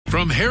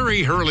From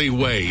Harry Hurley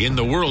Way in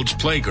the world's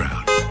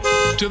playground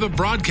to the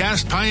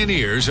broadcast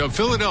pioneers of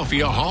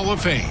Philadelphia Hall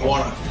of Fame. I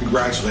want to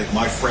congratulate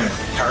my friend,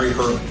 Harry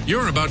Hurley.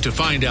 You're about to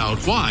find out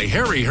why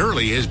Harry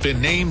Hurley has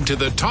been named to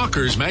the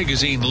Talkers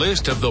Magazine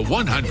list of the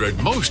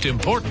 100 most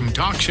important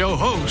talk show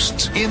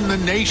hosts in the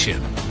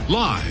nation.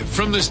 Live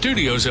from the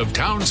studios of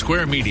Town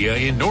Square Media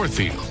in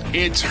Northfield,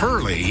 it's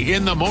Hurley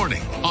in the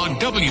Morning on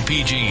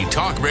WPG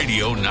Talk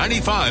Radio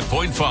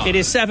 95.5. It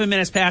is 7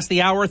 minutes past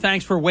the hour.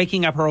 Thanks for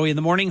waking up early in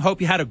the morning.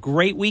 Hope you had a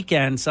great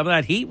weekend. Some of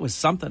that heat was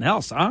something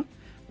else, huh?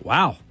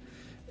 Wow.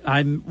 I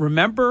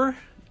remember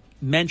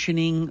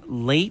mentioning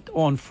late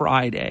on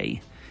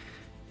Friday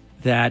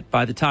that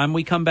by the time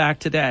we come back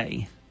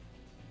today,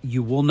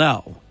 you will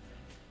know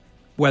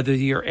whether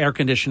your air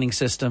conditioning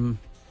system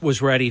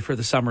was ready for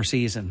the summer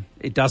season.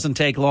 It doesn't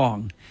take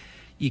long.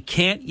 You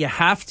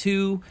have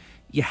to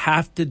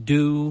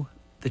do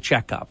the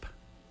checkup.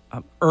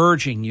 I'm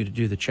urging you to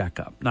do the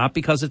checkup, not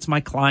because it's my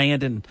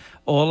client and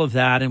all of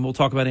that, and we'll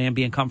talk about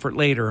ambient comfort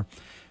later,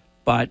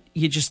 but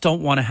you just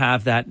don't want to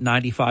have that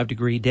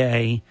 95-degree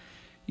day,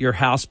 your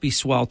house be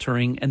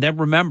sweltering. And then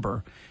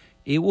remember,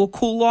 it will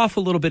cool off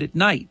a little bit at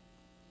night.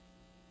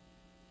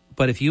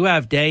 But if you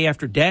have day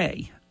after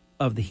day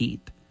of the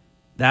heat,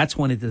 that's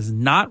when it does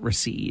not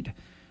recede,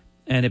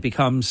 and it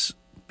becomes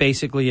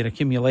basically an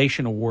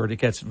accumulation award. It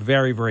gets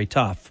very, very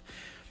tough.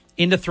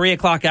 In the 3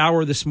 o'clock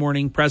hour this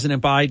morning,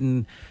 President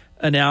Biden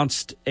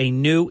announced a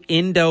new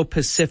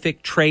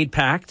Indo-Pacific trade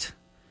pact.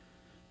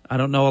 I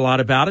don't know a lot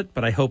about it,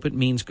 but I hope it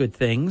means good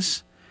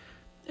things.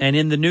 And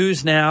in the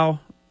news now,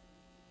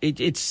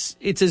 it's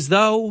as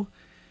though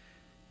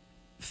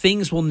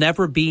things will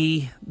never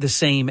be the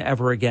same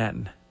ever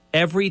again.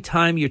 Every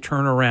time you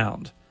turn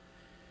around,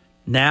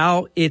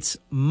 now it's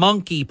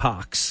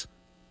monkeypox.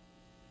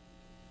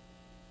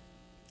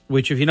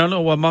 Which, if you don't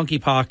know what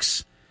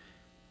monkeypox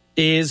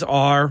is,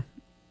 are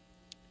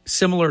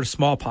similar to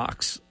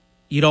smallpox.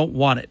 You don't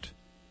want it.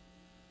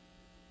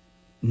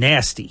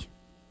 Nasty.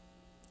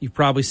 You've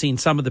probably seen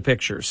some of the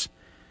pictures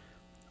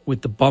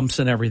with the bumps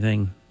and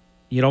everything.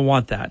 You don't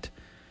want that.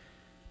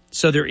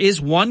 So there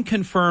is one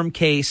confirmed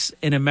case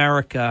in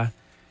America,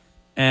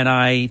 and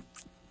I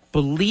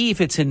believe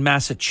it's in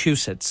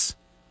Massachusetts.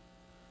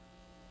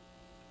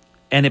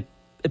 And it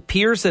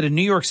appears that a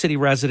New York City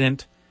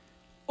resident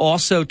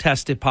also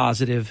tested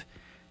positive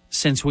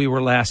since we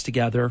were last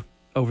together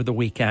over the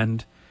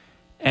weekend.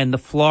 And the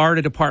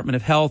Florida Department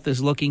of Health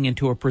is looking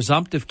into a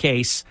presumptive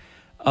case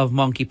of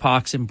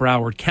monkeypox in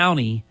Broward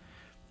County.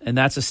 And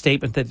that's a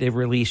statement that they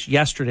released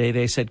yesterday.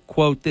 They said,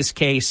 quote, "This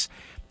case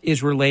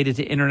is related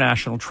to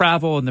international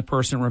travel and the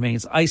person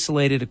remains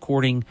isolated,"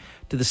 according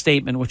to the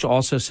statement, which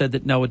also said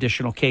that no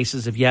additional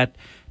cases have yet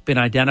been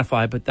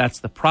identified. But that's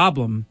the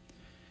problem.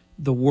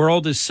 The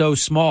world is so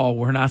small.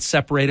 We're not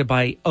separated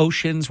by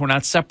oceans. We're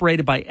not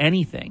separated by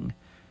anything.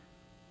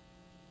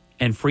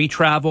 And free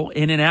travel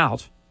in and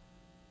out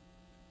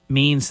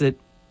means that,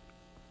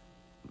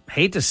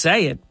 hate to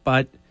say it,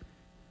 but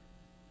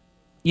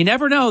you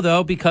never know,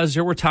 though, because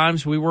there were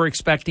times we were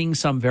expecting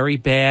some very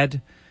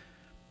bad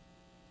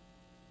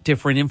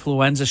different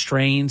influenza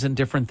strains and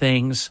different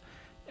things,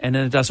 and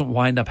then it doesn't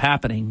wind up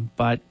happening.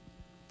 But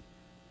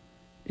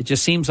it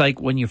just seems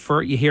like when you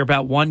hear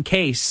about one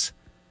case,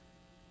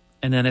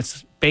 and then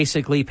it's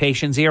basically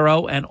patient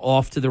zero and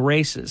off to the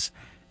races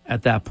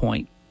at that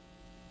point.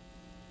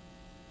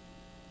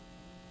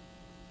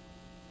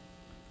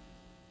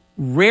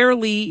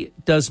 Rarely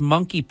does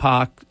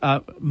monkeypox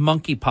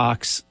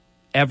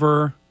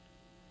ever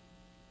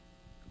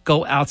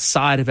go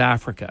outside of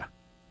Africa.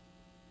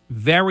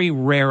 Very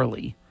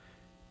rarely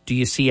do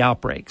you see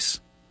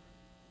outbreaks.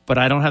 But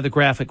I don't have the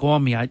graphic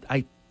on me.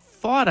 I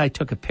thought I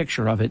took a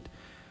picture of it,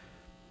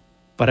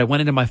 but I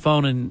went into my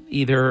phone, and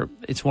either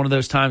it's one of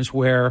those times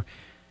where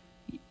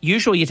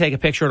usually you take a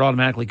picture, it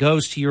automatically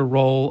goes to your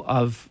roll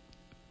of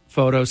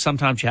photos.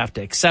 Sometimes you have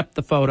to accept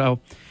the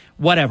photo,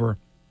 whatever.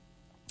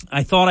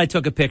 I thought I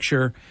took a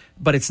picture,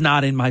 but it's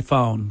not in my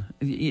phone.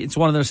 It's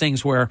one of those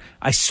things where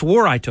I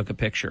swore I took a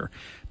picture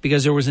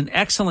because there was an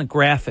excellent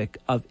graphic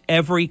of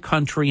every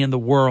country in the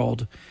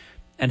world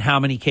and how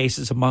many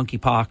cases of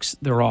monkeypox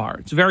there are.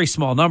 It's very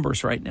small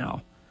numbers right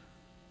now.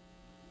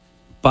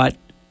 But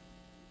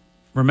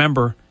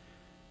remember,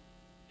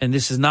 and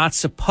this is not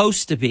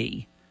supposed to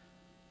be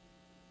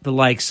the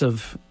likes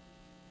of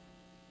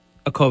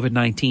a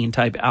COVID-19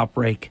 type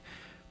outbreak,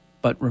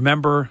 but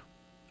remember,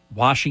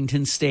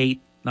 Washington State,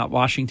 not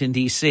Washington,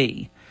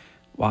 D.C.,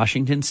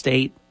 Washington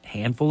State,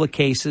 handful of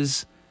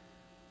cases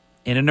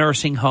in a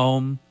nursing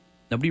home.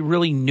 Nobody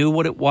really knew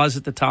what it was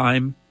at the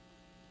time.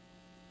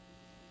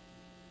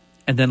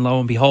 And then lo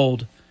and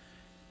behold,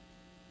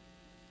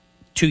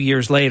 2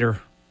 years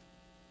later,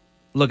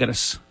 look at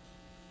us.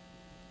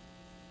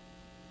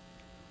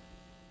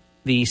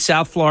 The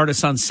South Florida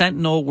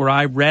Sun-Sentinel, where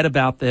I read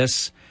about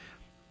this,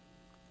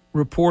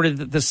 reported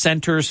that the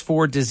Centers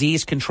for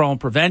Disease Control and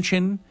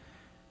Prevention,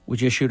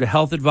 which issued a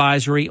health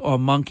advisory on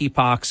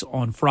monkeypox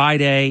on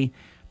Friday,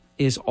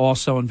 is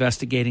also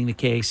investigating the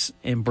case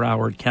in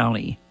Broward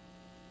County.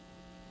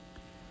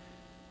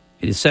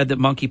 It is said that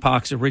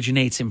monkeypox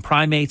originates in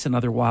primates and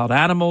other wild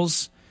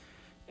animals,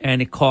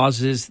 and it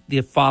causes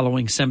the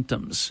following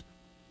symptoms: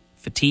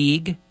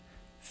 fatigue,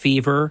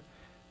 fever,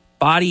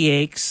 body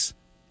aches,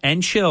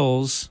 and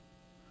chills,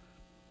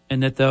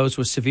 and that those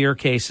with severe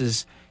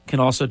cases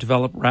can also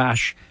develop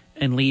rash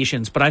and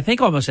lesions. But I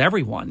think almost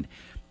everyone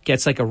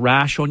gets like a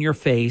rash on your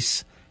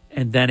face,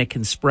 and then it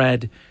can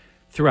spread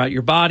throughout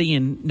your body.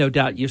 And no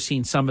doubt you've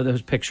seen some of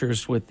those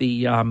pictures with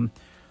the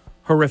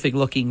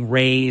horrific-looking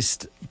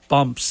raised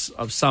bumps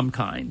of some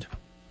kind.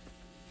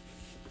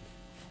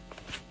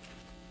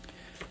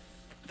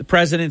 The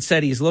president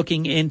said he's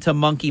looking into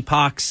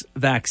monkeypox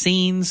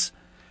vaccines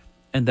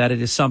and that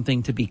it is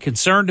something to be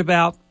concerned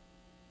about,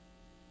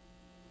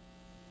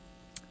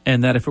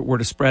 and that if it were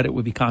to spread, it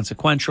would be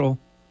consequential.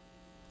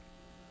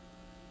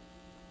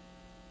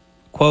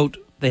 Quote,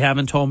 they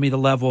haven't told me the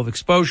level of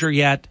exposure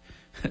yet.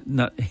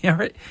 No,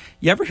 you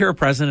ever hear a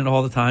president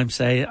all the time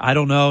say, I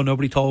don't know,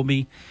 nobody told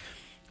me?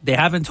 They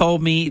haven't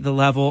told me the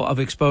level of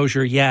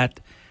exposure yet,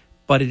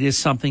 but it is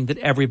something that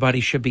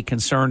everybody should be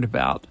concerned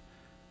about.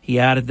 He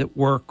added that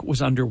work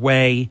was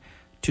underway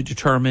to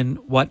determine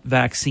what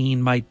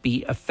vaccine might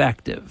be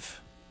effective.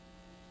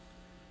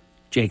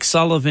 Jake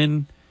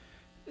Sullivan,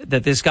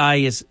 that this guy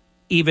is,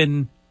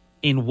 even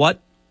in what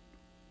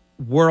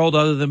world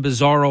other than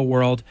Bizarro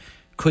world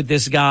could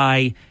this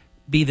guy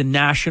be the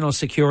national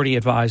security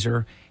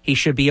advisor? He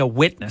should be a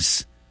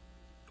witness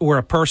or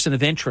a person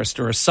of interest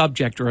or a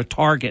subject or a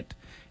target.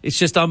 It's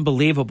just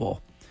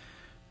unbelievable.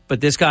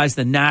 But this guy's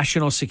the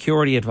national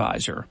security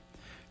advisor.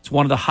 It's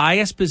one of the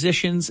highest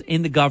positions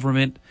in the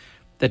government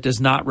that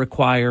does not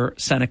require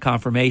Senate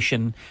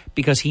confirmation,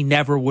 because he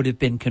never would have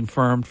been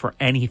confirmed for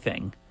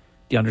anything.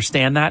 Do you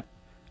understand that?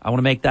 I want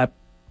to make that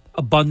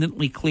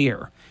abundantly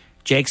clear.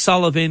 Jake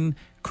Sullivan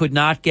could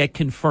not get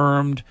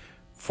confirmed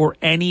for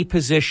any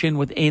position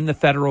within the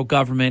federal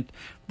government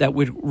that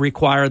would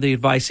require the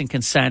advice and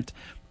consent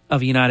of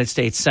the United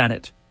States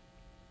Senate.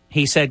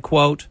 He said,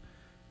 quote,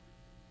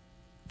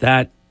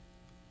 that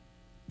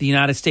the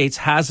United States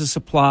has a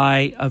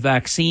supply of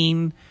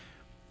vaccine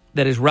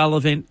that is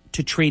relevant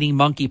to treating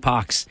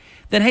monkeypox.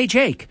 Then, hey,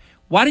 Jake,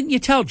 why didn't you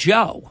tell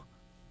Joe?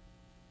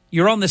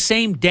 You're on the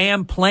same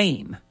damn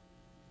plane.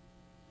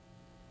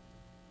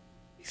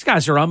 These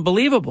guys are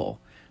unbelievable.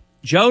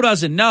 Joe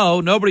doesn't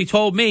know. Nobody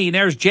told me. And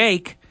there's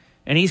Jake,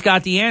 and he's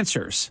got the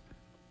answers.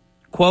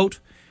 Quote,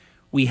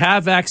 we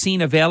have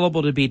vaccine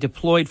available to be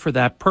deployed for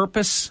that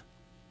purpose.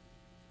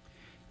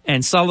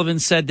 And Sullivan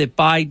said that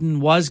Biden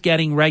was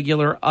getting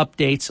regular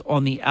updates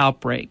on the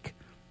outbreak.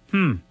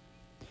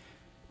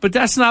 But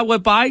that's not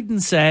what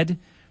Biden said.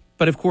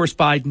 But, of course,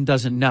 Biden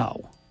doesn't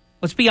know.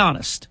 Let's be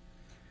honest.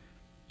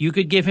 You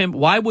could give him,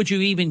 why would you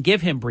even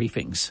give him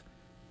briefings?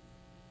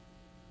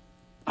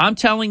 I'm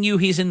telling you,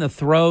 he's in the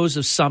throes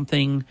of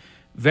something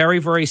very,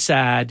 very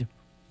sad,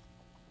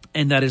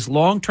 and that his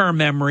long-term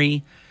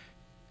memory,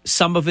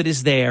 some of it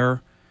is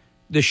there.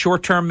 The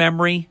short-term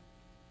memory,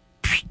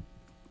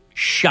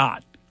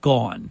 shot,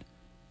 gone.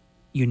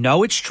 You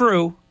know it's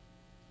true,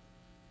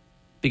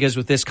 because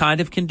with this kind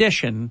of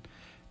condition,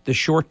 the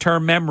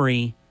short-term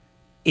memory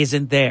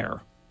isn't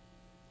there.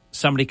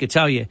 Somebody could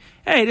tell you,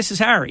 hey, this is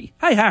Harry.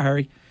 Hi,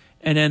 Harry.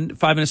 And then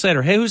 5 minutes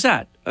later, hey, who's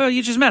that? Oh,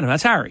 you just met him.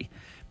 That's Harry.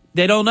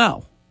 They don't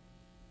know.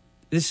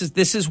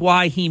 This is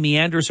why he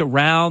meanders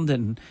around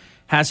and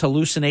has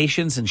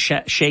hallucinations and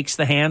shakes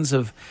the hands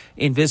of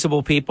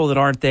invisible people that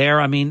aren't there.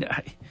 I mean,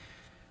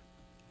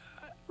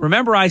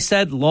 remember I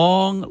said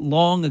long,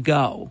 long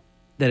ago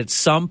that at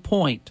some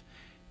point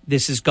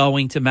this is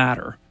going to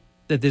matter,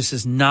 that this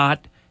is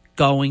not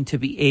going to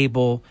be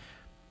able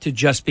to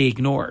just be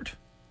ignored.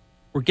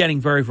 We're getting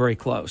very, very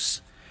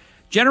close.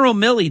 General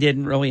Milley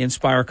didn't really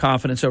inspire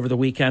confidence over the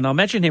weekend. I'll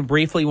mention him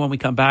briefly when we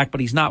come back,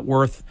 but he's not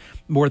worth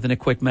more than a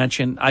quick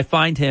mention. I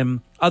find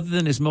him, other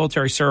than his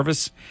military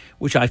service,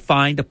 which I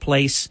find a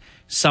place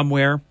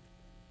somewhere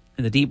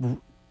in the deep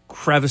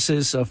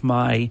crevices of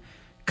my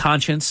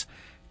conscience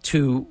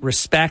to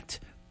respect,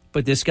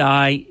 but this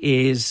guy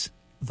is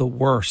the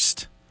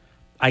worst.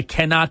 I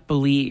cannot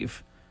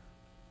believe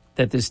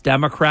that this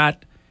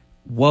Democrat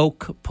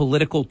woke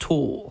political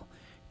tool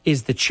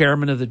is the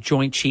chairman of the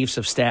Joint Chiefs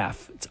of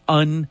Staff. It's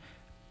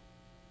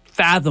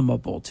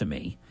unfathomable to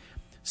me.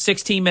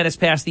 16 minutes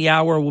past the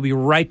hour. We'll be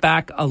right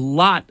back. A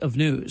lot of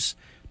news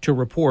to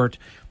report.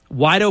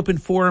 Wide Open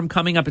Forum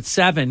coming up at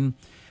 7.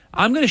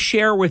 I'm going to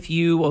share with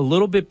you a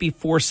little bit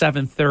before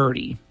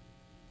 7:30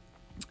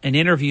 an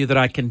interview that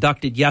I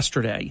conducted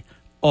yesterday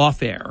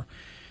off air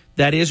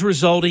that is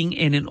resulting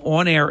in an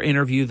on-air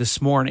interview this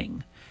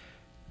morning.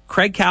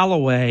 Craig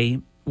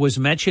Calloway was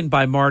mentioned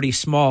by Marty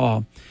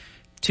Small.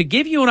 To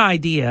give you an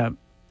idea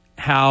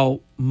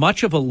how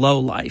much of a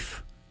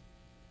lowlife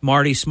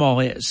Marty Small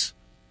is,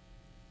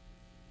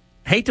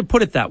 hate to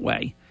put it that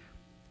way,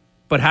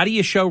 but how do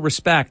you show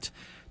respect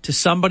to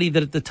somebody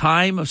that at the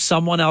time of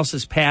someone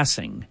else's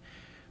passing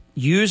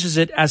uses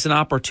it as an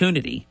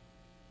opportunity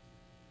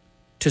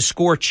to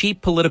score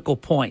cheap political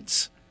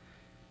points?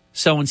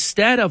 So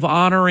instead of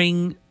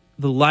honoring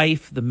the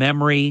life, the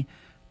memory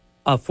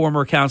of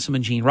former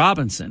Councilman Gene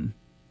Robinson,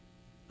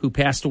 who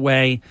passed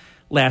away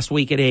last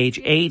week at age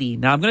 80.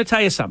 Now, I'm going to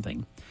tell you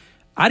something.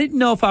 I didn't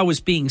know if I was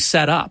being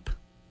set up.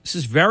 This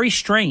is very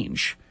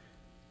strange.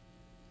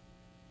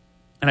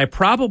 And I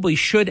probably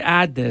should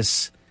add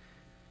this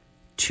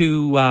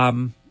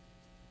to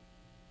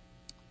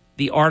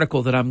the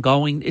article that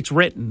it's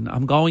written.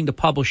 I'm going to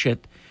publish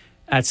it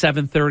at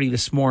 7:30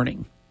 this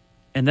morning.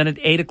 And then at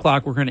 8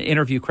 o'clock, we're going to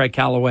interview Craig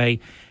Calloway,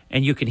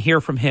 and you can hear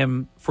from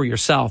him for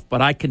yourself.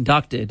 But I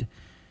conducted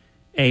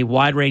a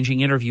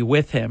wide-ranging interview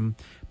with him.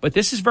 But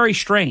this is very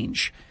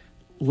strange.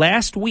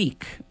 Last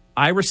week,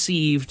 I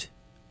received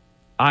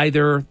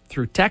either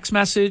through text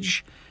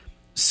message,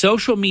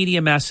 social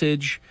media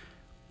message,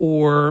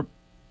 or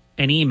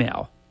an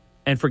email.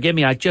 And forgive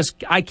me, I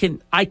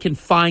can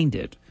find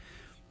it.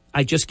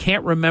 I just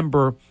can't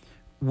remember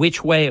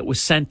which way it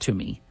was sent to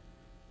me.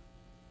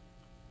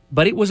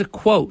 But it was a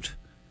quote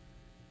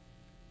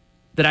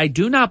that I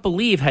do not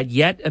believe had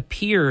yet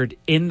appeared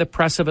in the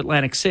press of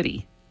Atlantic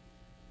City.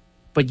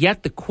 But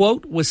yet the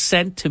quote was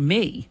sent to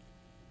me.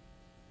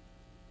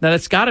 Now,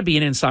 that's got to be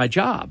an inside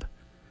job.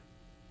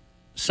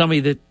 Somebody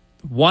that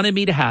wanted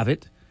me to have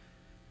it.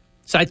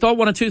 So I thought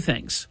one of two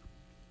things.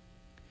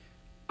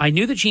 I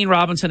knew that Gene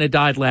Robinson had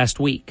died last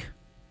week.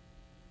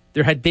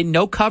 There had been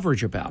no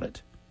coverage about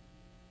it.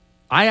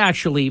 I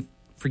actually,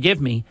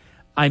 forgive me,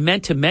 I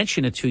meant to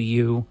mention it to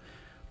you.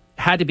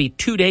 Had to be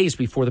 2 days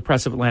before the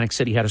press of Atlantic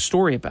City had a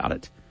story about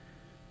it.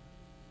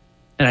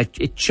 And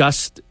it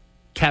just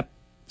kept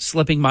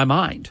slipping my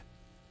mind.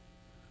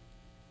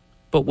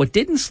 But what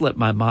didn't slip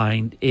my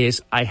mind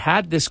is I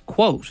had this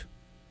quote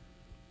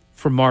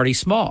from Marty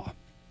Small.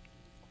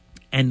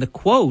 And the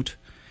quote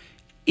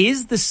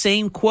is the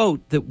same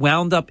quote that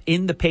wound up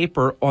in the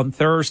paper on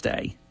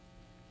Thursday.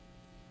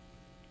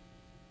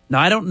 Now,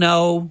 I don't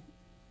know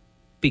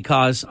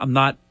because I'm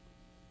not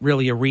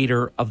really a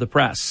reader of the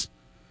press.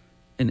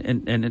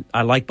 And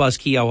I like Buzz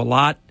Keogh a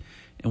lot,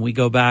 and we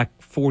go back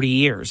 40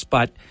 years.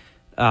 But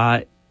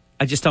I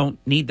just don't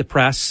need the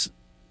press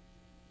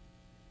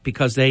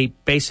because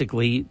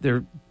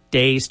they're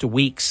days to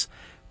weeks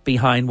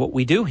behind what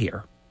we do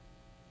here.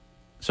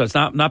 So it's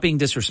not being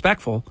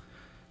disrespectful.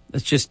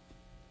 It's just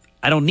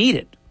I don't need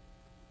it.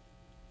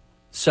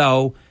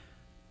 So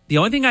the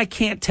only thing I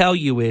can't tell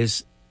you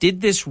is,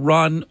 did this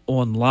run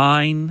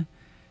online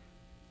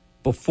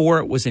before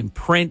it was in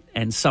print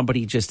and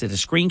somebody just did a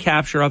screen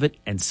capture of it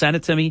and sent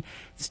it to me?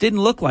 This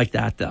didn't look like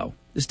that, though.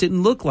 This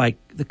didn't look like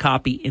the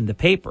copy in the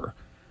paper.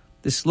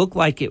 This looked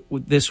like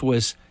this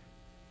was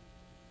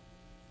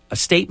a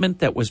statement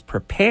that was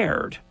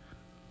prepared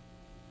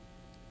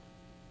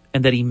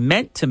and that he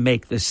meant to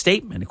make this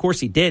statement. Of course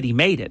he did. He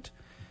made it.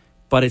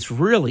 But it's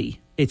really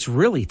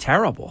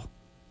terrible.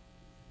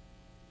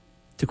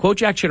 To quote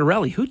Jack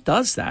Chittarelli, who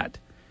does that?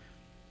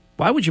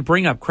 Why would you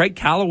bring up Craig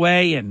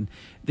Calloway and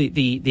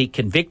the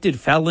convicted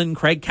felon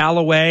Craig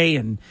Calloway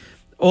and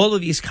all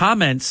of these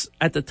comments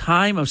at the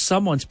time of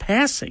someone's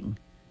passing?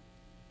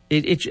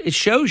 It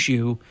shows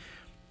you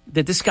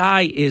that this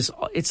guy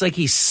it's like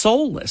he's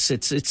soulless.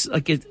 It's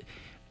like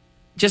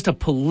just a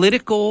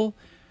political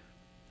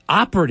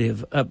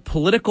operative, a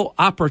political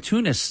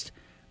opportunist,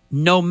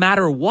 no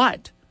matter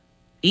what,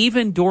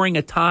 even during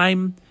a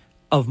time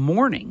of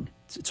mourning.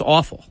 It's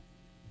awful.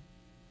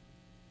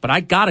 But I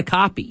got a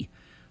copy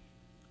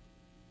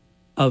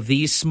of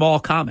these small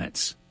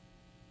comments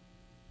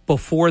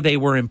before they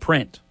were in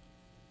print.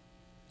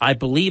 I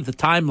believe the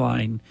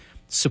timeline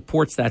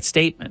supports that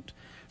statement.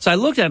 So I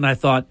looked at it and I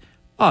thought,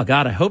 oh,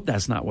 God, I hope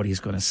that's not what he's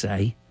going to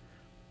say.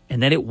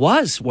 And then it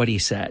was what he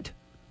said.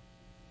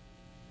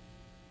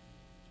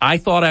 I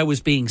thought I was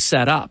being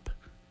set up.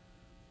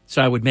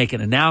 So I would make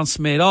an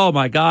announcement. Oh,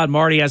 my God,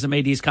 Marty hasn't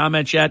made these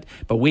comments yet,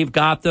 but we've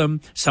got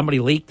them. Somebody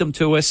leaked them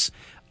to us.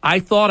 I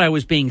thought I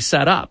was being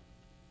set up.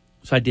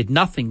 So I did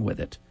nothing with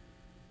it.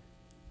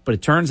 But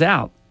it turns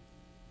out,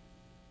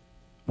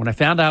 when I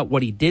found out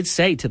what he did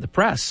say to the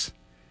press,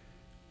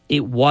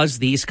 it was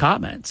these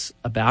comments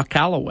about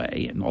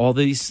Calloway and all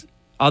these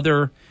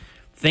other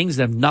things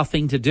that have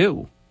nothing to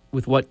do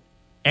with what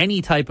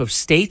any type of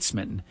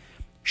statesman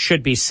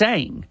should be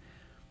saying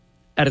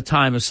at a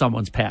time of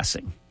someone's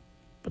passing.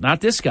 But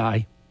not this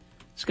guy.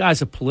 This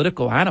guy's a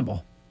political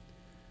animal.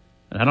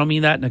 And I don't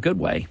mean that in a good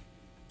way.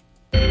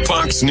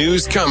 Fox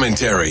News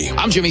commentary.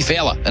 I'm Jimmy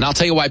Fallon, and I'll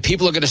tell you why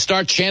people are going to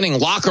start chanting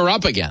 "lock her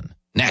up" again.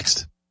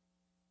 Next.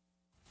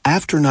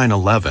 After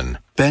 9/11,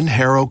 Ben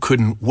Harrow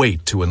couldn't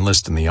wait to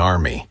enlist in the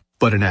Army.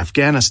 But in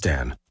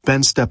Afghanistan,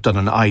 Ben stepped on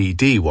an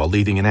IED while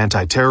leading an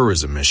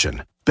anti-terrorism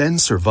mission. Ben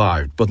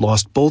survived but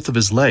lost both of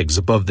his legs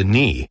above the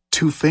knee,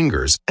 2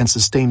 fingers, and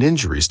sustained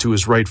injuries to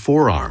his right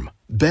forearm.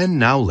 Ben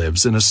now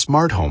lives in a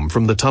smart home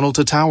from the Tunnel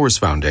to Towers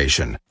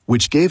Foundation,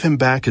 which gave him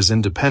back his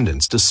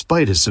independence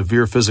despite his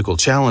severe physical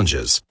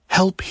challenges.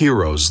 Help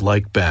heroes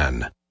like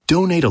Ben.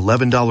 Donate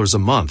 $11 a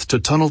month to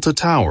Tunnel to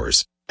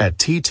Towers at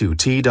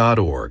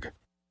T2T.org.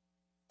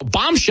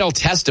 Bombshell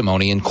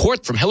testimony in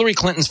court from Hillary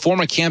Clinton's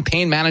former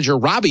campaign manager,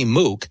 Robbie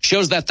Mook,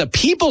 shows that the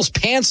people's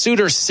pantsuit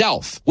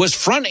herself was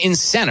front and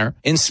center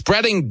in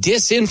spreading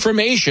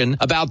disinformation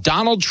about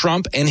Donald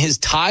Trump and his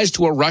ties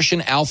to a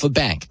Russian alpha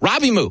bank.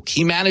 Robbie Mook,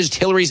 he managed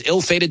Hillary's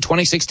ill-fated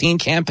 2016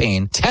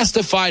 campaign,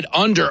 testified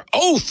under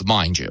oath,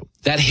 mind you,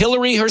 that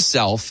Hillary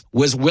herself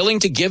was willing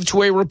to give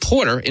to a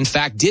reporter, in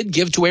fact, did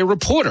give to a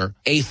reporter,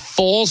 a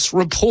false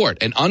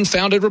report, an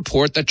unfounded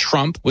report that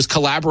Trump was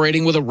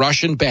collaborating with a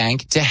Russian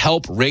bank to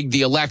help rig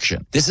the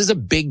election. This is a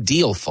big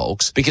deal,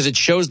 folks, because it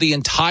shows the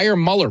entire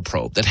Mueller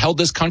probe that held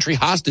this country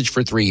hostage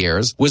for 3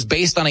 years was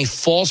based on a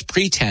false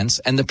pretense,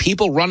 and the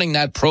people running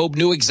that probe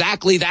knew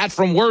exactly that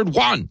from word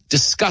one.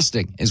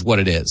 Disgusting is what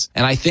it is.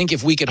 And I think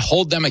if we could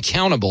hold them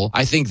accountable,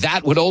 I think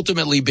that would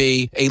ultimately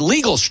be a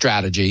legal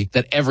strategy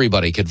that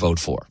everybody could vote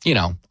for. You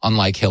know,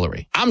 unlike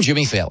Hillary. I'm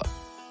Jimmy Fallon.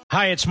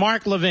 Hi, it's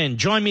Mark Levin.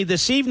 Join me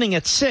this evening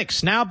at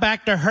 6. Now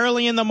back to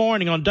Hurley in the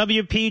Morning on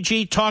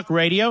WPG Talk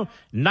Radio,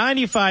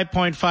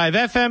 95.5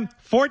 FM,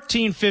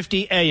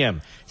 1450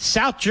 AM.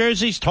 South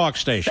Jersey's talk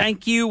station.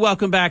 Thank you.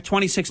 Welcome back.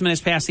 26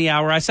 minutes past the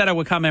hour. I said I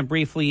would comment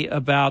briefly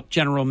about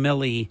General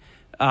Milley.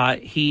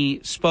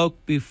 He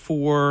spoke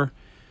before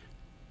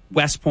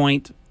West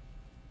Point,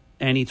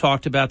 and he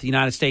talked about the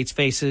United States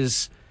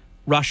faces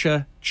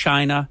Russia,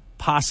 China,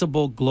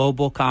 possible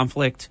global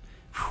conflict.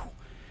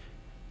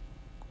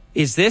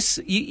 Is this,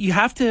 you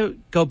have to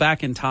go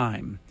back in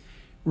time.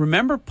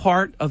 Remember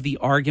part of the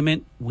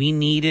argument we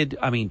needed?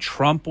 I mean,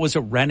 Trump was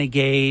a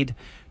renegade.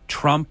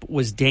 Trump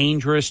was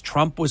dangerous.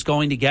 Trump was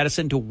going to get us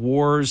into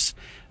wars.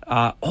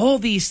 All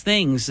these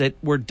things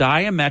that were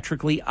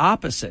diametrically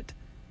opposite.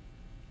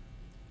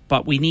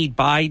 But we need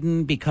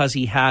Biden because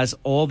he has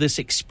all this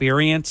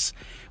experience.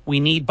 We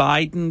need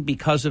Biden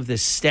because of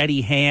this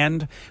steady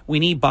hand. We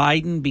need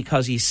Biden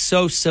because he's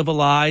so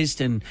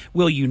civilized and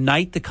will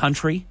unite the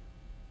country.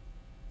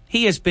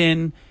 He has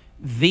been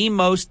the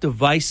most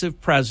divisive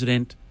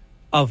president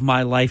of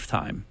my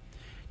lifetime.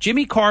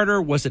 Jimmy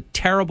Carter was a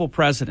terrible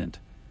president,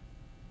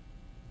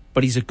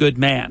 but he's a good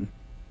man.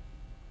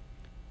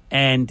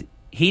 And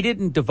he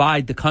didn't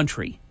divide the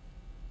country.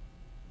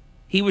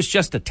 He was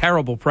just a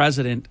terrible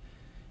president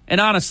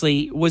and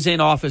honestly was in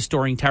office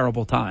during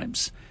terrible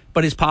times.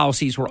 But his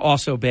policies were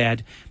also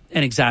bad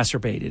and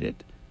exacerbated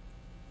it.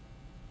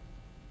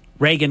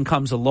 Reagan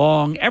comes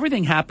along.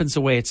 Everything happens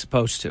the way it's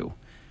supposed to.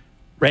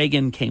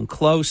 Reagan came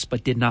close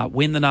but did not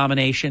win the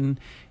nomination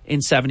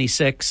in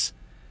 76.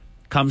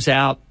 Comes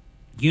out,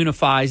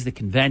 unifies the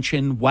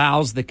convention,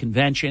 wows the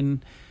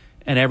convention,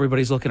 and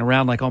everybody's looking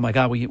around like, oh, my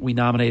God, we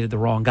nominated the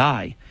wrong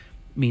guy,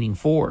 meaning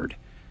Ford.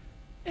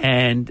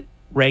 And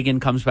Reagan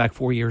comes back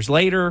 4 years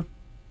later,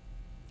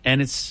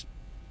 and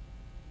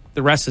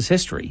the rest is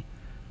history.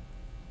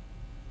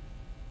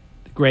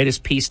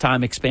 Greatest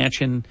peacetime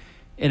expansion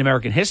in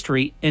American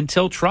history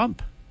until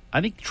Trump. I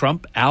think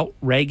Trump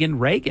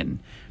out-Reagan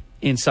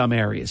in some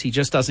areas. He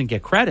just doesn't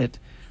get credit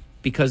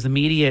because the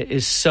media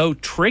is so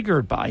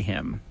triggered by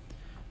him.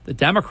 The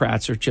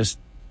Democrats are just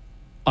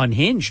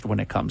unhinged when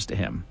it comes to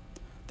him.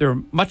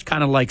 They're much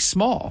kind of like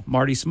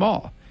Marty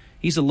Small.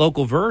 He's a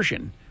local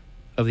version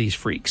of these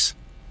freaks.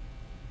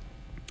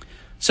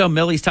 So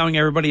Milley's telling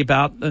everybody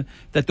about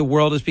that the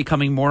world is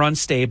becoming more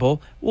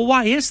unstable. Well,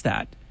 why is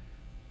that?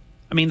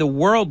 I mean, the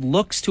world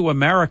looks to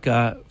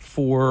America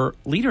for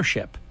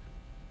leadership.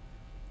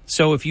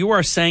 So if you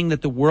are saying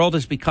that the world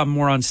has become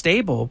more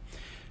unstable,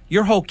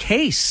 your whole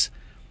case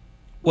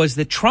was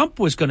that Trump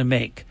was going to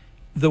make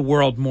the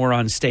world more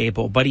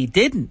unstable, but he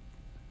didn't.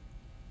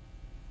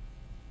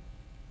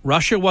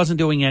 Russia wasn't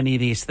doing any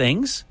of these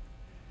things.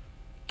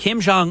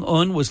 Kim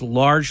Jong-un was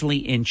largely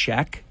in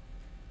check.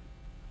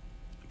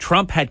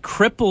 Trump had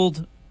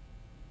crippled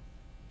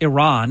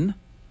Iran.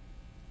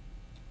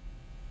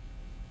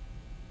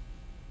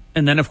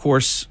 And then, of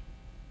course,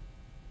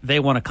 they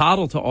want to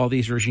coddle to all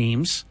these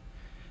regimes.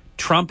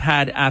 Trump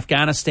had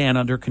Afghanistan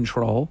under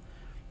control.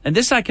 And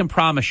this I can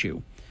promise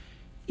you.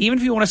 Even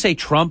if you want to say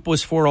Trump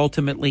was for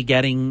ultimately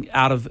getting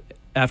out of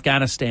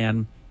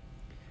Afghanistan,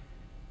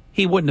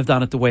 he wouldn't have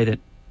done it the way that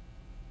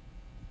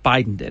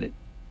Biden did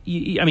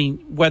it. I mean,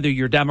 whether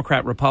you're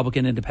Democrat,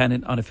 Republican,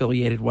 Independent,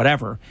 unaffiliated,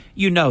 whatever,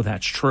 you know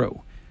that's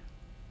true.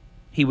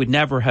 He would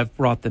never have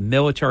brought the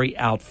military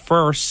out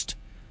first,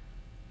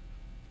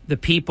 the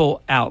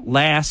people out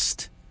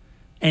last,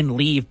 and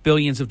leave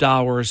billions of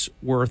dollars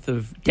worth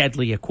of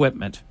deadly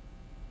equipment.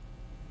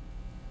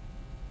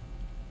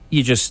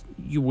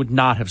 You would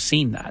not have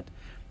seen that.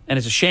 And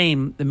it's a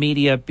shame, the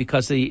media,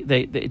 because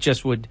they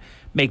just would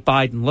make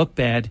Biden look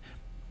bad.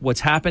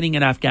 What's happening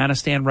in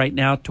Afghanistan right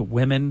now to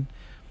women,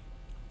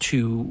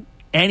 to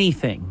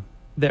anything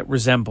that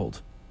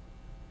resembled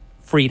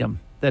freedom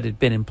that had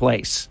been in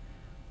place,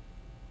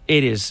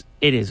 it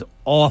is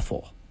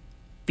awful,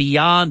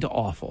 beyond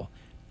awful.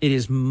 It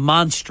is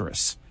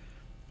monstrous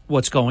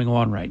what's going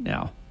on right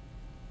now.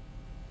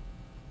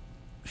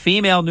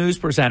 Female news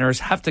presenters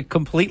have to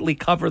completely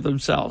cover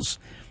themselves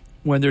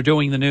when they're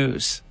doing the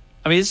news.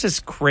 I mean, this is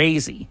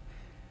crazy.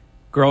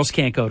 Girls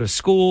can't go to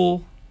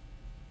school.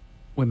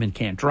 Women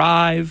can't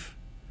drive.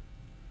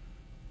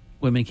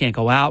 Women can't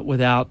go out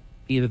without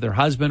either their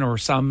husband or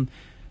some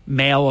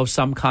male of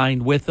some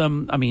kind with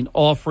them. I mean,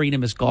 all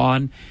freedom is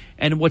gone.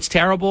 And what's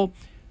terrible,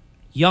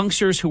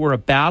 youngsters who are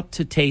about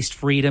to taste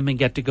freedom and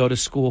get to go to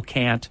school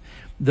can't.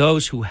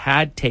 Those who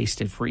had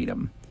tasted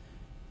freedom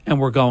and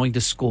were going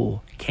to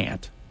school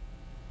can't.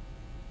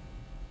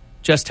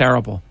 Just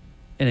terrible.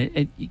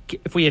 And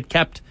if we had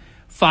kept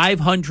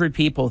 500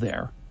 people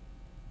there,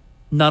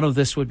 none of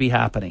this would be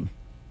happening.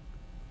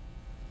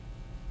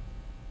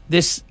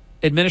 This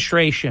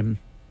administration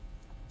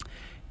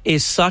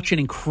is such an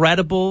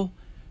incredible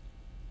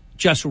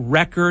just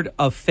record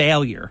of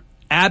failure,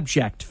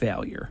 abject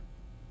failure,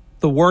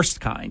 the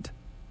worst kind.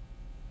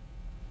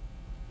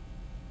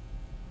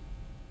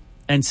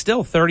 And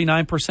still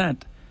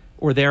 39%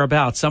 or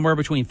thereabouts, somewhere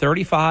between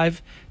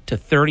 35 to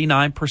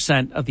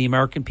 39% of the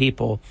American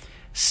people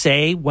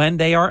say when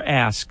they are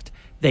asked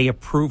they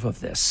approve of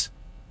this.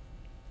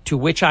 To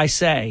which I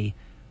say,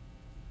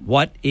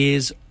 what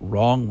is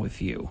wrong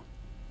with you?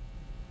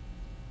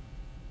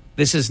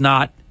 This is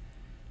not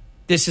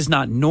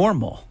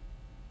normal.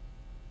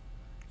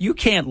 You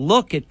can't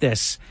look at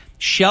this.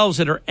 Shelves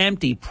that are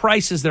empty,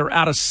 prices that are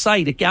out of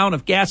sight, a gallon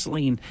of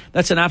gasoline,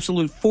 that's an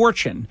absolute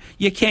fortune.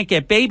 You can't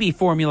get baby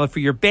formula for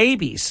your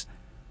babies.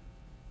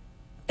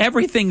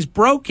 Everything's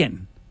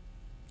broken.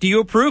 Do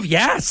you approve?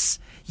 Yes.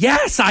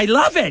 Yes, I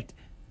love it.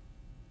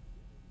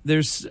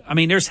 There's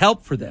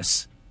help for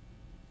this.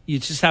 You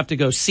just have to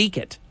go seek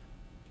it.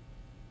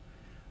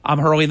 I'm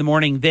Hurley in the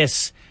Morning.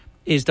 This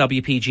is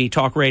WPG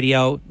Talk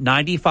Radio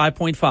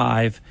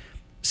 95.5,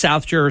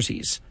 South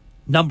Jersey's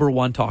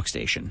 #1 talk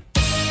station.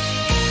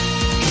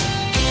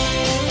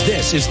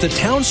 This is the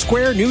Town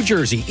Square, New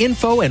Jersey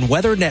Info and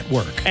Weather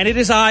Network. And it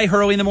is I,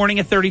 Hurley in the Morning,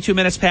 at 32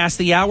 minutes past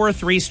the hour.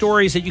 3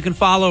 stories that you can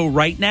follow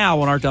right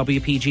now on our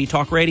WPG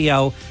Talk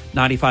Radio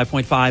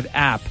 95.5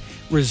 app.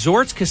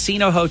 Resorts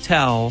Casino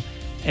Hotel,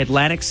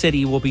 Atlantic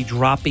City, will be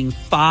dropping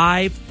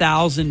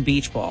 5,000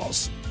 beach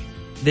balls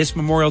this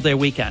Memorial Day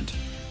weekend,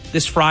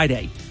 this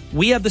Friday.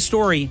 We have the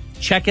story.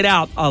 Check it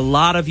out. A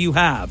lot of you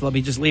have. Let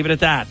me just leave it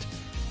at that.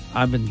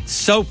 I've been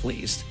so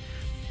pleased.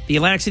 The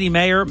Atlantic City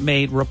mayor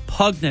made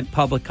repugnant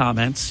public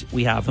comments.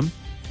 We have them.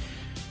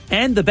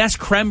 And the best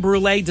creme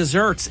brulee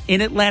desserts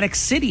in Atlantic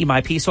City.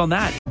 My piece on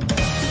that.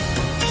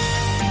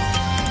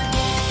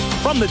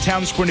 From the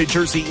Town Square, New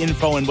Jersey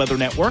Info and Weather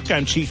Network,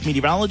 I'm Chief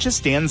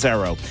Meteorologist Dan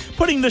Zarrow.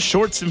 Putting the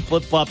shorts and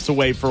flip-flops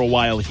away for a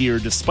while here,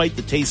 despite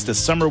the taste of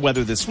summer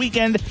weather this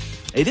weekend,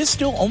 it is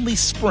still only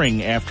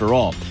spring after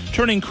all.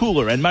 Turning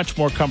cooler and much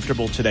more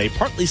comfortable today.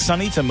 Partly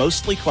sunny to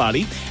mostly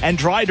cloudy and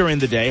dry during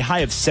the day,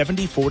 high of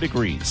 74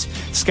 degrees.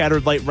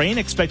 Scattered light rain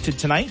expected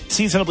tonight.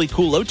 Seasonably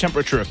cool low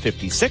temperature of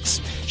 56.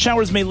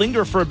 Showers may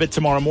linger for a bit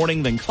tomorrow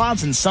morning, then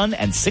clouds and sun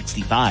and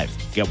 65.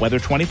 Get weather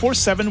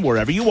 24/7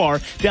 wherever you are.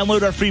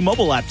 Download our free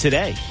mobile app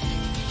today.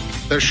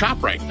 The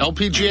ShopRite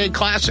LPGA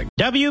Classic.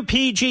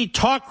 WPG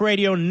Talk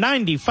Radio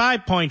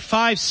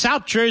 95.5,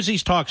 South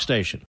Jersey's talk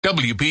station.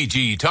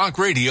 WPG Talk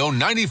Radio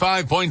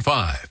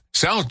 95.5,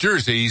 South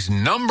Jersey's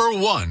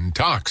 #1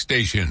 talk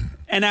station.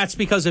 And that's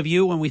because of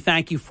you, and we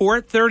thank you for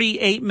it.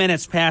 38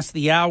 minutes past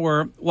the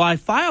hour. Well, I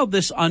filed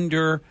this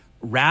under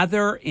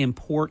rather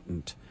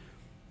important.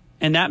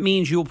 And that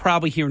means you'll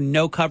probably hear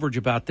no coverage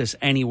about this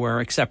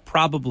anywhere except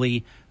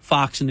probably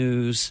Fox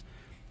News,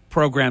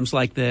 programs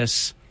like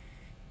this,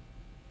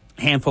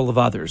 handful of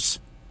others.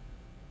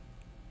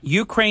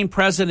 Ukraine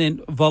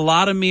President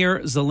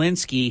Volodymyr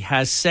Zelensky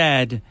has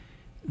said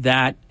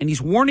that, and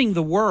he's warning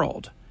the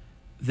world,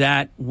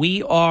 that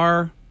we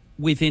are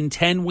within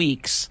 10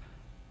 weeks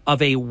of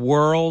a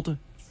world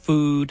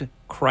food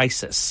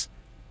crisis.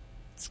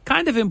 It's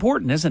kind of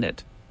important, isn't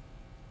it?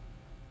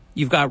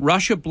 You've got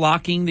Russia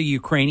blocking the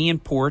Ukrainian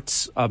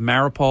ports of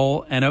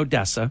Mariupol and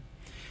Odessa.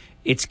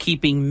 It's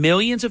keeping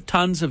millions of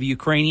tons of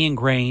Ukrainian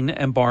grain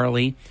and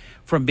barley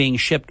from being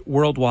shipped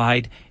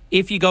worldwide.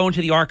 If you go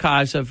into the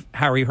archives of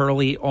Harry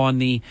Hurley on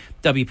the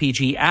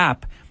WPG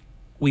app,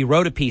 we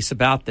wrote a piece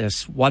about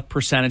this. What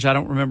percentage, I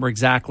don't remember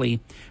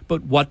exactly,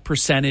 but what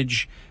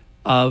percentage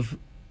of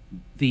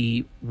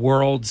the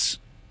world's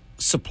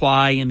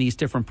supply in these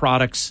different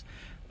products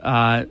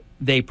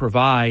they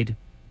provide.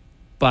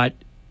 But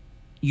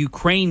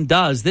Ukraine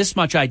does, this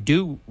much I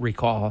do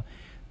recall,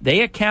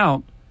 they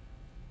account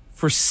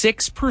for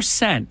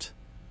 6%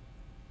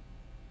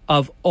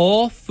 of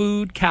all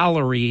food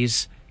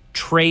calories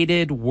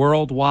traded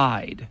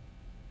worldwide.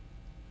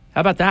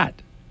 How about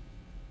that?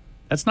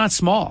 That's not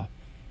small.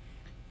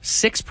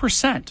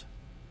 6%.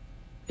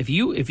 If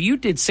you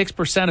did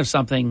 6% of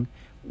something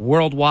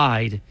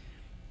worldwide,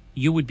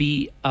 you would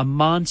be a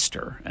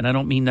monster. And I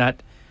don't mean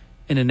that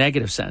in a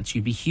negative sense.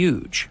 You'd be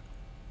huge.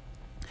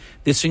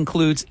 This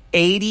includes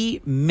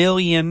 80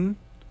 million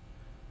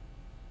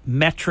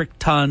metric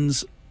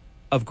tons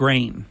of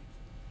grain.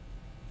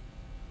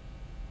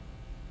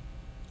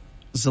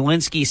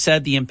 Zelensky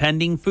said the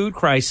impending food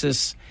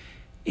crisis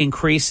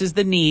increases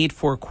the need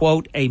for,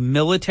 quote, a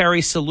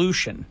military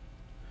solution.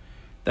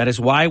 That is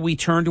why we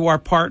turn to our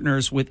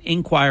partners with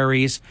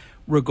inquiries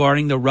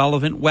regarding the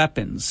relevant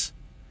weapons.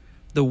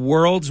 the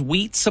world's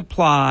wheat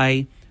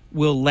supply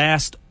will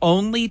last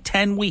only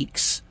 10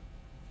 weeks.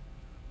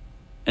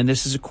 And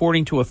this is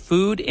according to a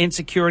food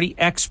insecurity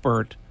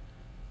expert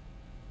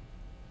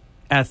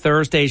at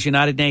Thursday's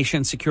United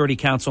Nations Security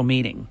Council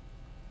meeting.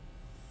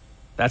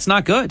 That's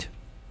not good.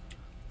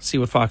 Let's see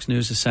what Fox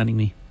News is sending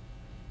me.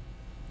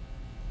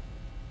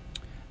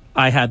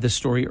 I had this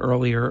story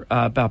earlier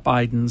about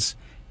Biden's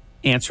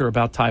answer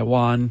about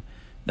Taiwan.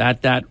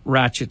 That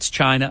ratchets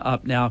China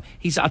up now.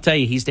 I'll tell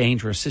you, he's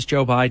dangerous. This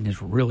Joe Biden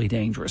is really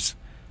dangerous.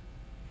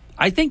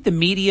 I think the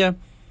media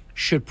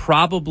should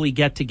probably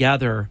get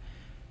together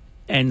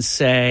and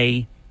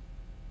say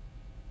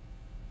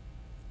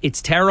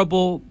it's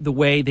terrible the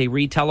way they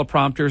read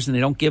teleprompters and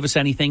they don't give us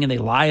anything and they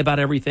lie about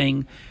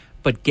everything.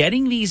 But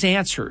getting these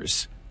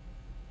answers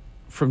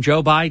from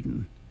Joe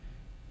Biden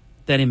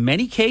that in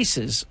many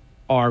cases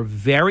are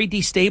very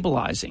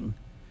destabilizing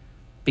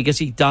because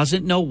he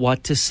doesn't know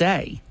what to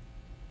say.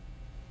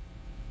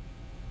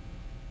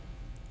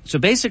 So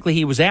basically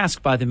he was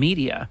asked by the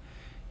media,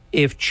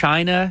 if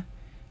China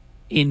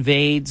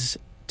invades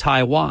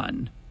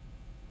Taiwan,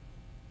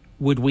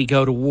 would we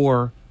go to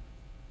war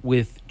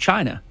with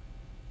China?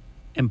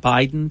 And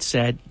Biden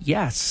said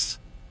yes.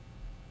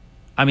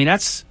 I mean,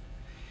 that's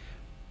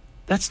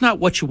not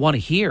what you want to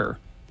hear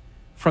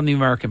from the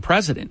American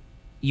president.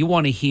 You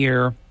want to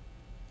hear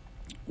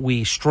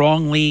we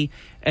strongly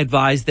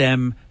advise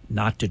them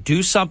not to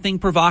do something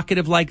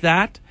provocative like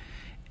that,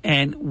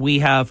 and we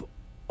have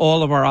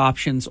all of our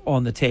options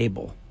on the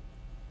table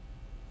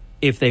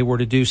if they were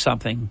to do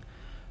something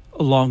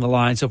along the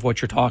lines of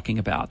what you're talking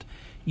about.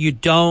 You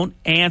don't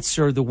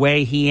answer the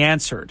way he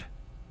answered.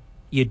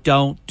 You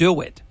don't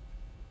do it.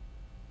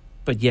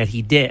 But yet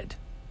he did.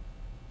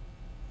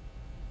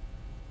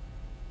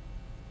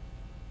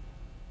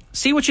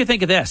 See what you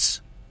think of this.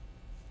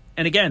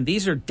 And again,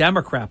 these are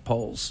Democrat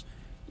polls,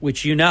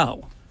 which you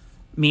know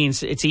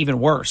means it's even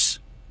worse.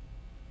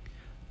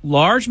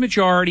 Large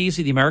majorities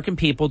of the American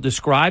people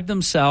describe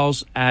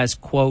themselves as,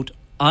 quote,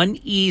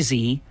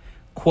 uneasy,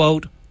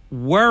 quote,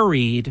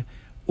 worried,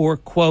 or,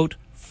 quote,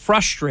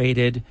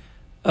 frustrated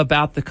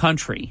about the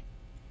country.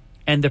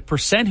 And the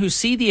percent who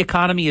see the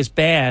economy as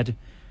bad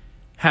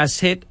has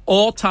hit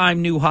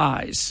all-time new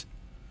highs.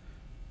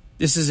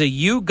 This is a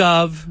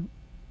YouGov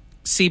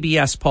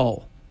CBS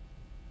poll.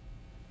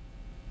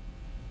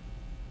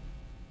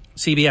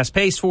 CBS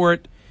pays for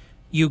it.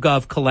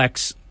 YouGov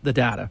collects the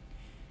data.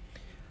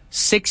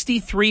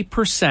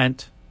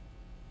 63%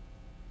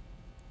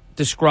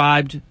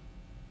 described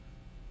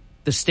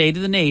the state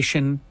of the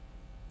nation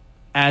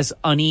as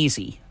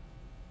uneasy.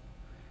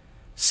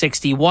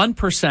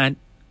 61%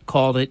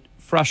 called it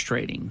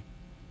frustrating.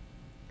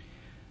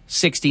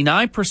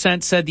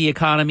 69% said the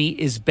economy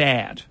is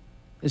bad.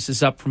 This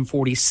is up from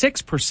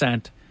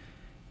 46%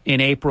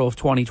 in April of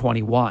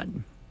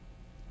 2021.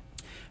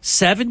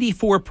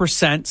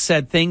 74%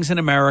 said things in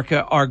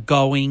America are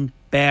going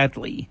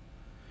badly.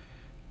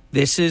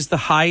 This is the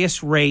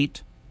highest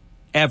rate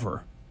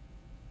ever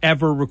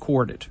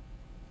recorded.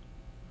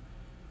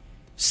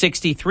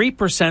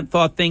 63%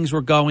 thought things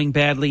were going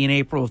badly in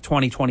April of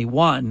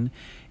 2021.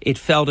 It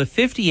fell to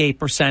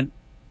 58%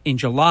 in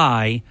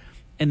July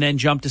and then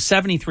jumped to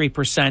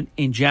 73%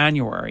 in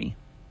January.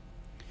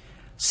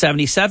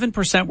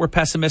 77% were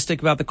pessimistic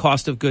about the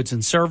cost of goods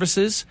and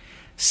services.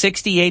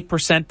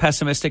 68%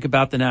 pessimistic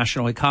about the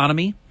national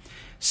economy.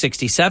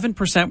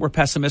 67% were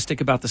pessimistic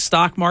about the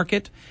stock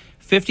market.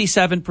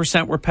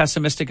 57% were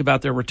pessimistic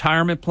about their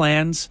retirement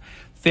plans.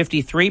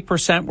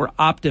 53% were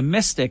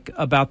optimistic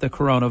about the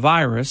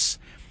coronavirus.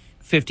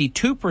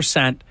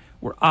 52%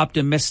 were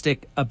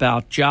optimistic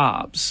about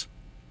jobs.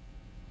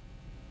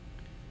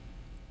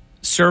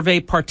 Survey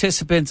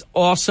participants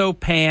also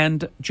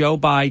panned Joe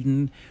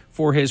Biden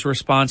for his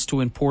response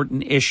to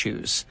important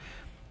issues.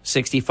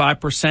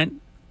 65%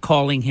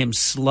 calling him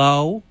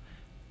slow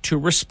to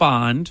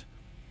respond.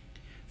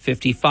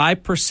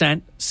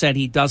 55% said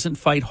he doesn't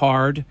fight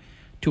hard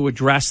to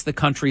address the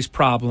country's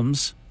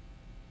problems.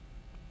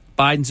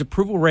 Biden's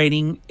approval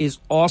rating is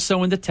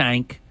also in the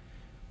tank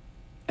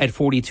at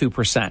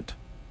 42%.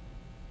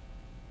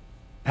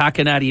 How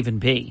can that even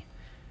be?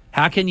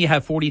 How can you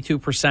have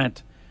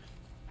 42%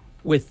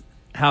 with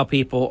how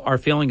people are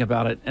feeling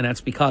about it? And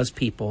that's because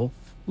people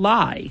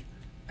lie.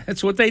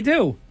 That's what they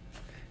do.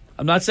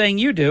 I'm not saying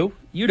you do.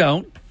 You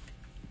don't.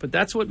 But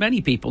that's what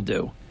many people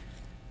do.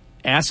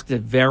 Ask the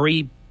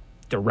very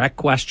direct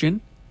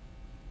question.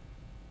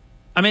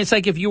 I mean, it's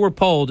like if you were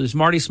polled, is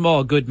Marty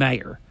Small a good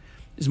mayor?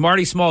 Is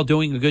Marty Small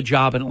doing a good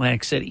job in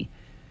Atlantic City?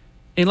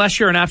 Unless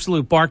you're an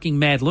absolute barking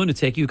mad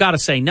lunatic, you've got to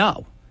say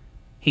no.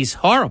 He's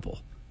horrible.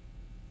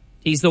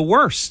 He's the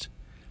worst.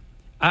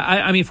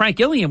 I mean, Frank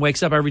Gilliam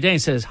wakes up every day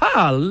and says,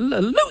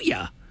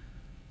 hallelujah.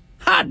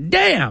 Hot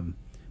damn.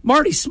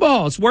 Marty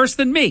Small is worse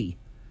than me.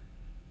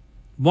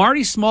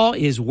 Marty Small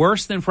is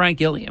worse than Frank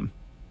Gilliam.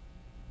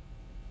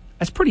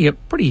 That's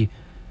pretty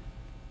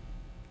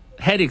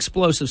head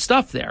explosive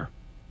stuff there.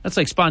 That's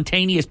like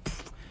spontaneous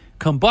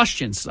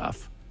combustion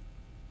stuff.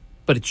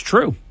 But it's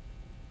true.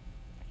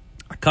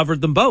 I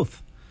covered them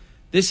both.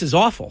 This is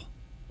awful.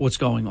 what's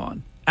going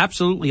on.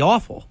 Absolutely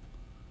awful.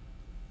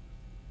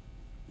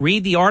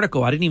 Read the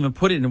article. I didn't even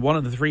put it in one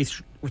of the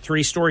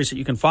three stories that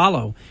you can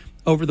follow.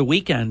 Over the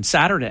weekend,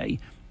 Saturday,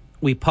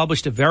 we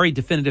published a very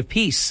definitive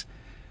piece.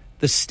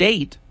 The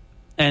state,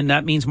 and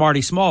that means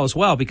Marty Small as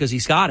well because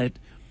he's got it,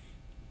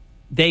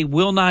 they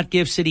will not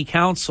give city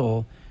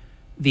council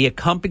the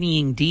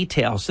accompanying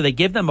details. So they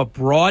give them a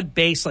broad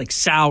base like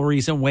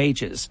salaries and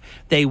wages.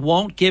 They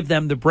won't give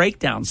them the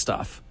breakdown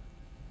stuff.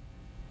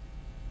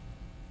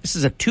 This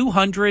is a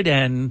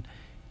 $218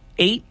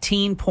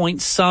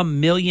 point some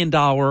million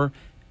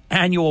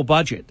annual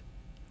budget.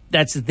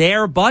 That's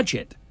their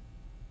budget.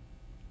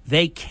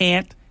 They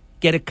can't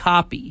get a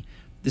copy.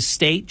 The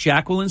state,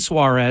 Jacqueline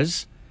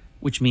Suarez,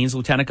 which means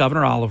Lieutenant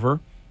Governor Oliver,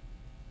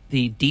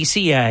 the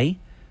DCA,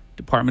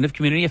 Department of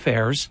Community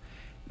Affairs,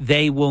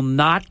 they will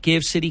not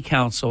give city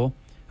council,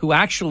 who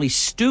actually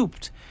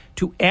stooped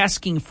to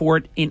asking for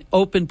it in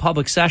open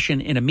public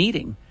session in a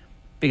meeting,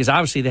 because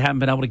obviously they haven't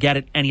been able to get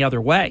it any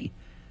other way.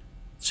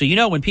 So,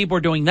 when people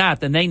are doing that,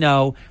 then they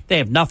know they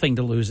have nothing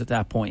to lose at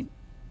that point.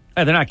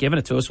 They're not giving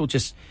it to us.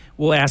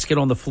 We'll ask it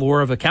on the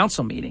floor of a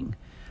council meeting.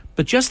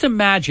 But just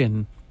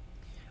imagine,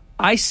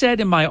 I said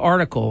in my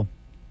article,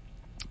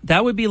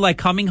 that would be like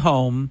coming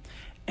home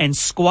and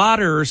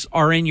squatters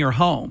are in your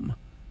home.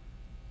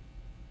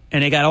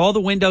 And they got all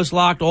the windows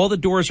locked, all the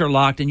doors are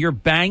locked, and you're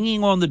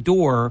banging on the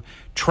door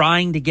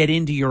trying to get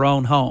into your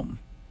own home.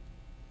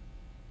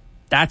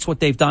 That's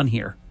what they've done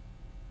here.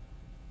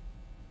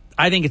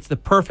 I think it's the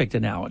perfect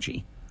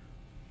analogy.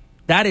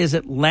 That is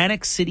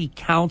Atlantic City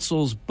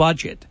Council's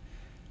budget.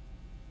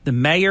 The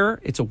mayor,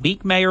 it's a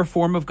weak mayor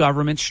form of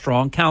government,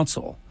 strong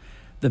council.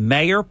 The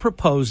mayor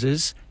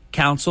proposes,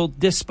 council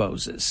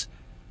disposes.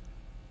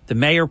 The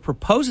mayor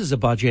proposes a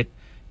budget,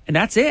 and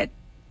that's it.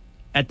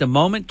 At the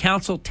moment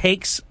council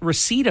takes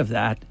receipt of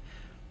that,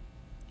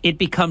 it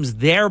becomes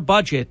their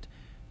budget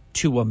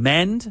to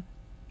amend.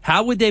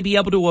 How would they be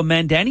able to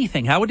amend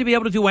anything? How would they be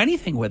able to do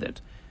anything with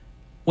it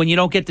when you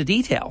don't get the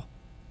detail?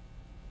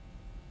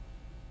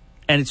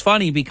 And it's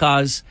funny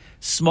because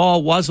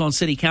Small was on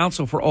city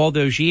council for all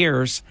those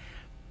years,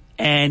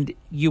 and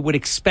you would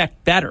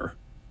expect better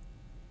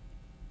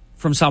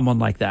from someone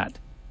like that,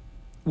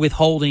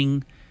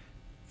 withholding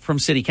from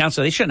city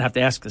council. They shouldn't have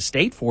to ask the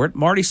state for it.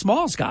 Marty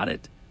Small's got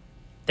it.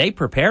 They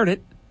prepared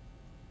it,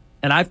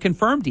 and I've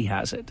confirmed he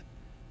has it.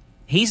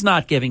 He's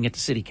not giving it to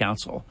city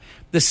council.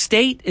 The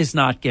state is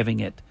not giving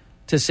it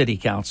to city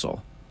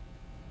council.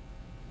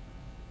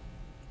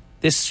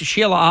 This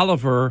Sheila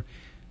Oliver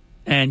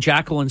and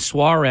Jacqueline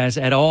Suarez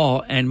et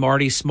al. And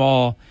Marty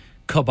Small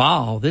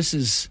cabal, this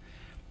is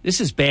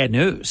bad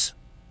news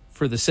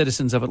for the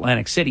citizens of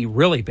Atlantic City,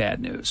 really bad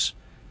news.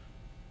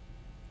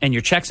 And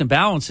your checks and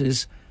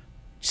balances,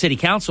 city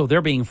council,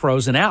 they're being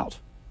frozen out.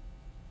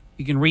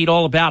 You can read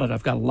all about it.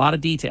 I've got a lot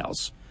of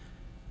details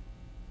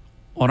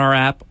on our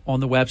app, on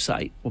the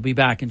website. We'll be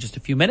back in just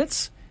a few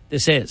minutes.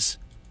 This is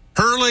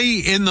Hurley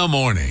in the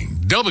Morning,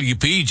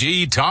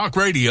 WPG Talk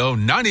Radio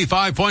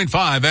 95.5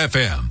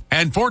 FM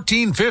and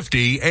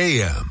 1450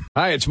 AM.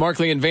 Hi, it's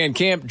Markley and Van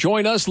Camp.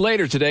 Join us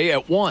later today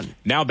at 1.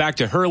 Now back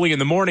to Hurley in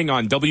the Morning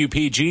on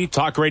WPG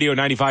Talk Radio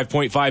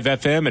 95.5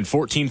 FM and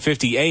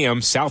 1450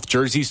 AM, South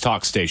Jersey's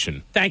talk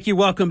station. Thank you.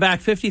 Welcome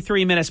back.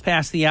 53 minutes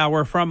past the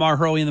hour from our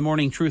Hurley in the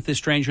Morning Truth is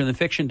Stranger Than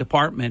Fiction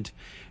department.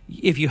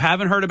 If you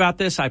haven't heard about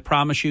this, I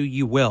promise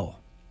you will.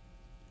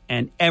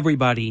 And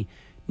everybody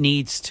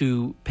needs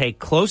to pay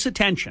close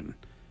attention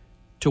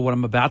to what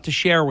I'm about to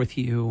share with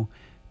you,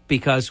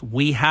 because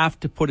we have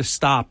to put a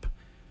stop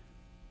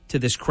to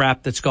this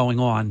crap that's going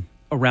on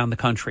around the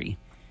country.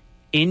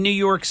 In New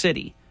York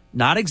City,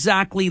 not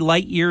exactly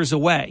light years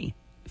away,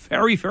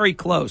 very, very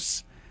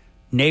close,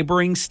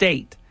 neighboring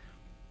state,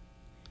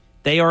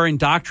 they are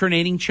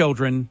indoctrinating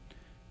children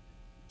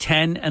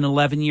 10 and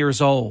 11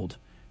 years old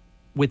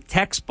with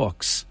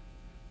textbooks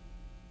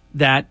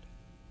that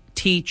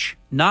teach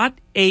not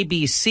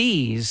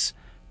ABCs,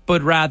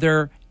 but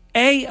rather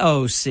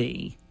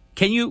AOC.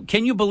 Can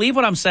you believe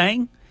what I'm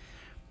saying?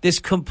 This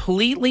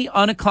completely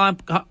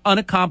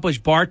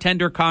unaccomplished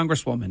bartender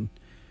congresswoman,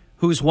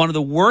 who's one of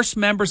the worst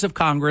members of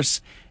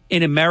Congress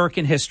in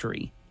American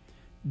history,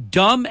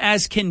 dumb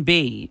as can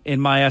be, in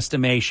my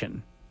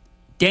estimation,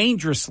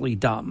 dangerously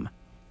dumb.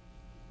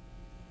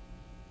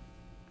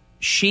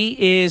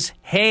 She is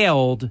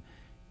hailed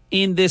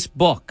in this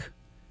book.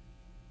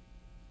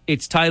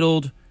 It's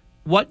titled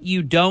What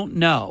You Don't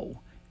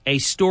Know, A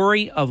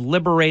Story of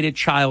Liberated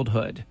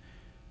Childhood,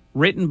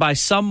 written by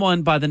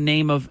someone by the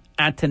name of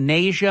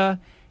Atanasia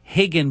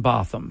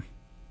Higginbotham,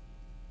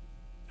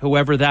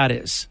 whoever that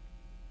is.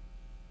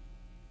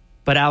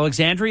 But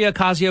Alexandria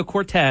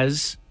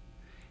Ocasio-Cortez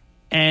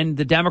and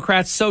the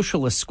Democrat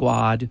Socialist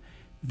Squad,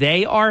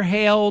 they are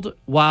hailed,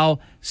 while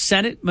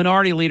Senate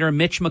Minority Leader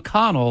Mitch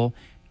McConnell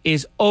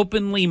is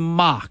openly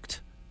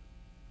mocked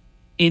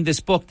in this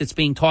book that's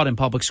being taught in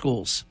public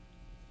schools.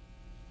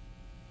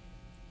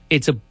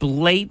 It's a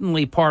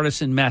blatantly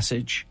partisan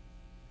message.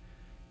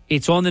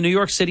 It's on the New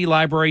York City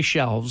Library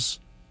shelves,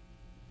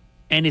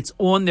 and it's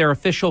on their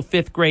official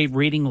 5th grade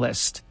reading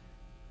list.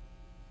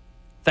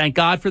 Thank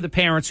God for the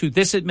parents who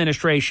this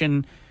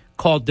administration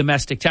called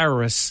domestic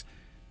terrorists.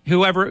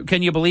 Whoever,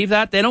 can you believe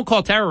that? They don't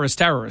call terrorists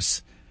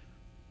terrorists.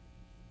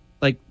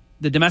 Like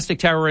the domestic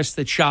terrorists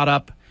that shot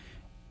up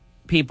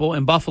people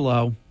in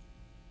Buffalo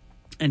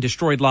and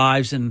destroyed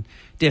lives and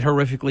did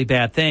horrifically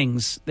bad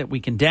things that we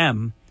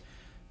condemn,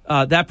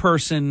 that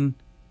person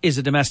is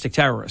a domestic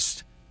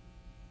terrorist,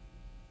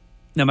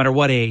 no matter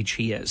what age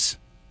he is.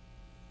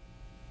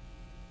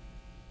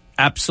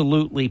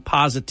 Absolutely,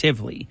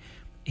 positively,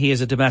 he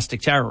is a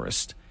domestic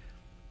terrorist.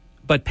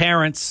 But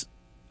parents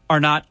are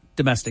not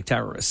domestic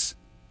terrorists.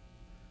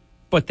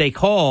 But they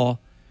call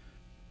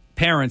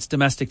parents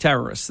domestic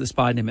terrorists, this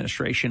Biden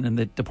administration and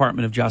the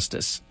Department of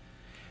Justice.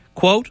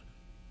 Quote,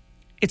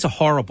 it's a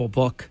horrible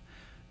book.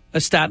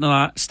 A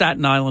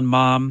Staten Island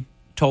mom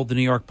told the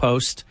New York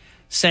Post,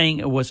 saying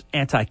it was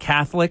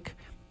anti-Catholic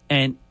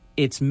and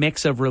its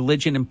mix of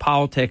religion and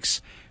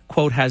politics,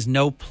 quote, has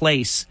no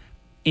place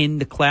in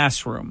the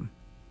classroom.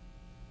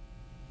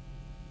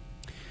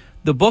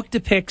 The book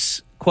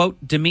depicts, quote,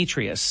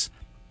 Demetrius,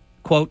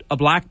 quote, a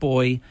black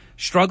boy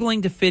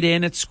struggling to fit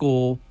in at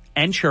school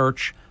and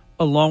church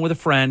along with a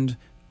friend,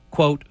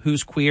 quote,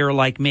 who's queer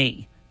like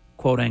me,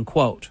 quote,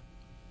 unquote.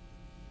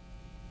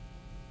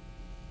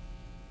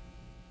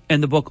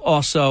 And the book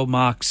also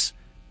mocks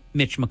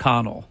Mitch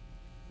McConnell.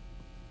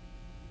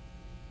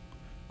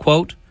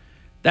 Quote,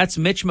 that's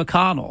Mitch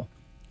McConnell.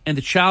 And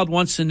the child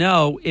wants to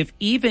know if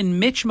even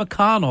Mitch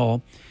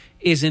McConnell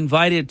is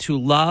invited to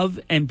love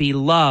and be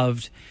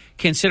loved,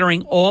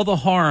 considering all the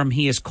harm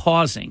he is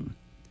causing.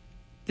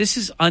 This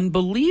is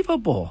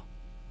unbelievable.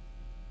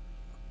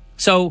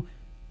 So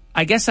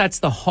I guess that's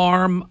the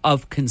harm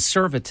of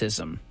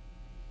conservatism.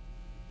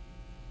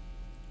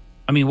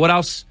 I mean, what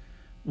else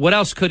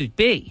could it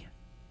be?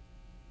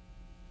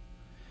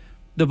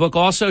 The book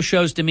also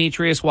shows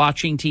Demetrius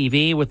watching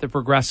TV with the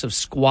Progressive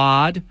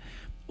Squad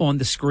on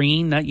the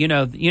screen. That you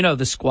know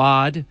the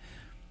Squad,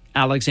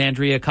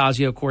 Alexandria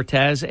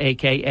Ocasio-Cortez,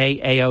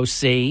 a.k.a.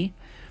 AOC,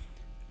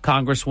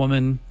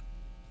 Congresswoman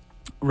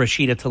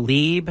Rashida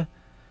Tlaib,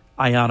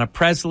 Ayanna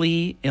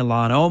Presley,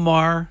 Ilhan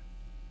Omar.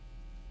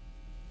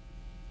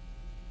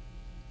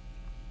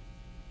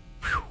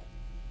 Whew.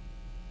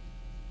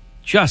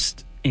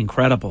 Just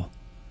incredible.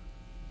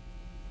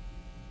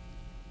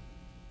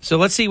 So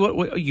let's see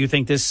what you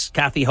think. This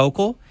Kathy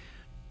Hochul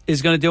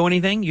is going to do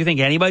anything? You think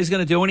anybody's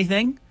going to do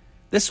anything?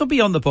 This will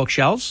be on the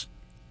bookshelves.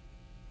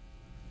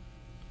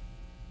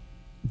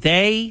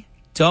 They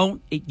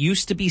don't. It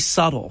used to be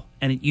subtle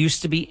and it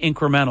used to be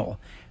incremental.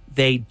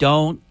 They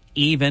don't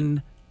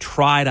even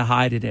try to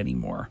hide it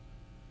anymore.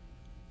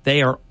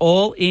 They are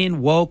all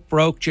in woke,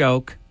 broke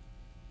joke.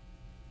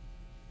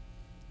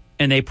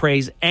 And they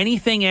praise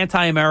anything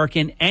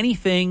anti-American,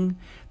 anything.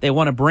 They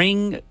want to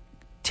bring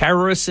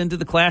terrorists into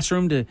the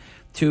classroom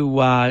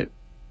to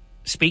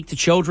speak to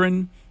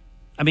children.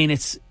 I mean,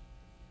 it's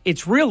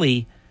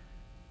really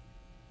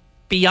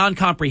beyond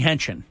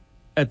comprehension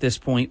at this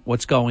point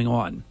what's going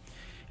on.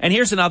 And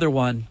here's another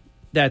one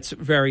that's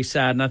very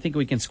sad, and I think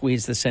we can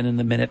squeeze this in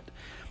the minute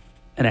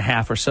and a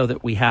half or so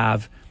that we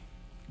have.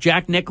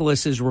 Jack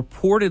Nicklaus is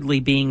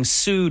reportedly being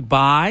sued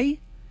by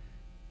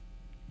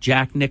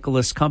Jack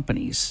Nicklaus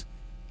Companies.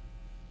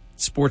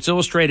 Sports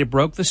Illustrated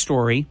broke the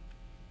story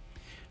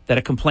that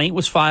a complaint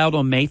was filed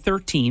on May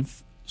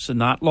 13th, so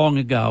not long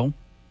ago,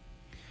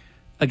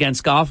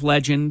 against golf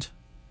legend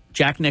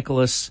Jack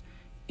Nicklaus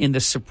in the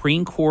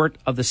Supreme Court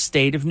of the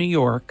state of New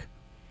York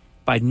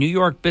by New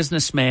York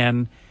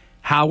businessman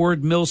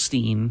Howard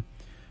Milstein,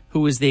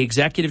 who is the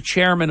executive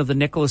chairman of the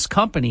Nicklaus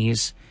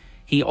Companies.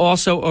 He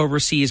also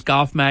oversees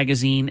Golf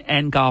Magazine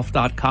and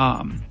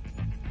Golf.com.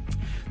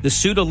 The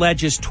suit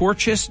alleges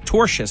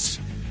tortious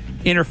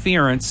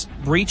interference,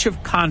 breach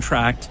of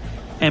contract,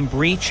 and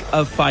breach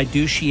of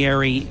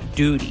fiduciary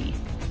duty.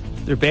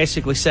 They're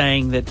basically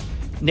saying that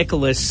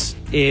Nicklaus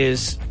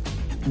is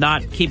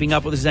not keeping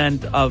up with his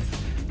end of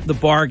the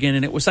bargain,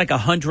 and it was like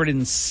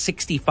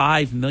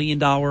 $165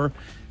 million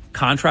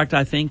contract,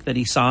 I think, that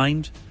he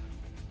signed.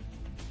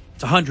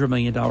 It's $100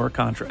 million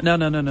contract.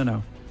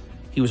 No.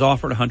 He was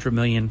offered $100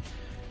 million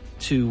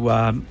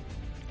to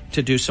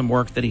do some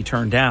work that he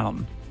turned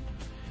down.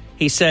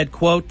 He said,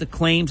 quote, the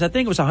claims, I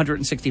think it was a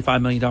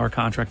 $165 million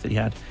contract that he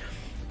had.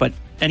 But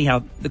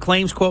anyhow, the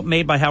claims, quote,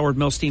 made by Howard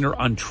Milstein are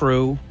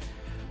untrue.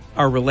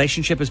 Our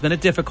relationship has been a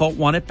difficult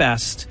one at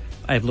best.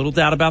 I have little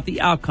doubt about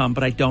the outcome,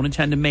 but I don't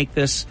intend to make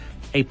this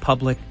a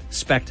public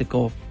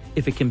spectacle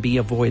if it can be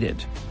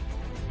avoided.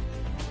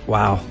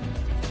 Wow.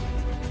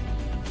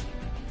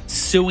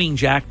 Suing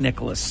Jack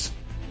Nicklaus.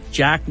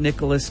 Jack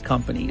Nicklaus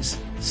Companies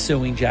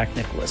suing Jack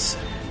Nicklaus.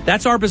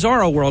 That's our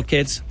Bizarro world,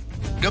 kids.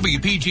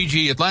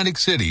 WPGG Atlantic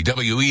City,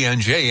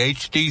 WENJ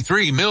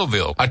HD3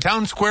 Millville, a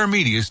Town Square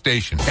media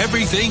station.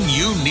 Everything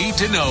you need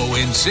to know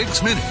in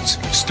 6 minutes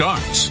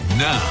starts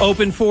now.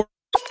 Open for...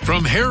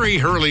 From Harry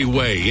Hurley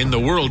Way in the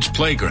world's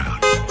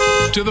playground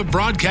to the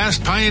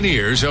broadcast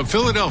pioneers of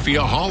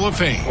Philadelphia Hall of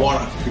Fame. I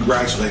want to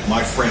congratulate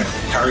my friend,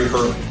 Harry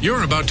Hurley.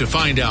 You're about to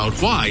find out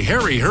why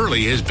Harry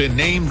Hurley has been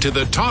named to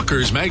the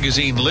Talkers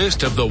Magazine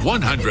list of the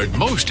 100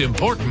 most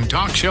important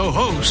talk show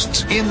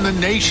hosts in the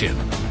nation.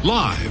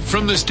 Live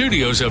from the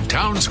studios of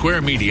Town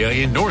Square Media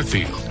in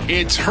Northfield,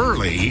 it's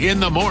Hurley in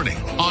the Morning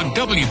on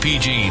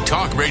WPG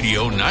Talk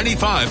Radio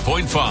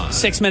 95.5.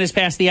 6 minutes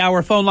past the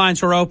hour. Phone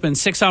lines are open,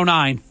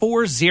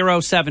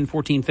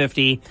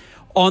 609-407-1450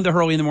 on the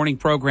Hurley in the Morning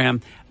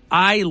program.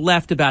 I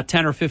left about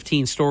 10 or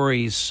 15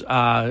 stories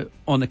on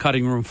the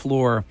cutting room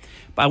floor,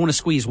 but I want to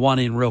squeeze one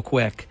in real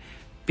quick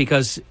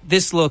because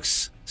this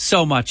looks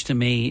so much to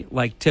me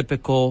like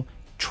typical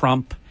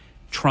Trump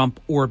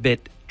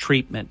orbit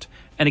treatment.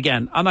 And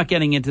again, I'm not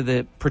getting into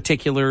the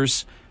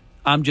particulars.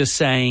 I'm just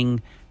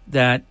saying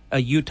that a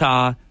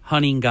Utah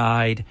hunting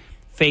guide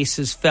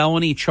faces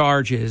felony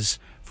charges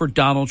for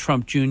Donald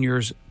Trump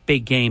Jr.'s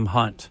big game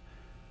hunt.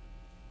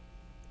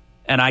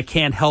 And I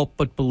can't help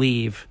but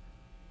believe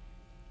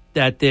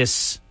that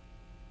this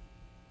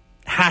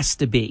has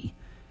to be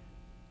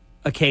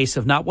a case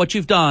of not what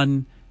you've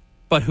done,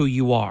 but who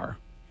you are.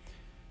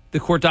 The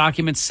court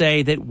documents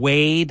say that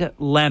Wade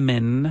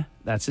Lemon,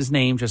 that's his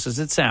name, just as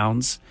it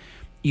sounds,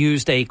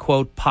 used a,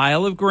 quote,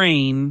 pile of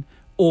grain,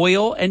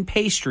 oil, and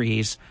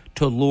pastries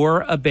to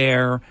lure a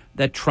bear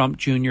that Trump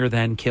Jr.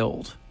 then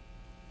killed.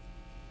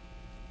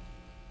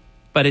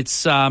 But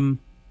it's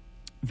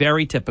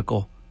very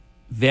typical.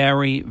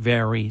 Very,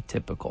 very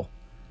typical.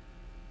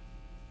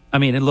 I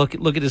mean, and look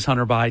at this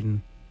Hunter Biden.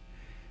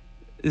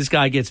 This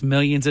guy gets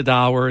millions of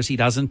dollars. He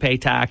doesn't pay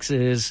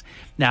taxes.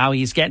 Now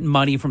he's getting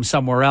money from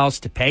somewhere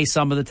else to pay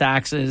some of the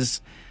taxes.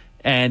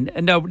 And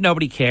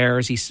nobody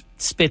cares. He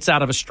spits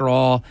out of a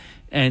straw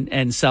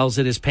and sells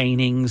it as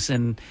paintings.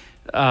 And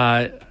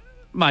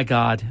my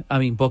God, I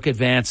mean, book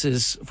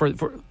advances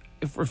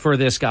for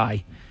this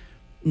guy.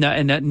 No,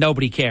 and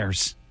nobody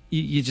cares.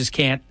 You just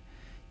can't.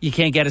 You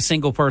can't get a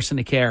single person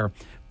to care.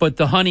 But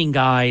the hunting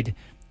guide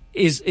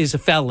is a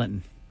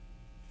felon.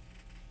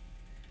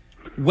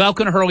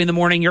 Welcome to Hurley in the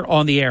Morning. You're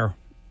on the air.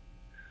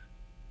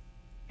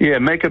 Yeah,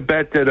 make a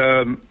bet that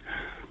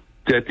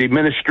that the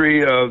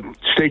Ministry of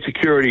State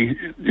Security,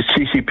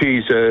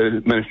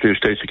 CCP's Ministry of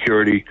State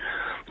Security,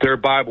 their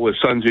Bible is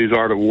Sun Tzu's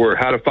Art of War: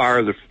 how to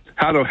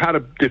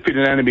defeat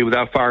an enemy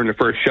without firing the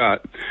first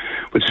shot,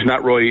 which is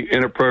not really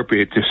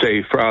inappropriate to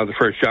say fire the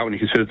first shot when you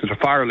consider that the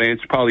fire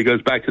lance probably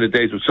goes back to the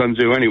days of Sun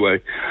Tzu anyway.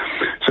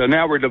 So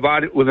now we're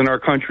divided within our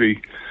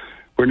country.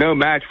 We're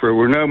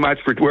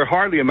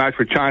hardly a match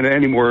for China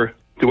anymore,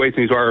 the way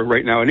things are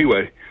right now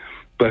anyway.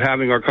 But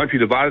having our country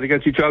divided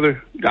against each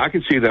other, I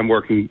can see them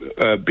working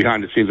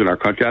behind the scenes in our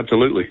country,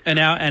 absolutely. And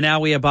now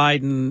we have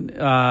Biden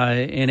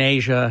in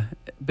Asia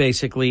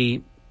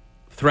basically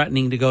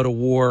threatening to go to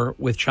war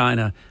with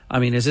China. I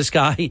mean, is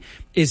he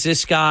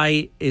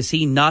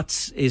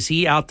nuts? Is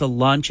he out to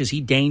lunch? Is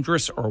he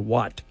dangerous or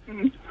what?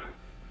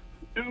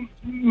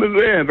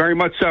 Yeah, very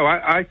much so.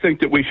 I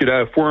think that we should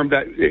form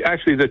that.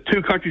 Actually, the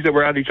two countries that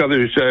were at each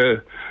other's,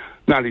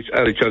 not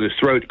at each other's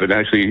throats, but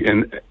actually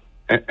in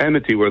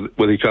enmity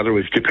with each other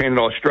was Japan and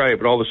Australia.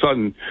 But all of a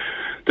sudden,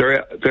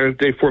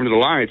 they formed an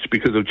alliance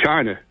because of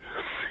China.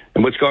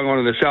 And what's going on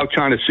in the South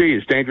China Sea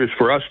is dangerous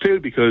for us, too,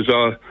 because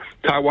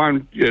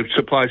Taiwan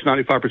supplies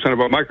 95% of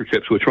our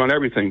microchips, which run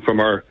everything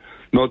from our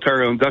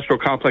military-industrial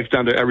complex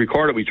down to every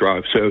car that we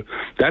drive. So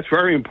that's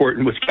very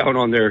important, what's going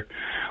on there,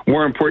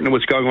 more important than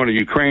what's going on in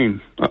Ukraine.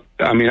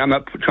 I mean, I'm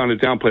not trying to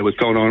downplay what's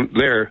going on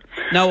there.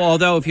 No,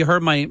 although if you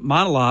heard my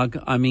monologue,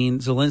 I mean,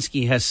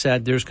 Zelensky has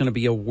said there's going to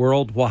be a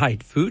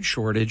worldwide food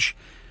shortage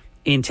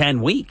in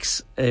 10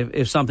 weeks.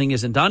 If something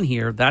isn't done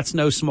here, that's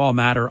no small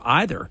matter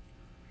either.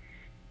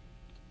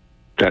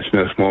 That's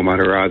no small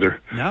matter either.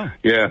 No.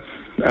 Yeah.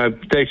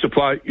 They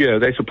supply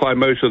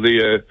most of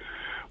the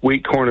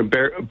wheat, corn, and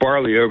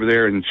barley over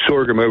there, and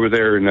sorghum over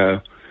there in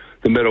the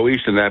Middle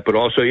East and that. But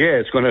also,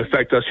 it's going to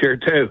affect us here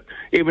too.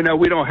 Even though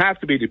we don't have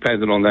to be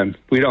dependent on them,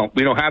 we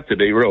don't have to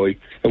be really,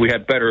 and we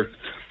have a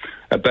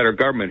better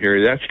government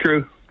here. That's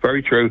true.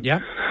 Very true.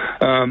 Yeah.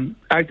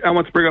 I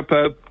want to bring up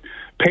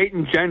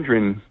Peyton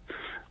Gendron.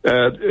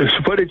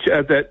 Footage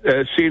at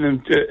that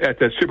scene at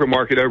that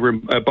supermarket over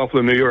in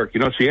Buffalo, New York. You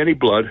don't see any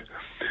blood.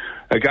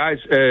 A guy's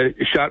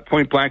shot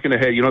point blank in the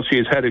head. You don't see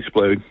his head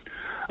explode.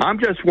 I'm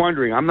just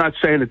wondering. I'm not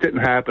saying it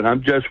didn't happen.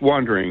 I'm just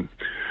wondering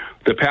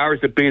the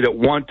powers that be that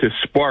want to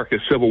spark a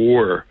civil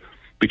war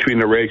between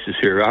the races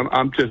here.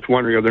 I'm just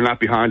wondering if they're not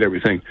behind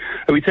everything.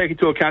 And we take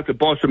into account the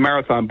Boston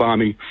Marathon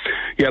bombing.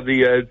 You have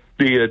the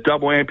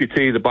double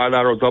amputee, the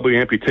bilateral double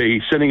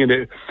amputee, sitting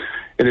in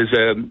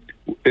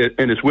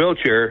his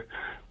wheelchair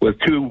with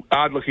two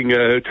odd-looking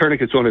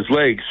tourniquets on his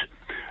legs.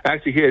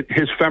 Actually,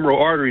 his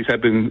femoral arteries have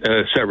been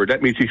severed.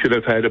 That means he should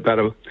have had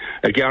about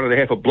a gallon and a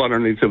half of blood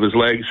underneath of his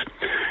legs.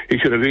 He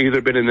should have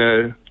either been in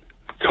a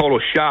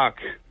total shock,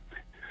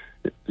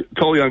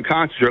 totally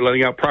unconscious, or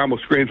letting out primal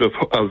screams of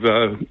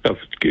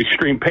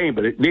extreme pain.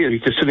 But neither.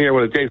 He's just sitting there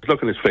with a dazed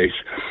look on his face.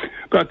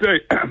 But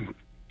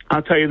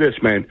I'll tell you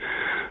this, man.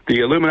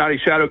 The Illuminati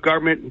shadow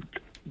government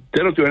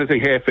They don't do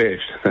anything half-assed.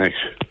 Thanks.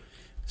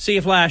 See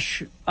you,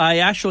 Flash. I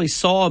actually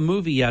saw a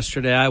movie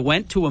yesterday. I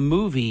went to a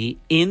movie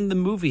in the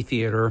movie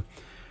theater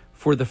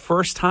for the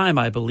first time,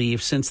 I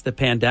believe, since the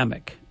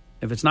pandemic.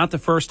 If it's not the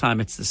first time,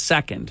 it's the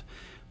second.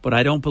 But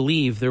I don't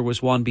believe there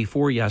was one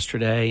before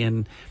yesterday.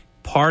 And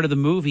part of the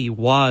movie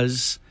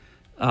was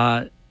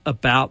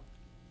about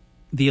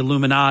the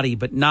Illuminati,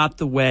 but not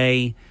the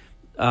way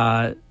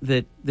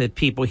that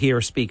people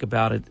here speak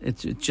about it.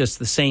 It's just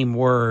the same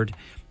word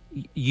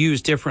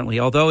used differently,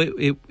 although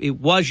it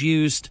was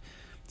used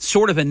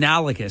sort of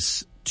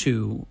analogous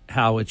to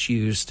how it's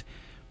used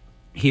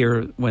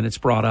here when it's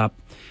brought up.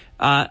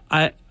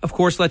 I, of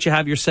course, let you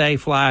have your say,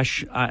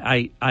 Flash.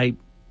 I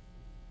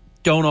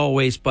don't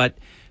always, but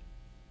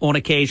on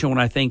occasion when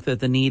I think that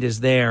the need is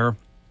there,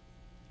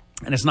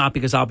 and it's not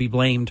because I'll be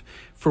blamed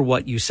for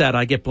what you said.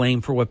 I get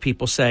blamed for what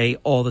people say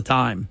all the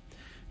time.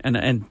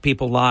 And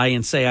people lie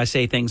and say I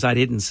say things I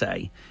didn't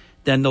say.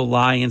 Then they'll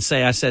lie and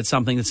say I said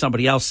something that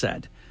somebody else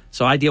said.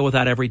 So I deal with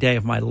that every day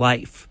of my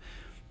life.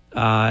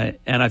 And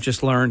I've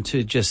just learned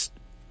to just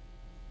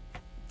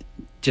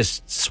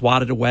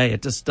swat it away.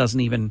 It just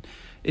doesn't even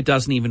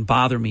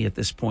bother me at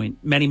this point.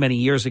 Many, many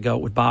years ago,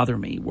 it would bother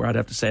me where I'd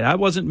have to say, that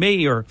wasn't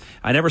me, or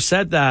I never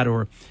said that,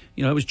 or,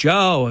 it was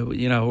Joe,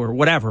 or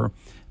whatever.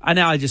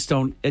 Now I just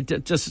don't,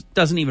 it just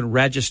doesn't even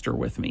register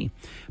with me.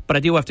 But I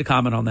do have to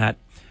comment on that.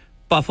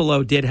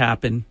 Buffalo did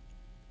happen.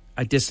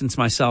 I distance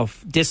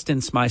myself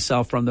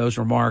from those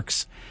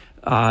remarks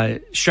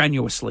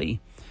strenuously.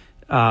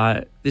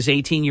 This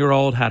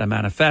 18-year-old had a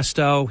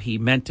manifesto. He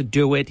meant to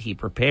do it. He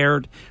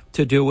prepared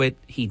to do it.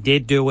 He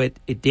did do it.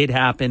 It did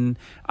happen.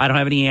 I don't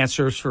have any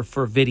answers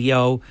for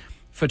video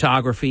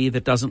photography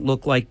that doesn't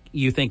look like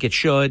you think it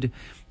should,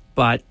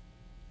 but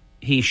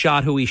he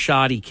shot who he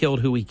shot. He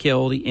killed who he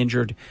killed. He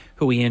injured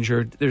who he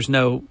injured. There's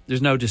no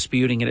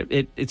disputing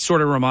it. It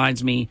sort of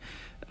reminds me,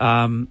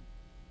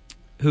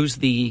 who's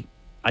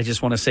I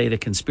just want to say the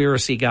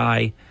conspiracy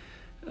guy,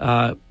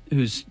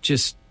 who's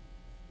just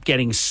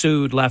getting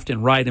sued left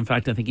and right. In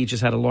fact, I think he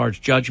just had a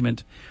large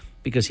judgment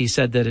because he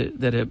said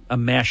that a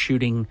mass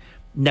shooting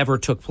never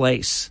took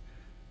place.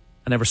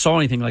 I never saw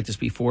anything like this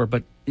before,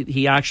 but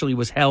he actually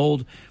was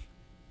held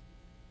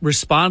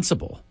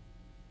responsible,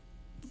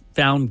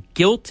 found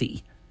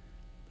guilty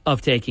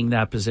of taking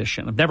that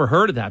position. I've never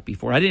heard of that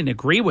before. I didn't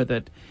agree with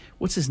it.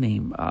 What's his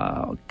name?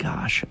 Oh,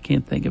 gosh, I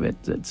can't think of it.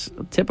 It's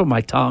the tip of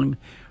my tongue.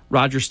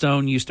 Roger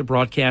Stone used to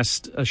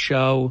broadcast a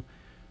show.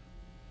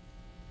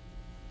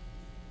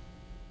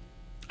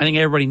 I think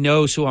everybody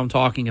knows who I'm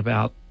talking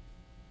about.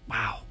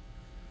 Wow.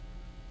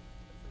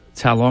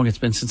 That's how long it's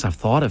been since I've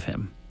thought of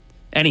him.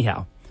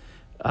 Anyhow,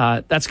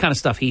 that's kind of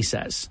stuff he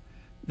says,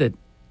 that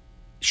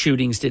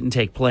shootings didn't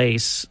take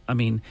place. I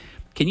mean,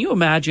 can you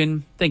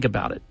imagine? Think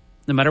about it.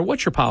 No matter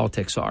what your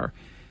politics are,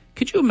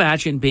 could you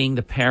imagine being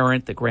the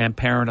parent, the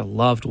grandparent, a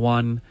loved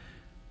one,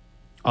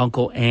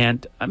 uncle,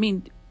 aunt? I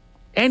mean,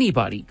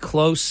 anybody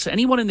close,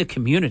 anyone in the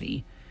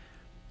community,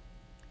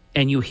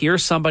 and you hear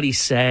somebody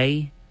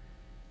say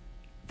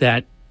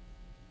that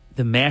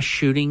the mass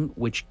shooting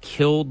which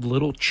killed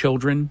little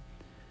children,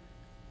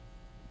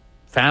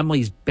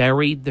 families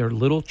buried their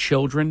little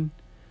children,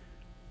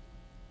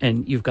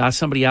 and you've got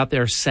somebody out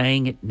there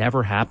saying it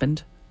never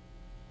happened?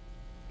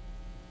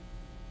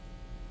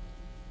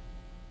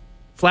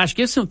 Flash,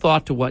 give some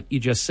thought to what you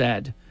just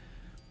said.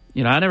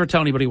 I never tell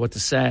anybody what to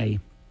say,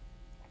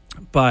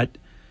 but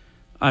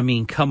I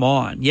mean, come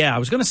on. Yeah, I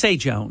was going to say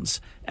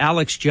Jones,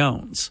 Alex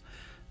Jones,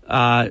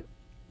 but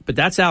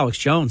that's Alex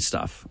Jones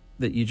stuff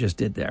that you just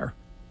did there,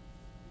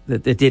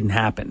 that didn't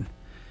happen.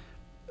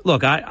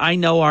 Look, I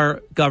know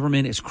our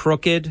government is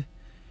crooked.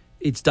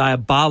 It's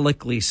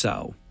diabolically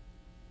so.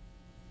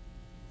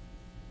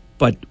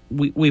 But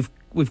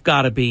we've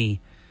got to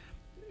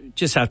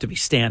have to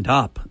stand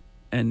up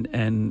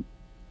and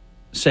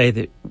say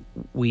that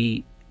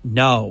we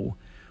know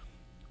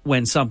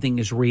when something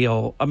is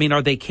real. I mean,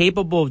 are they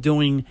capable of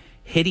doing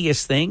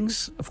hideous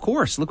things? Of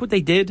course. Look what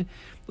they did.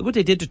 Look what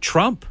they did to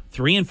Trump,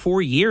 3 and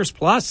 4 years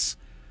plus.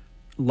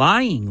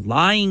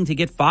 Lying to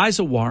get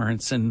FISA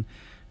warrants, and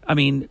I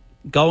mean,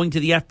 going to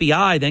the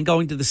FBI, then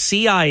going to the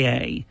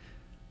CIA.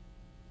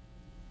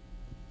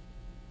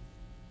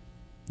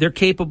 They're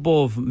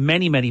capable of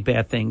many, many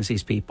bad things,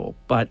 these people.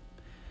 But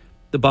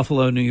the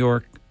Buffalo, New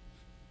York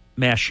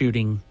mass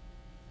shooting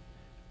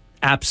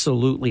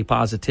absolutely,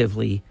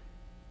 positively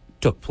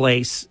took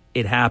place.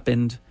 It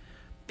happened.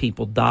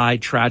 People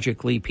died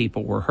tragically.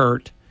 People were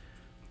hurt.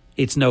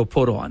 It's no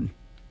put on.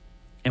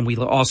 And we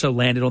also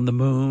landed on the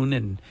moon,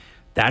 and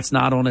that's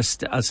not on a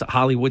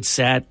Hollywood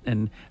set.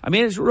 And I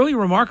mean, it's really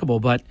remarkable,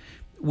 but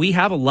we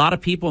have a lot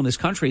of people in this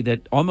country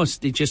that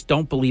they just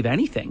don't believe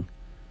anything.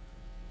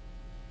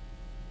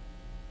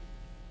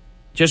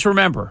 Just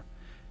remember,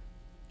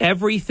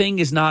 everything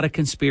is not a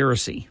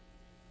conspiracy.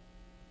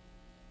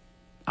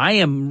 I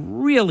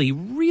am really,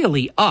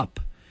 really up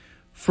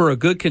for a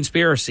good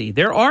conspiracy.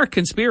 There are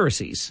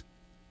conspiracies,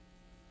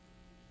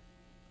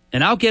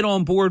 and I'll get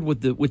on board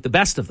with the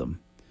best of them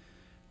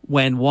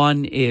when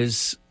one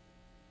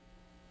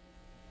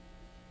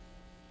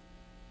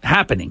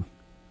happening.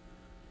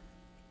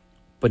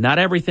 But not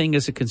everything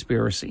is a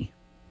conspiracy.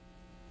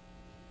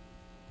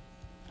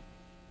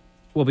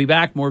 We'll be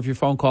back. More of your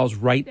phone calls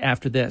right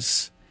after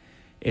this.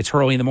 It's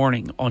Hurley in the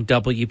Morning on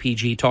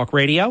WPG Talk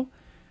Radio,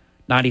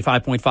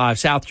 95.5,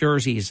 South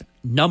Jersey's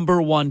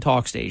 #1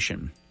 talk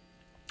station.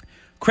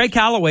 Craig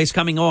Calloway's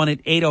coming on at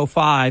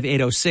 8:05,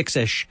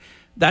 8:06-ish.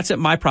 That's at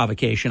my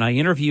provocation. I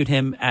interviewed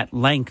him at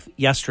length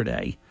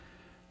yesterday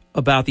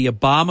about the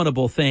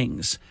abominable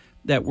things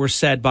that were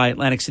said by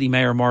Atlantic City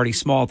Mayor Marty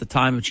Small at the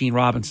time of Gene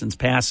Robinson's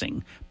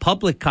passing.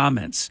 Public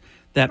comments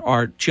that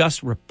are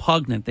just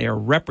repugnant. They are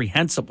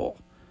reprehensible.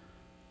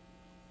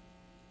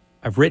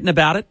 I've written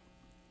about it.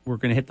 We're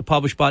going to hit the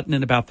publish button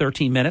in about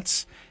 13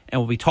 minutes, and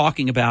we'll be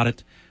talking about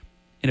it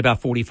in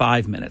about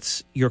 45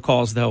 minutes. Your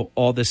calls, though,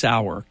 all this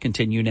hour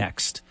continue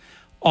next.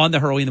 On the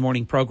Hurley in the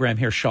Morning program,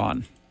 here's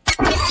Sean.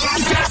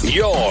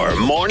 Your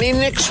morning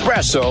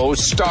espresso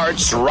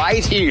starts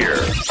right here.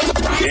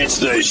 It's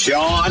the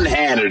Sean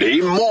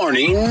Hannity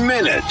Morning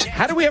Minute.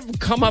 How do we ever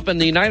come up in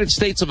the United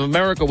States of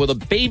America with a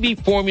baby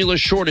formula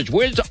shortage?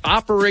 Where's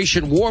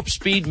Operation Warp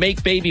Speed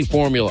Make Baby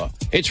Formula?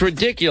 It's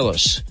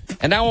ridiculous.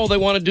 And now all they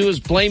want to do is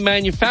blame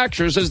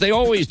manufacturers, as they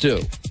always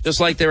do. Just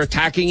like they're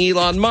attacking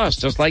Elon Musk,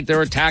 just like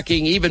they're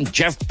attacking even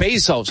Jeff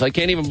Bezos. I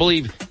can't even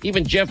believe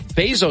even Jeff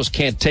Bezos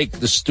can't take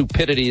the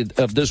stupidity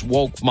of this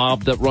woke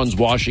mob that runs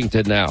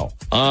Washington now.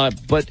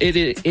 But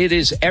it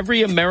is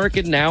every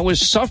American now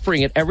is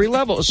suffering at every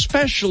level,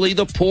 especially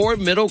the poor,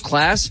 middle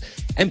class,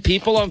 and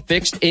people on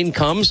fixed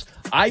incomes.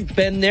 I've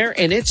been there,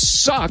 and it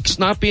sucks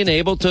not being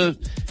able to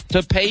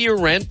pay your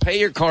rent, pay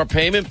your car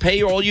payment,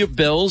 pay all your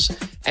bills,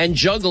 and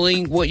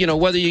juggling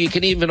whether you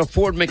can even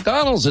afford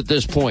McDonald's at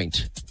this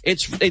point.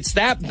 It's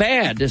that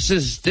bad. This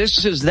is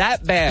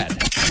that bad.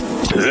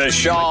 The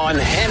Sean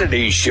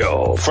Hannity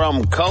Show,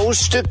 from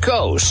coast to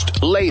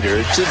coast,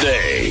 later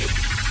today.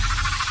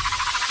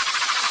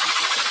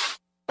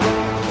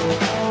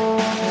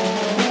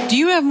 Do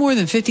you have more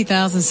than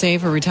 $50,000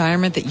 saved for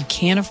retirement that you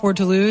can't afford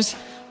to lose?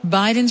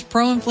 Biden's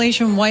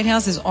pro-inflation White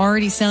House is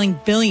already selling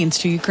billions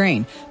to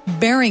Ukraine,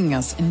 burying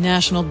us in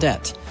national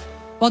debt,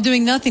 while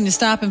doing nothing to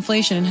stop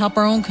inflation and help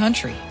our own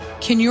country.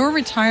 Can your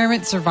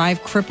retirement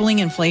survive crippling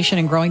inflation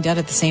and growing debt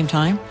at the same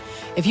time?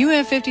 If you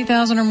have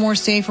 $50,000 or more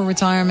saved for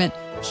retirement,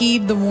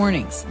 heed the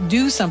warnings.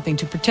 Do something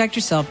to protect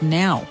yourself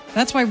now.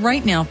 That's why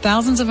right now,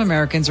 thousands of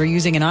Americans are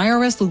using an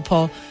IRS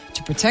loophole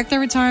to protect their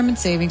retirement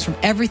savings from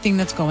everything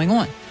that's going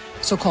on.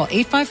 So call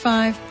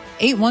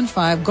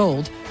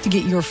 855-815-GOLD to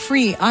get your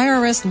free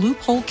IRS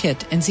loophole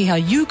kit and see how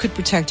you could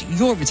protect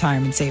your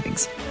retirement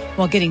savings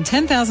while getting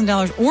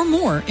 $10,000 or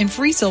more in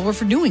free silver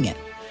for doing it.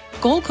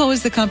 Goldco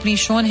is the company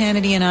Sean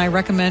Hannity and I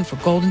recommend for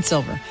gold and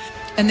silver,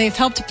 and they've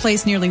helped to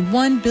place nearly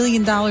 $1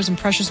 billion in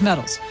precious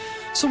metals.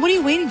 So what are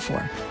you waiting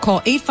for?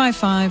 Call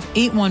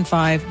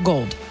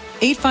 855-815-GOLD.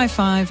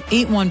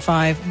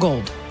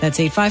 855-815-GOLD. That's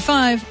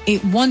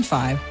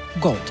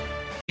 855-815-GOLD.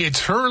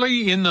 It's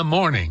Hurley in the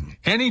Morning,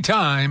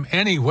 anytime,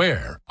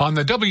 anywhere, on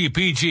the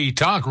WPG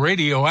Talk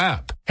Radio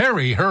app.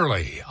 Harry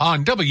Hurley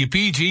on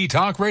WPG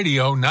Talk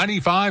Radio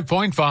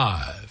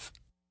 95.5.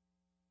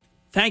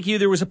 Thank you.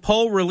 There was a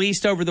poll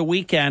released over the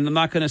weekend. I'm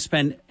not going to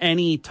spend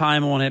any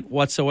time on it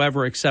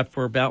whatsoever except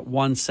for about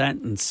one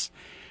sentence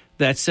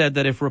that said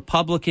that if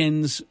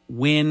Republicans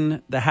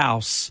win the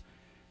House,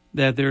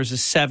 that there's a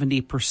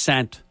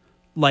 70%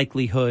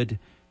 likelihood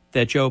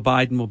that Joe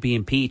Biden will be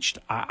impeached.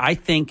 I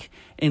think,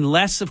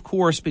 unless, of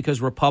course, because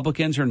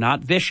Republicans are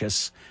not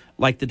vicious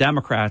like the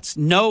Democrats.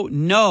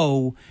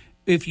 No,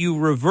 if you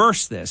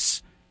reverse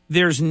this,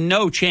 there's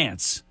no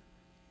chance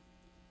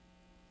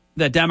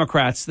that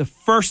Democrats, the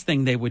first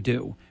thing they would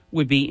do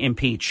would be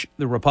impeach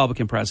the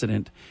Republican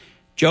president.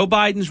 Joe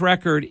Biden's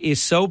record is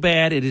so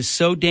bad, it is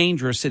so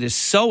dangerous, it is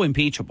so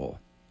impeachable.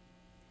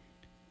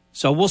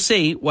 So we'll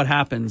see what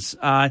happens.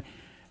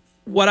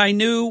 What I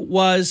knew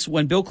was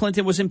when Bill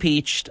Clinton was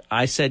impeached,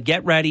 I said,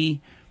 get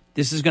ready.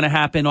 This is going to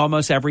happen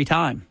almost every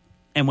time.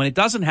 And when it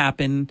doesn't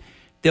happen,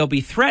 they'll be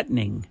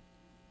threatening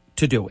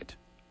to do it.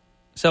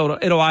 So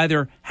it'll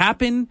either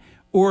happen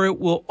or it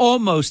will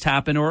almost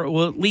happen, or it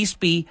will at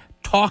least be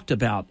talked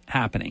about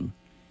happening.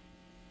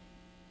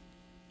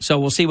 So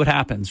we'll see what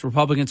happens.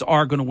 Republicans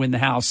are going to win the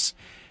House.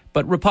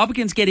 But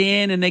Republicans get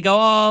in and they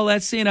go,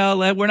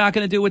 we're not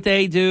going to do what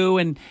they do.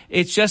 And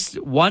it's just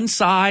one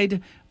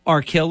side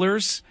are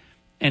killers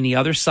and the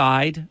other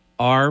side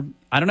are,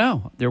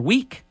 they're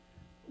weak.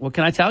 What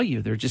can I tell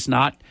you?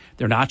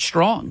 They're not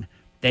strong.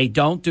 They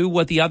don't do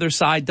what the other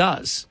side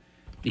does.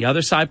 The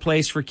other side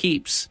plays for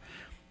keeps.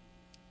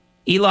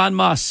 Elon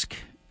Musk,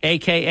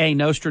 a.k.a.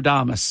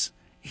 Nostradamus,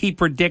 he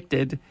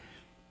predicted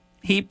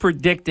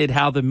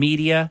how the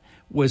media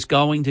was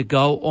going to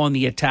go on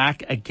the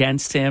attack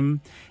against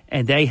him,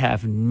 and they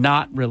have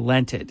not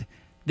relented.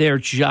 They're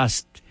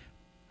just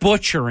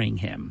butchering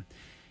him.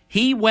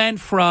 He went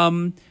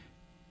from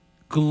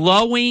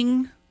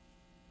glowing,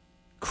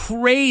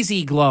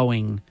 crazy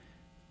glowing,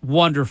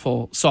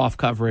 wonderful soft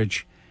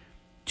coverage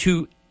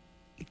to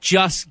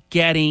just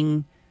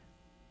getting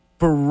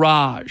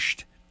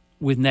barraged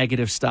with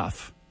negative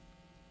stuff.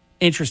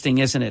 Interesting,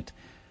 isn't it?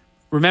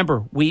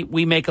 Remember,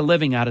 we make a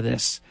living out of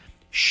this,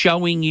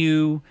 showing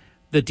you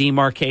the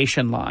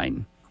demarcation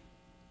line.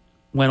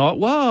 When,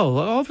 all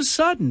of a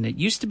sudden, it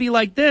used to be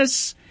like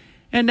this,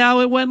 and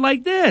now it went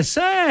like this.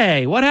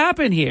 Hey, what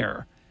happened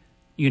here?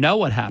 You know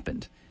what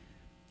happened.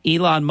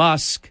 Elon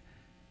Musk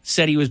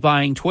said he was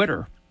buying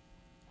Twitter.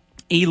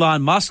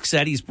 Elon Musk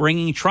said he's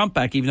bringing Trump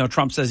back, even though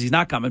Trump says he's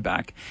not coming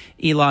back.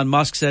 Elon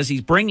Musk says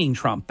he's bringing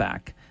Trump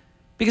back.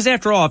 Because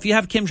after all, if you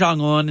have Kim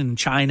Jong-un and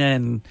China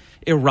and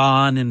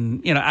Iran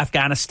and,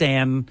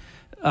 Afghanistan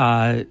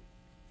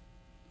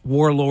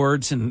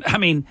warlords and,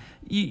 and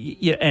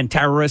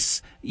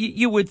terrorists,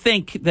 you would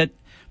think that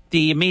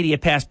the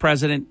immediate past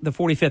president, the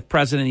 45th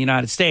president of the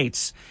United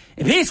States,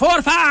 impeach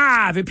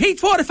 45, impeach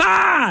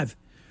 45.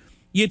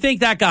 You'd think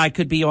that guy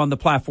could be on the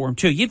platform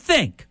too. You'd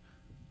think.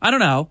 I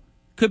don't know.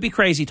 Could be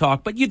crazy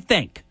talk, but you'd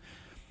think.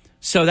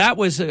 So that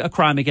was a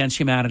crime against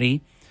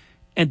humanity.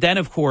 And then,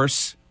 of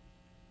course,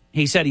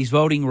 he said he's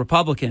voting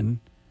Republican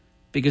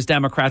because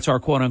Democrats are,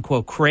 quote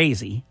unquote,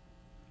 crazy.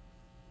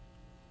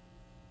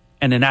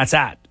 And then that's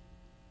that.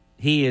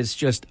 He is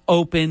just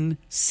open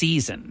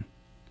season.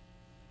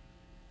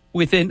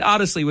 Within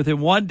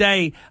 1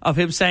 day of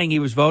him saying he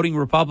was voting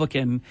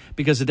Republican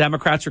because the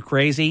Democrats are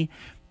crazy,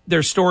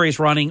 there's stories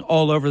running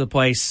all over the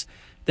place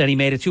that he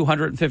made a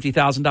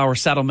 $250,000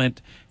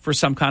 settlement for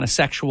some kind of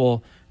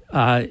sexual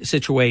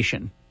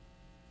situation.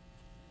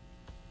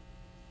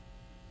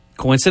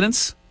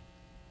 Coincidence?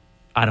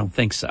 I don't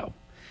think so.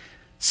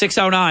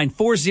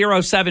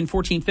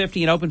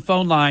 609-407-1450, an open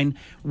phone line.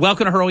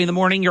 Welcome to Hurley in the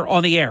Morning. You're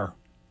on the air.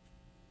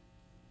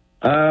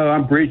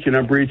 I'm breaching.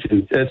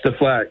 It's the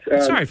Flash.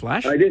 Sorry,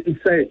 Flash. I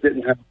didn't say it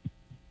didn't happen.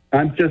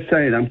 I'm just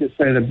saying,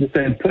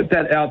 put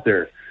that out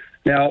there.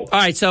 Now, all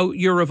right, so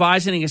you're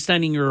revising and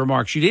extending your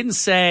remarks. You didn't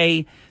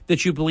say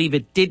that you believe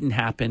it didn't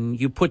happen.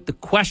 You put the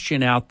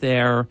question out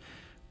there,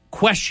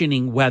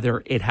 questioning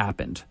whether it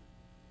happened.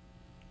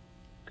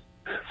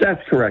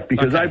 That's correct,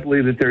 because okay. I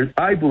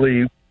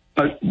believe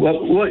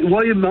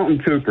William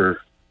Milton Cooper,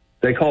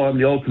 they call him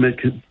the ultimate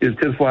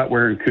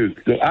tin-flat-wearing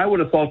kook. So I would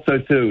have thought so,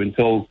 too,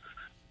 until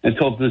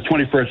the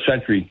 21st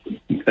century.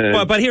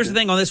 But here's the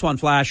thing on this one,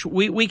 Flash.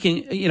 We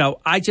can,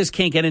 I just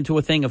can't get into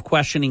a thing of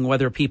questioning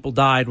whether people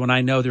died when I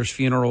know there's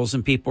funerals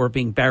and people are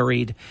being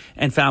buried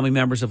and family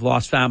members have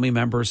lost family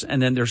members. And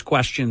then there's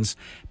questions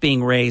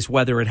being raised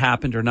whether it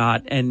happened or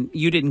not. And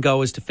you didn't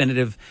go as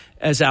definitive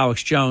as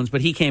Alex Jones,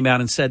 but he came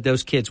out and said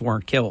those kids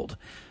weren't killed.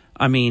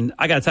 I mean,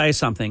 I got to tell you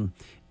something.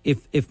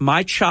 If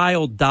my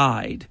child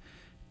died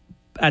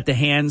at the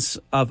hands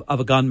of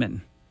a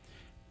gunman,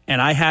 and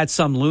I had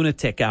some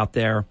lunatic out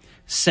there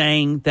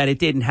saying that it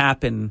didn't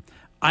happen,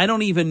 I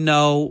don't even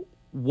know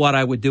what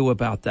I would do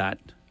about that.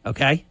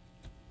 Okay?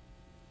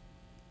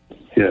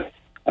 Yeah,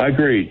 I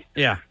agree.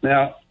 Yeah.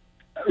 Now,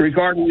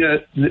 regarding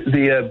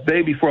the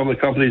baby formula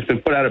company that's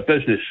been put out of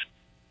business,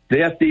 the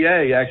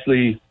FDA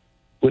actually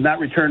would not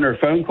return their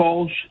phone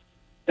calls,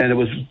 and it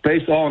was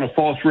based all on a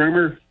false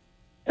rumor.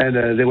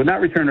 And they would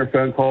not return their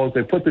phone calls.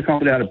 They put the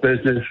company out of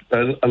business.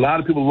 A lot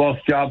of people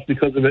lost jobs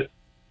because of it.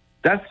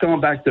 That's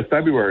going back to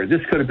February. This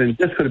could have been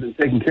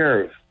taken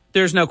care of.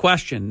 There's no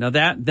question. Now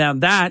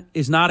that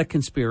is not a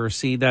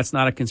conspiracy. That's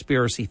not a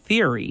conspiracy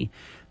theory.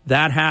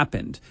 That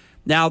happened.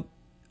 Now,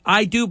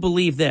 I do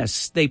believe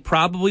this. They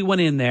probably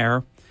went in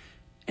there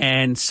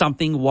and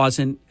something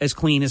wasn't as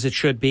clean as it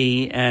should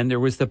be, and there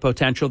was the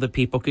potential that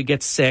people could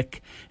get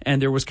sick,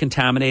 and there was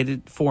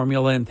contaminated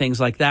formula and things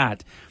like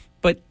that.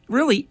 But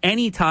really,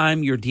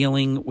 anytime you're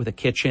dealing with a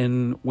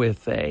kitchen,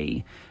 with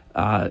a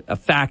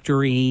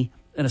factory,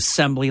 an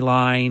assembly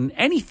line,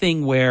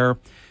 anything where,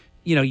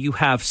 you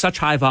have such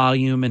high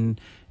volume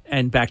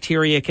and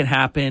bacteria can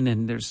happen,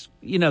 and there's,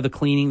 the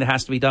cleaning that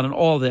has to be done and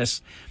all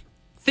this,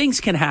 things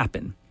can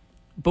happen.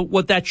 But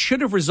what that should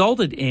have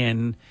resulted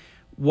in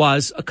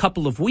was a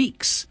couple of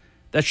weeks.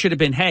 That should have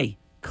been, hey,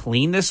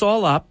 clean this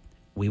all up.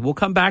 We will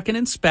come back and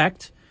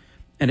inspect.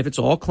 And if it's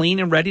all clean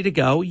and ready to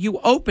go, you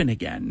open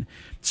again.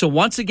 So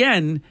once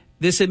again,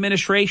 this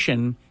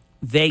administration,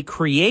 they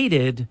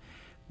created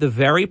the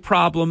very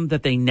problem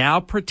that they now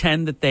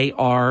pretend that they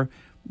are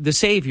the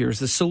saviors,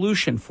 the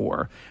solution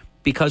for.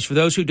 Because for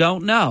those who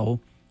don't know,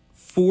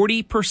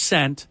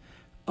 40%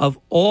 of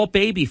all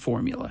baby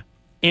formula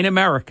in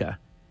America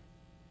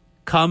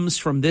comes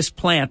from this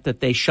plant that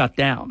they shut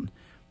down.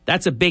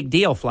 That's a big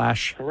deal,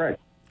 Flash. Correct.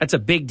 That's a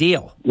big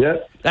deal. Yeah.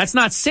 That's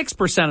not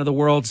 6% of the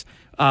world's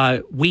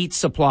wheat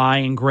supply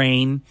and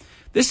grain.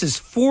 This is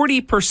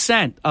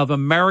 40% of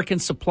American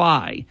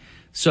supply.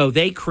 So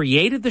they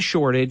created the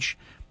shortage.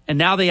 And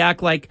now they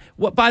act like,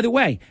 what? By the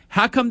way,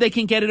 how come they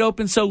can get it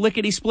open so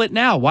lickety-split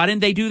now? Why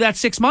didn't they do that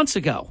 6 months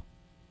ago?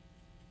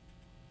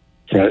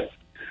 Right.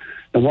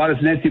 And why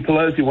does Nancy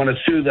Pelosi want to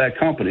sue that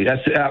company?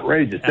 That's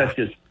outrageous. That's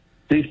just,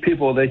 these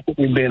people, they shouldn't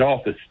even be in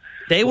office.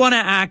 They want to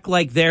act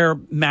like they're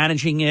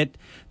managing it,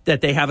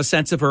 that they have a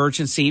sense of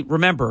urgency.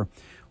 Remember,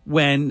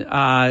 when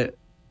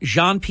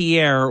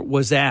Jean-Pierre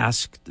was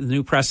asked, the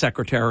new press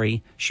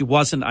secretary, she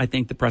wasn't, I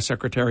think, the press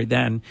secretary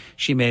then.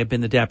 She may have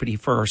been the deputy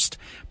first.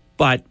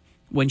 But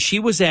when she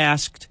was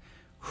asked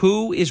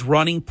who is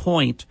running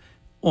point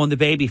on the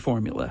baby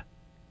formula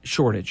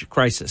shortage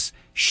crisis.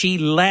 She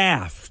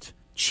laughed.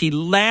 She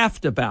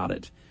laughed about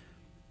it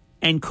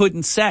and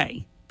couldn't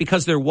say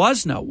because there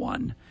was no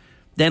one.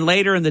 Then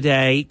later in the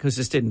day, because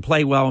this didn't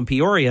play well in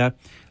Peoria,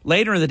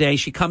 later in the day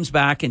she comes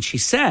back and she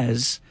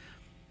says,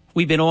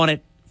 we've been on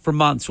it for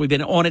months. We've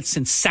been on it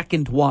since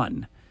second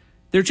one.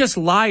 They're just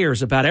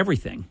liars about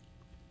everything.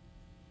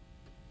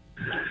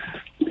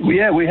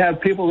 Yeah, we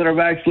have people that have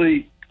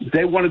actually,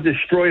 they want to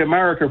destroy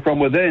America from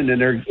within,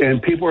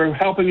 and people are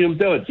helping them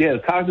do it. Yeah,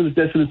 cognitive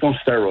dissonance on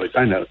steroids.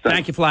 I know.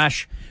 Thank you,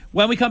 Flash.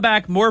 When we come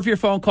back, more of your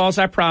phone calls,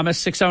 I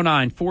promise.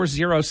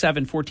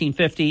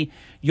 609-407-1450.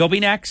 You'll be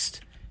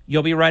next.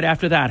 You'll be right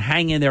after that.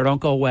 Hang in there.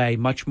 Don't go away.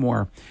 Much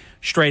more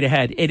straight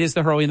ahead. It is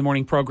the Hurley in the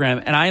Morning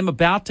program, and I am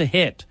about to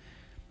hit,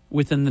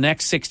 within the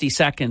next 60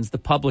 seconds, the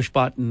publish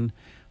button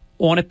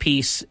on a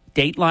piece,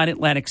 Dateline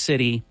Atlantic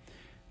City,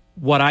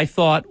 what I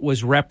thought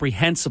was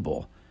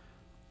reprehensible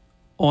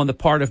on the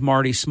part of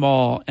Marty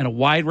Small, and a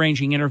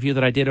wide-ranging interview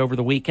that I did over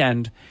the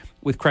weekend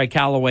with Craig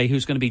Calloway,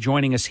 who's going to be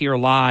joining us here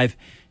live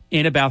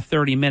in about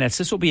 30 minutes.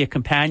 This will be a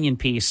companion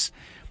piece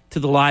to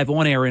the live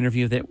on-air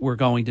interview that we're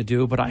going to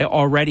do, but I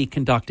already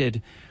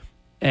conducted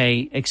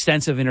a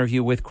extensive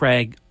interview with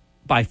Craig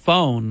by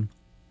phone,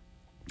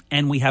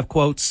 and we have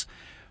quotes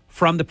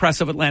from the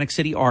Press of Atlantic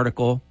City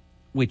article,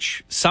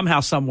 which somehow,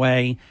 some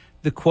way,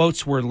 the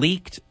quotes were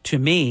leaked to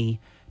me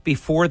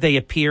before they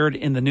appeared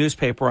in the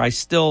newspaper. I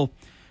still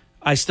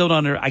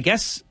don't, I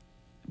guess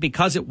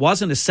because it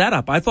wasn't a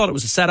setup. I thought it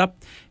was a setup,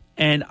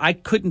 and I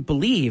couldn't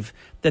believe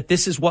that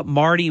this is what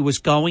Marty was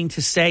going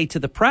to say to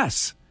the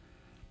press.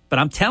 But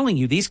I'm telling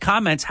you, these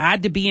comments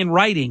had to be in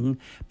writing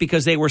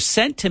because they were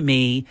sent to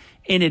me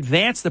in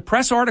advance. The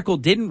press article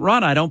didn't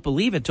run, I don't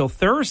believe, until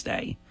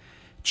Thursday.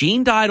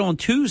 Gene died on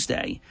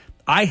Tuesday.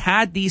 I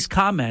had these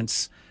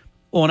comments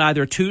on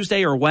either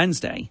Tuesday or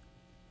Wednesday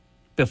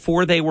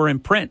before they were in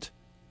print,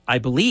 I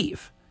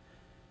believe.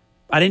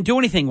 I didn't do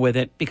anything with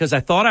it because I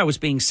thought I was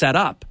being set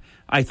up.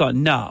 I thought,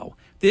 no,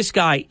 this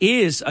guy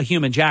is a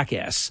human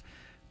jackass,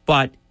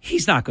 but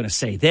he's not going to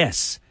say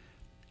this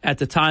at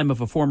the time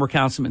of a former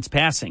councilman's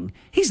passing.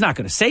 He's not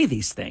going to say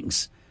these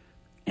things.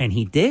 And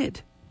he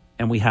did.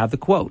 And we have the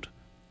quote.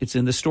 It's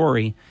in the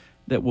story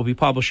that we'll be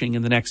publishing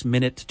in the next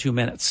minute to 2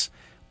 minutes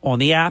on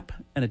the app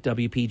and at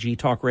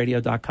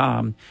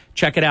WPGTalkRadio.com.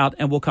 Check it out,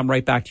 and we'll come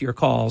right back to your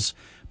calls.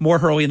 More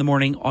Hurley in the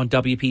Morning on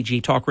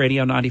WPG Talk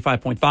Radio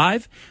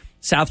 95.5,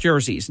 South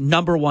Jersey's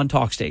 #1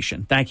 talk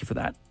station. Thank you for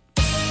that.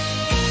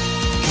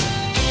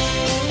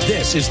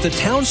 This is the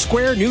Town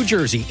Square, New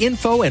Jersey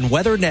Info and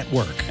Weather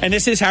Network. And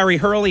this is Harry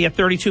Hurley at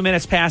 32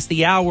 minutes past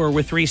the hour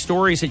with 3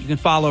 stories that you can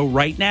follow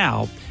right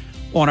now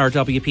on our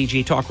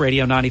WPG Talk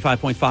Radio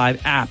 95.5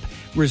 app.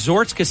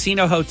 Resorts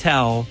Casino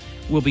Hotel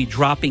will be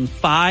dropping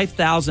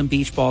 5,000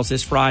 beach balls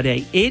this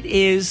Friday. It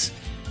is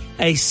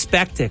a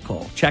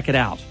spectacle. Check it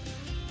out.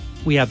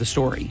 We have the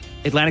story.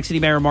 Atlantic City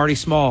Mayor Marty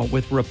Small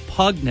with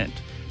repugnant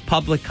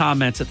public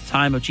comments at the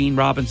time of Gene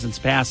Robinson's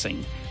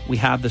passing. We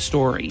have the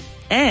story.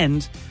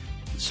 And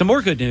some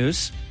more good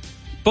news.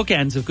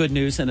 Bookends of good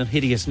news and of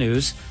hideous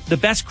news. The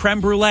best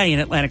creme brulee in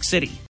Atlantic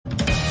City.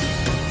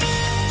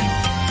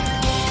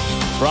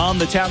 From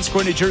the Town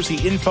Square, New Jersey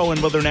Info and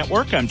Weather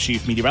Network, I'm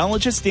Chief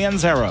Meteorologist Dan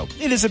Zarrow.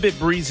 It is a bit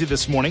breezy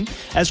this morning.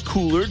 As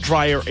cooler,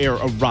 drier air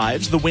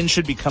arrives, the wind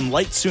should become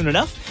light soon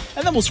enough,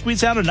 and then we'll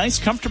squeeze out a nice,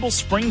 comfortable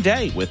spring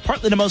day with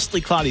partly to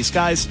mostly cloudy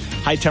skies,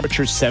 high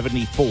temperature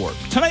 74.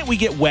 Tonight we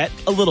get wet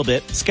a little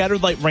bit,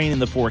 scattered light rain in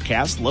the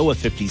forecast, low of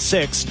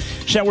 56.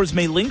 Showers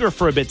may linger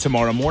for a bit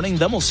tomorrow morning,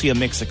 then we'll see a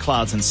mix of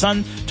clouds and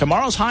sun.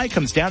 Tomorrow's high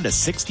comes down to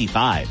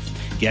 65.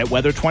 Get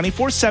weather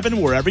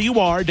 24/7 wherever you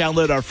are.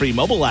 Download our free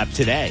mobile app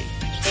today.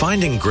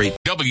 Finding great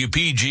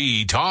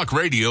WPG Talk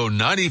Radio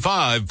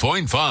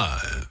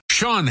 95.5.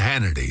 Sean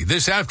Hannity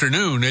this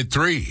afternoon at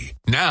 3.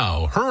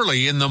 Now,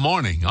 Hurley in the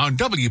Morning on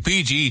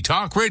WPG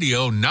Talk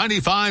Radio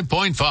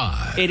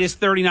 95.5. It is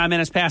 39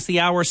 minutes past the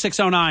hour.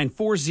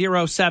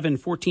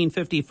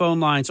 609-407-1450. Phone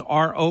lines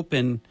are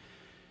open.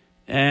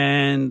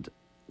 And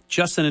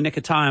just in the nick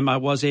of time, I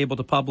was able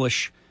to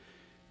publish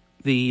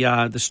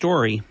the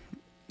story.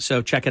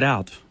 So check it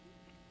out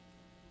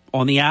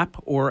on the app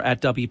or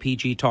at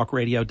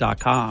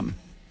WPGTalkRadio.com.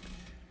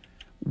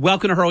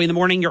 Welcome to Hurley in the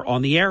Morning. You're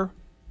on the air.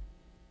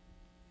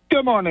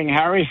 Good morning,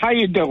 Harry. How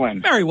you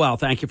doing? Very well.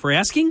 Thank you for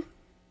asking.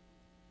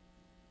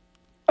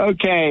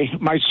 Okay.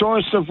 My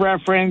source of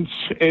reference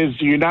is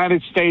the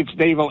United States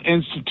Naval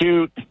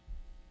Institute.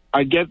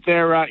 I get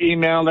their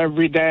email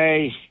every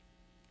day.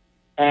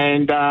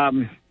 And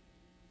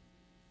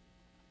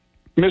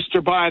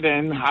Mr.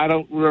 Biden, I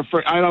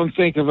don't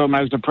think of him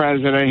as the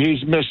president.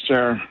 He's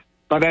Mr.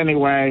 But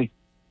anyway,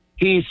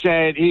 he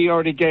said he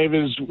already gave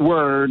his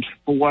word,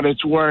 for what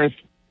it's worth,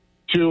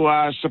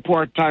 to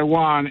support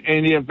Taiwan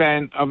in the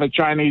event of a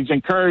Chinese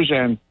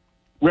incursion.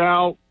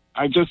 Well,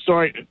 I just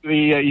thought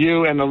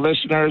you and the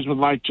listeners would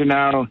like to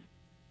know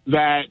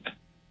that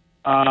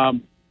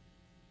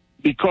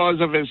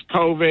because of his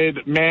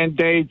COVID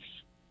mandates,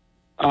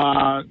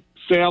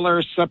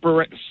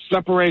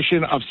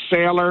 separation of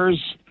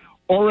sailors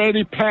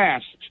already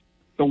passed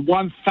the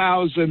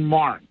 1,000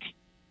 mark.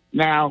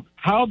 Now,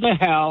 how the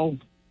hell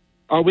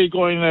are we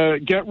going to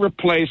get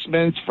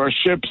replacements for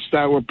ships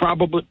that were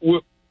probably,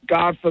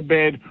 God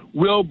forbid,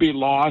 will be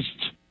lost?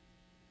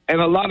 And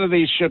a lot of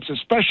these ships,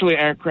 especially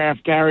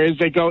aircraft carriers,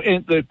 they go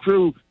in, the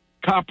crew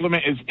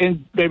complement is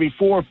in maybe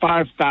 4,000 or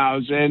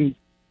 5,000,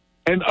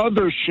 and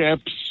other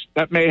ships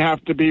that may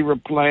have to be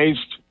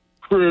replaced,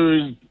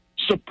 crews,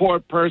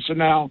 support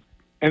personnel,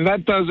 and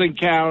that doesn't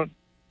count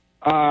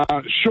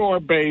shore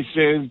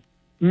bases,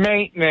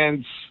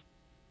 maintenance,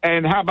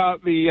 and how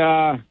about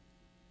the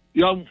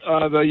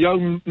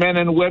young men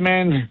and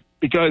women,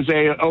 because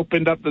they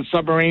opened up the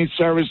submarine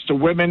service to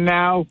women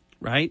now,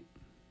 right?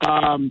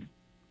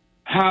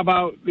 How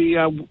about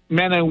the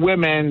men and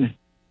women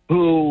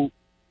who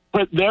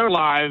put their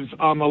lives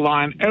on the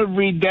line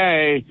every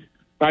day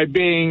by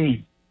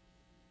being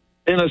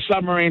in a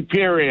submarine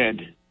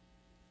period?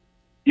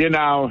 You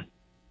know,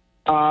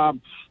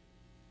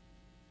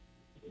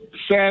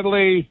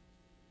 sadly,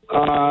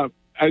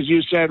 as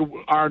you said,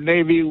 our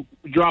Navy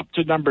dropped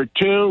to number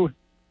 2,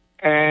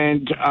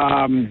 and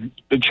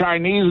the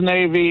Chinese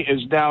Navy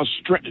is now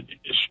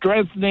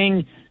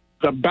strengthening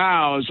the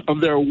bows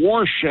of their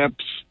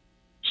warships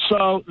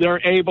so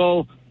they're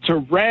able to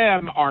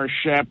ram our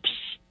ships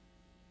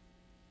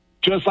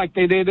just like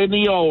they did in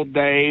the old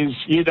days,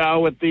 you know,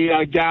 with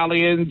the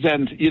galleons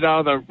and, you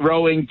know, the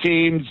rowing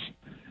teams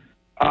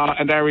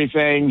and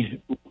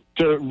everything,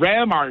 to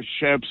ram our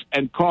ships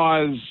and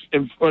cause,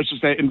 or to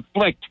say,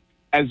 inflict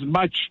as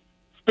much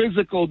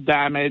physical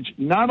damage,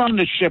 not on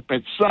the ship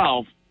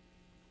itself,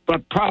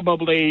 but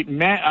probably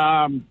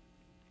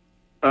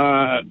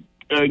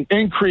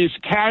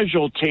increased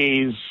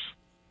casualties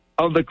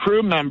of the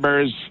crew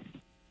members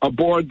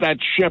aboard that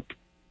ship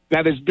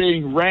that is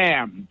being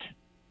rammed.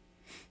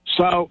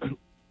 So,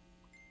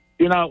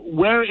 you know,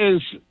 where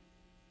is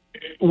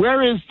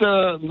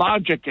the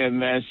logic in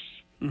this?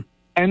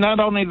 And not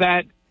only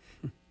that,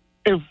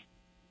 if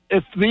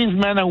these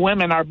men and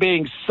women are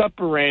being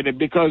separated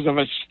because of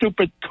a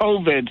stupid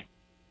COVID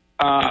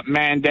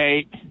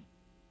mandate,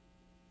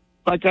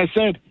 like I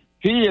said,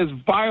 he is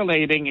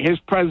violating his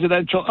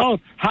presidential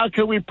oath. How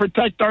can we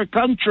protect our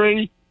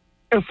country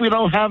if we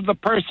don't have the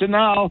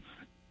personnel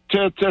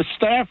to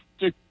staff,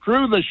 to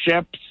crew the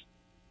ships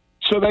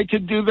so they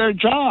can do their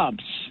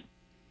jobs?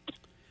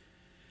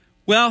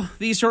 Well,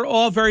 these are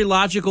all very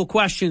logical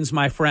questions,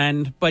 my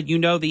friend, but you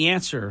know the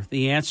answer.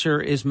 The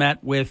answer is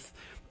met with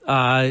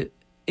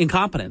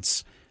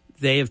incompetence.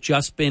 They have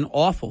just been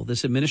awful.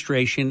 This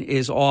administration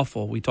is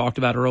awful. We talked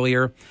about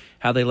earlier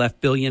how they left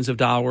billions of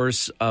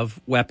dollars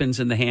of weapons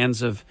in the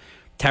hands of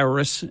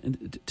terrorists,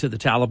 to the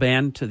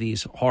Taliban, to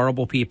these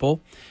horrible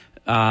people.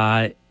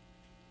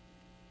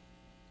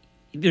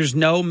 There's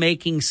no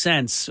making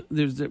sense.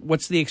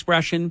 What's the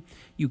expression?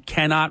 You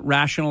cannot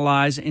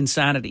rationalize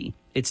insanity.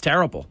 It's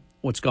terrible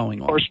what's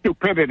going on. Or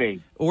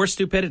stupidity. Or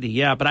stupidity,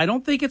 yeah. But I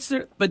don't think it's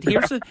there. But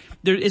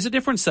there is a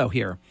difference, though,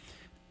 here.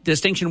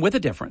 Distinction with a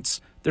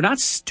difference. They're not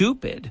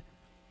stupid.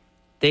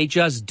 They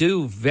just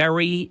do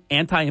very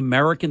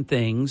anti-American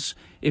things.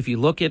 If you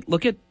look at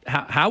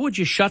how would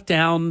you shut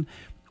down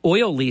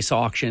oil lease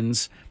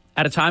auctions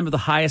at a time of the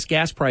highest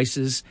gas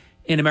prices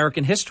in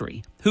American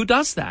history? Who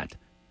does that?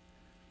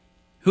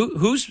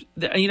 Who's,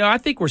 you know, I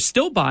think we're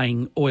still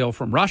buying oil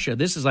from Russia.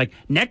 This is like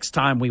next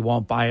time we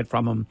won't buy it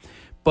from them,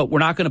 but we're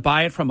not going to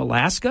buy it from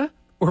Alaska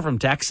or from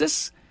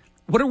Texas.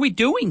 What are we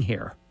doing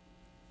here?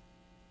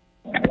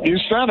 You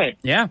said it.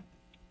 Yeah.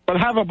 But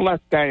have a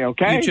blessed day,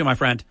 okay? You too, my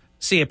friend.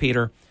 See you,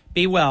 Peter.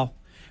 Be well.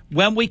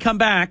 When we come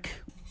back,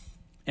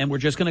 and we're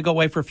just going to go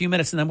away for a few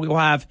minutes, and then we will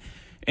have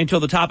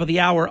until the top of the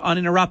hour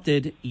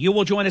uninterrupted. You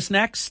will join us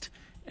next,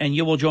 and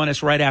you will join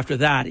us right after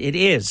that. It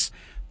is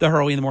the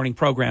Hurley in the Morning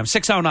program.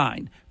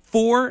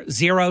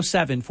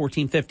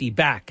 609-407-1450.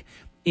 Back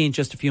in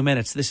just a few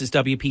minutes. This is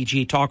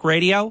WPG Talk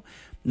Radio,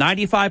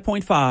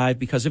 95.5,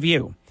 because of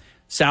you,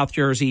 South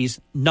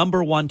Jersey's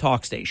 #1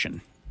 talk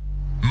station.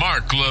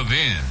 Mark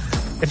Levin.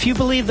 If you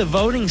believe the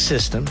voting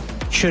system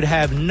should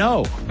have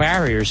no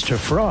barriers to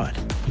fraud,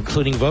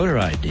 including voter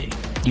ID,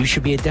 you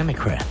should be a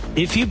Democrat.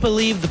 If you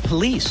believe the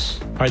police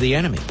are the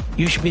enemy,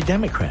 you should be a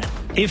Democrat.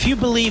 If you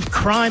believe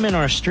crime in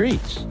our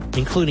streets,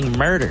 including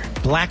murder,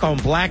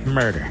 black-on-black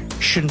murder,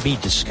 shouldn't be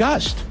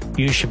discussed,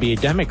 you should be a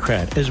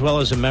Democrat, as well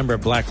as a member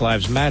of Black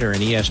Lives Matter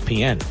and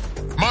ESPN.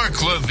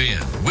 Mark Levin,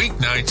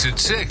 weeknights at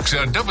 6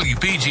 on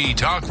WPG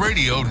Talk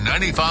Radio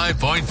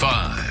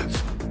 95.5.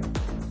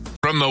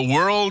 From the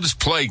world's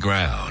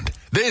playground,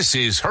 this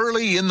is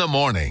Hurley in the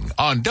Morning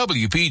on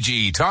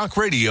WPG Talk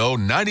Radio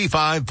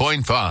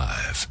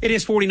 95.5. It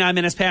is 49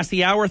 minutes past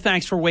the hour.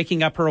 Thanks for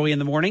waking up early in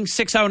the morning.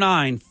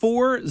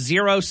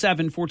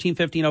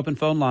 609-407-1450 open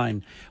phone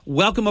line.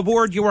 Welcome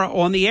aboard. You are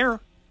on the air.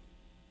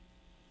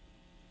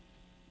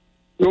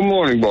 Good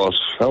morning, boss.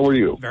 How are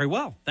you? Very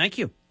well. Thank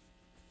you.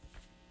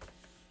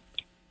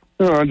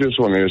 I just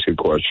want to ask you a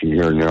question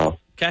here now.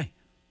 Okay.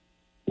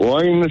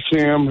 Why in the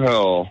Sam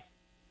Hell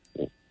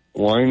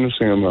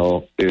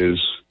is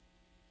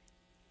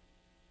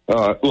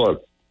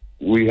Look,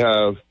 we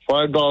have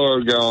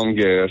 $5 a gallon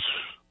gas.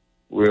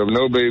 We have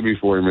no baby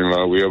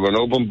formula. We have an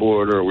open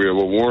border. We have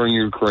a war in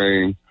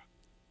Ukraine,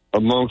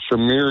 amongst a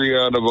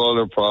myriad of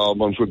other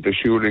problems with the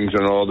shootings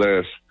and all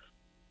this.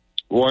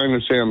 Why in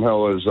the Sam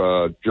hell is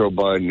Joe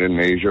Biden in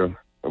Asia?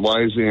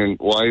 Why is he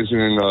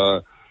in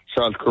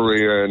South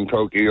Korea and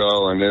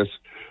Tokyo and this?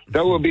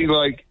 That would be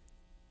like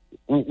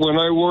when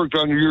I worked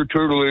under your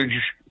tutelage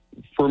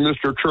for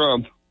Mr.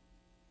 Trump.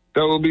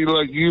 That would be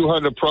like you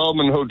had a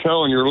problem in a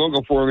hotel and you're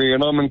looking for me,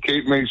 and I'm in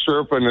Cape May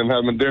surfing and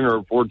having dinner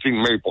at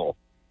 14 Maple.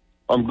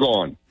 I'm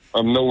gone.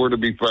 I'm nowhere to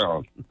be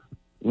found.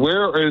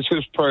 Where is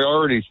his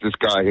priorities, this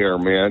guy here,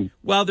 man?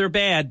 Well, they're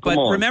bad, but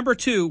remember,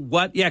 too,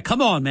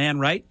 come on, man,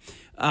 right?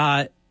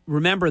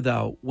 Remember,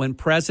 though, when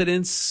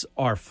presidents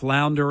are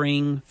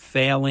floundering,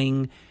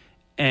 failing,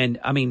 and,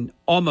 I mean,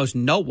 almost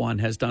no one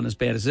has done as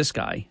bad as this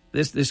guy.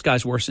 This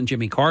guy's worse than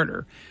Jimmy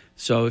Carter.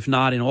 So if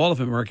not in all of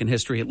American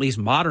history, at least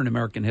modern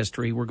American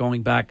history, we're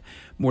going back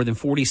more than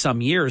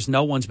 40-some years.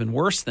 No one's been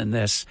worse than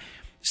this.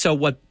 So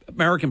what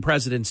American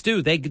presidents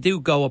do, they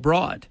do go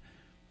abroad.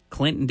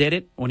 Clinton did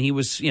it when he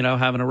was,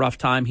 having a rough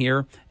time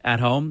here at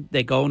home.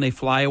 They go and they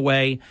fly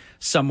away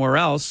somewhere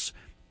else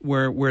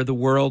where the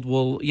world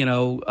will,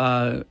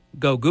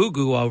 go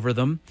goo-goo over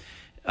them,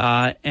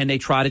 and they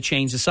try to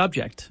change the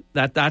subject.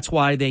 That's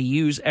why they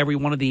use every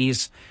one of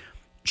these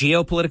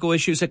geopolitical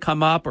issues that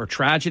come up or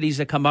tragedies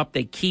that come up.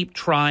 They keep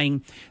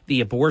trying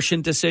the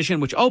abortion decision,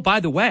 which, oh, by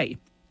the way,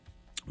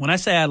 when I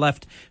say I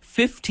left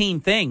 15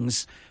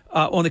 things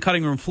on the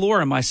cutting room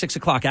floor in my 6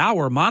 o'clock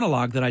hour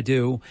monologue that I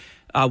do,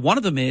 one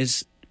of them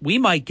is we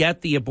might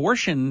get the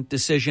abortion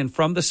decision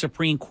from the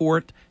Supreme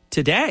Court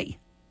today.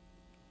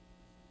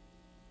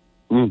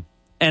 And,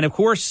 of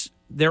course,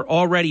 they're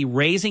already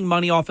raising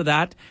money off of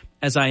that,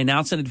 as I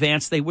announced in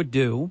advance they would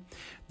do.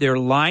 They're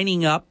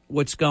lining up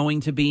what's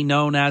going to be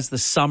known as the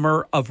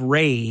Summer of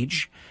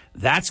Rage.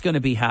 That's going to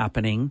be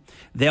happening.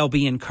 They'll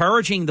be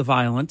encouraging the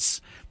violence.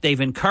 They've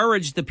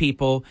encouraged the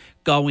people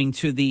going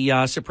to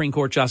the Supreme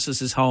Court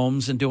justices'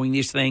 homes and doing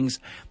these things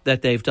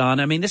that they've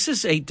done. I mean, this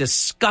is a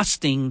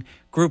disgusting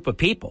group of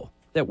people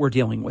that we're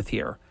dealing with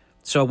here.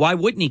 So why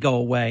wouldn't he go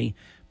away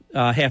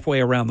halfway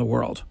around the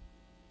world?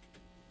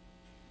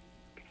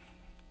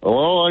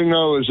 All I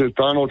know is if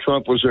Donald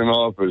Trump was in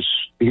office,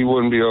 he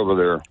wouldn't be over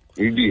there.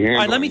 He'd be handling.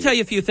 All right, let me tell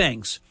you a few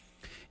things.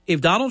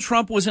 If Donald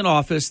Trump was in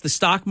office, the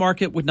stock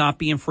market would not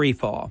be in free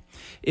fall.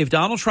 If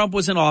Donald Trump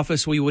was in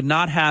office, we would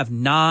not have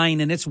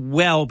 9, and it's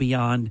well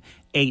beyond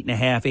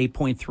 8.5,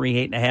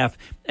 8.3, 8.5,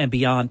 and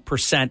beyond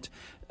percent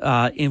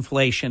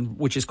inflation,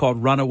 which is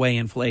called runaway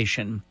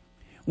inflation.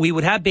 We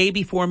would have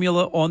baby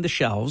formula on the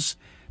shelves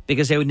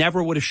because they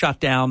never would have shut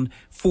down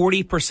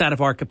 40%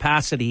 of our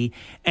capacity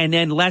and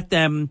then let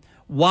them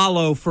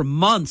wallow for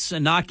months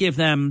and not give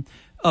them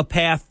a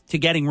path to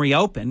getting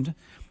reopened.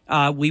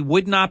 We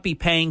would not be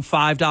paying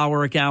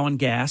 $5 a gallon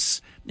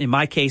gas. In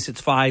my case,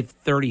 it's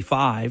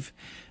 $5.35.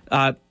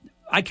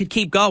 I could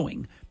keep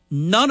going.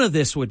 None of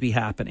this would be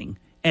happening.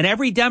 And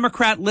every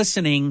Democrat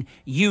listening,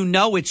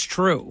 it's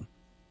true.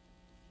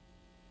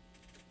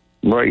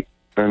 Right.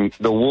 And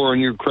the war in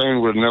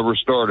Ukraine would have never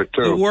started,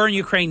 too. The war in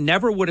Ukraine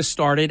never would have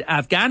started.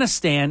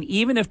 Afghanistan,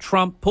 even if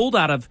Trump pulled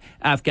out of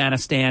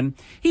Afghanistan,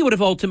 he would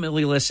have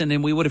ultimately listened,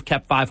 and we would have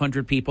kept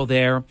 500 people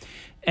there.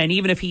 And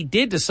even if he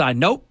did decide,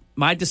 nope,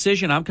 my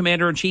decision, I'm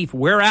commander-in-chief,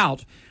 we're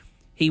out,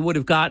 he would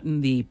have gotten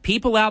the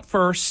people out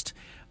first,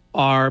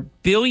 our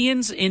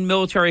billions in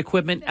military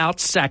equipment out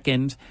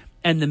second,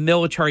 and the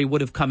military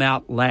would have come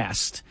out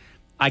last.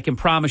 I can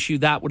promise you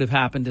that would have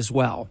happened as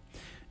well.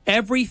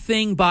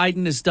 Everything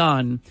Biden has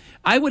done,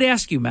 I would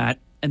ask you, Matt,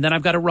 and then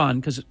I've got to run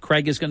because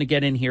Craig is going to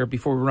get in here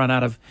before we run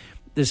out of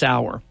this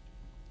hour.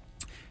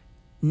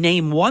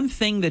 Name one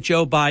thing that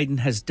Joe Biden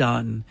has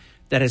done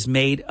that has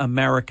made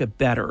America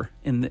better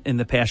in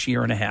the past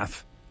year and a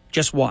half.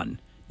 Just one.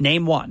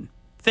 Name one.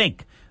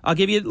 Think. I'll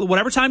give you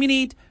whatever time you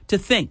need to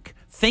think.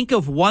 Think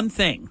of one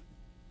thing.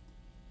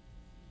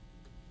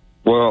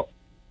 Well,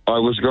 I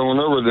was going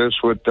over this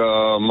with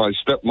my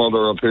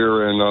stepmother up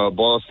here in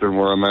Boston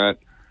where I'm at.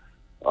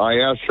 I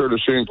asked her the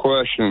same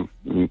question,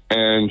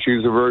 and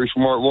she's a very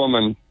smart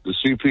woman, the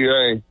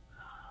CPA.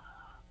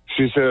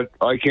 She said,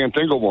 I can't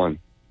think of one.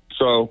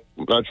 So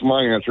that's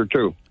my answer,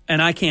 too.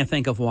 And I can't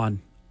think of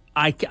one.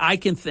 I'm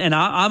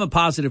a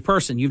positive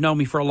person. You've known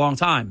me for a long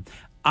time.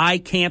 I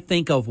can't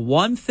think of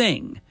one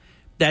thing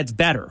that's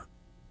better.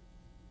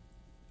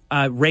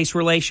 Race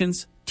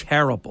relations,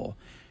 terrible.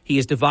 He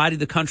has divided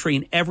the country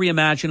in every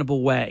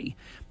imaginable way.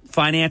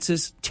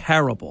 Finances,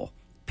 terrible.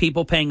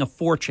 People paying a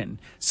fortune.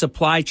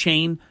 Supply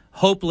chain,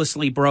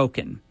 hopelessly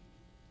broken.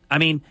 I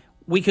mean,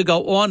 we could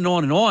go on and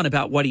on and on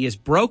about what he has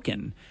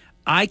broken.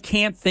 I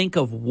can't think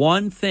of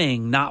one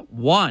thing, not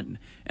one.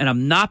 And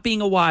I'm not being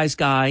a wise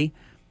guy.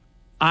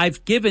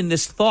 I've given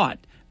this thought.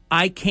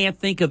 I can't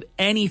think of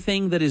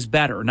anything that is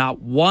better, not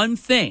one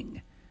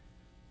thing.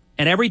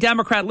 And every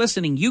Democrat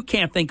listening, you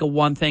can't think of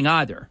one thing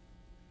either.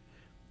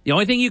 The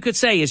only thing you could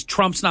say is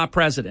Trump's not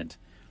president,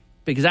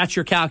 because that's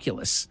your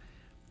calculus.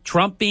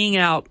 Trump being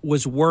out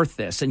was worth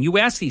this. And you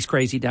ask these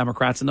crazy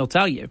Democrats, and they'll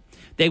tell you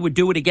they would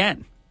do it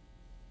again.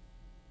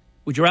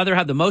 Would you rather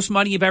have the most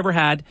money you've ever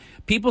had?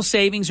 People's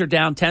savings are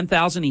down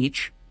 $10,000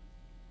 each.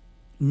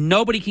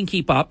 Nobody can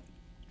keep up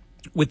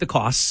with the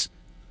costs.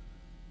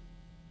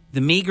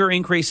 The meager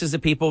increases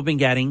that people have been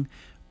getting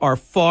are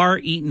far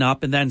eaten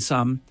up, and then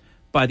some,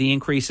 by the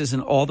increases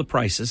in all the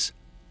prices.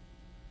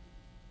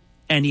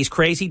 And these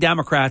crazy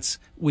Democrats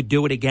would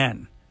do it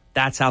again.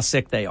 That's how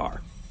sick they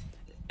are.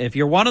 If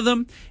you're one of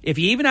them, if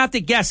you even have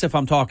to guess if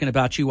I'm talking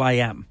about you, I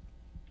am.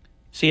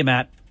 See you,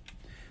 Matt.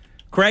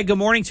 Craig, good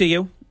morning to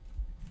you.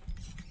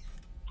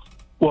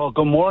 Well,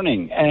 good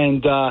morning.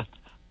 And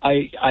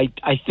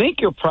I think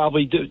you're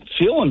probably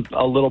feeling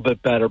a little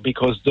bit better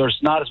because there's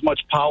not as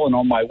much pollen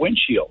on my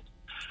windshield.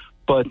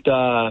 But,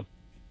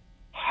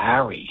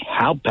 Harry,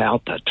 how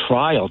about the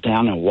trial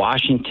down in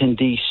Washington,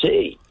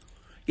 D.C.?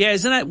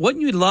 Yeah,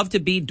 wouldn't you love to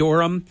be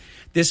Durham?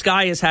 This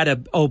guy has had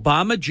an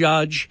Obama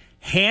judge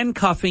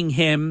handcuffing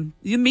him.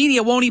 The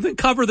media won't even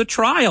cover the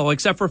trial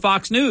except for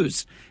Fox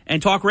News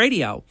and Talk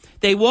Radio.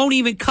 They won't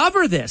even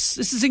cover this.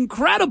 This is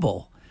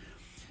incredible.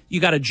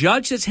 You got a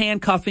judge that's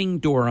handcuffing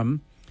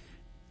Durham.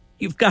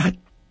 You've got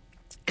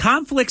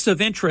conflicts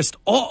of interest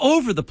all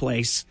over the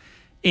place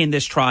in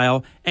this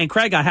trial. And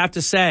Craig, I have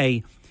to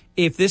say,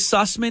 if this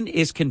Sussman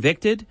is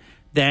convicted,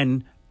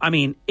 then, I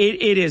mean,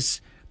 it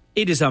is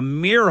a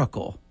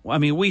miracle. I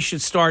mean, we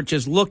should start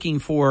just looking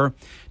for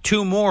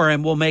two more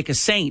and we'll make a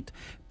saint,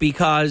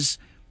 because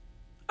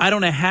I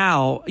don't know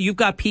how you've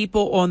got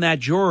people on that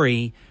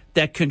jury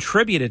that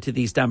contributed to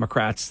these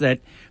Democrats,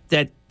 that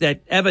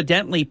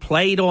evidently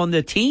played on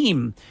the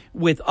team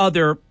with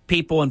other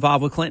people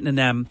involved with Clinton and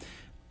them.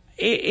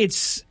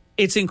 It's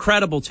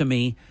incredible to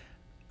me.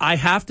 I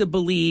have to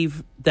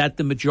believe that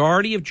the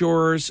majority of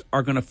jurors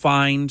are going to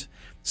find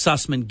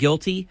Sussman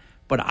guilty,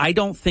 but I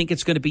don't think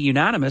it's going to be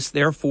unanimous.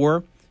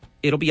 Therefore,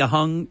 it'll be a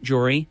hung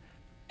jury,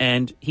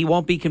 and he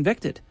won't be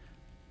convicted.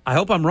 I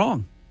hope I'm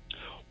wrong.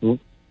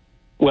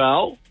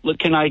 Well, look,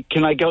 can I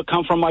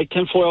come from my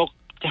tinfoil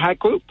hat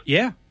group?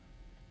 Yeah.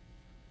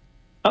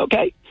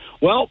 Okay.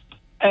 Well,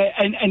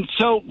 and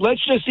so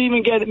let's just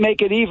even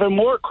make it even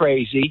more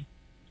crazy.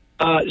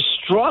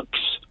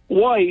 Strzok's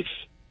wife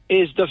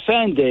is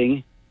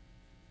defending,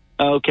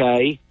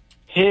 okay,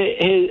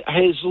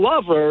 his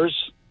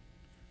lover's,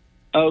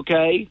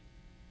 okay,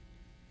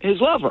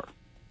 his lover,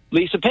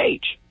 Lisa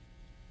Page.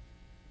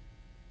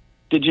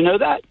 Did you know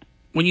that?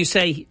 When you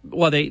say,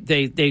 well, they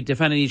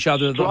defended each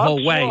other the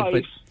whole way,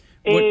 but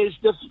is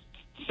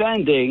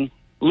defending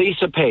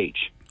Lisa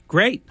Page.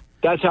 Great.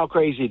 That's how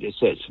crazy this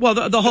is.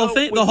 Well, the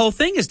whole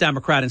thing is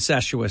Democrat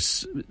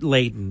incestuous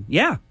laden.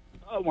 Yeah.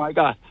 Oh my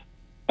God.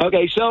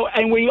 Okay, so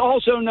and we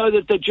also know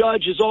that the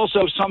judge is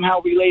also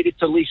somehow related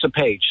to Lisa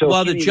Page. So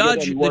well, the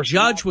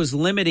judge was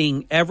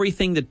limiting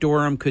everything that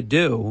Durham could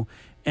do,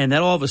 and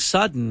then all of a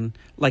sudden,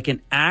 like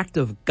an act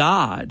of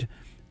God,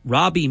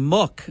 Robbie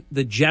Mook,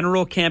 the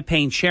general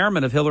campaign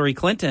chairman of Hillary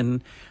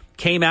Clinton,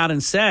 came out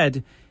and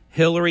said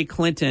Hillary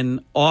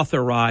Clinton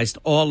authorized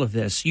all of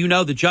this. You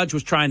know, the judge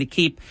was trying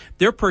to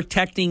they're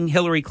protecting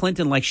Hillary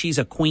Clinton like she's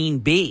a queen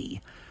bee.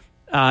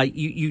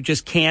 You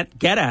just can't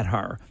get at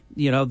her.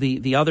 You know,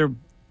 the other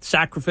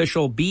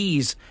sacrificial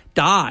bees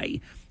die,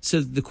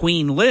 so the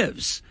queen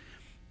lives.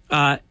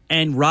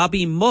 And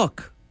Robbie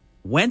Mook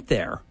went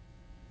there.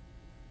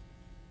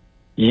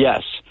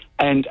 Yes.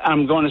 And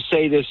I'm going to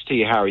say this to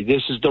you, Harry.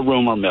 This is the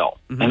rumor mill.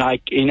 Mm-hmm.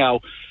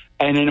 And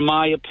and in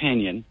my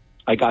opinion,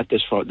 I got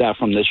that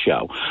from this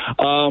show.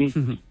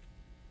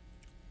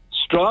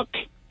 Strzok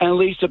and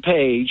Lisa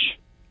Page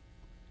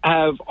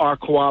are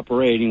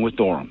cooperating with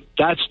Durham.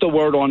 That's the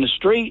word on the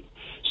street.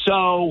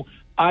 So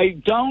I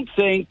don't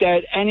think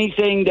that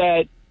anything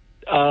that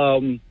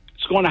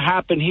is going to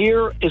happen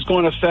here is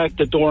going to affect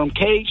the Durham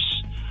case.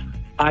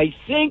 I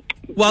think.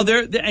 Well,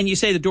 and you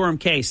say the Durham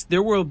case,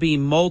 there will be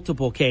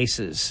multiple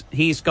cases.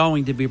 He's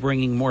going to be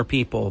bringing more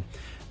people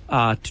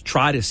to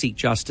try to seek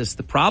justice.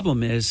 The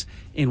problem is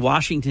in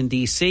Washington,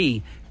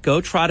 D.C.,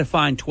 go try to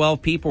find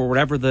 12 people or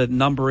whatever the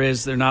number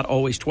is. They're not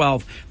always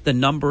 12, the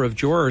number of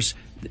jurors.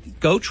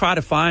 Go try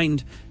to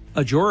find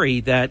a jury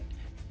that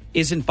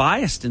isn't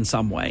biased in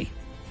some way.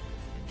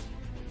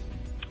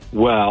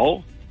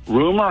 Well,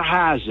 rumor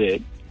has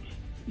it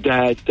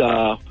that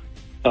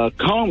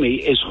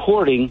Comey is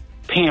hoarding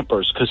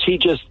Pampers because he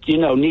just,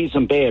 needs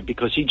them bad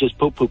because he just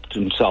pooped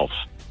himself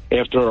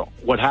after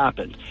what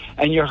happened.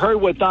 And you heard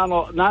what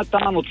not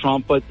Donald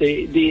Trump, but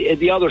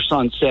the other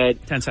son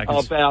said 10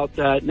 seconds. About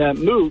that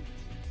Mook.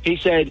 He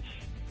said,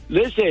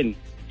 listen,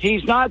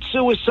 he's not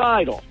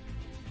suicidal.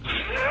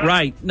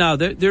 Right. No,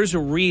 there's a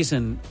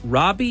reason.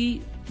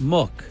 Robbie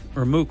Mook,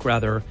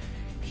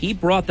 he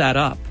brought that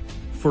up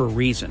for a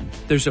reason.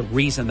 There's a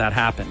reason that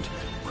happened.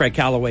 Craig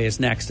Calloway is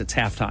next. It's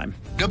halftime.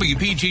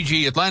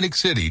 WPGG Atlantic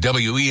City,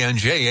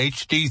 WENJ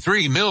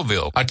HD3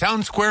 Millville, a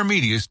Town Square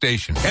media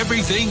station.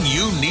 Everything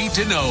you need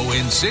to know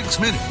in 6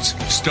 minutes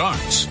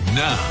starts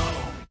now.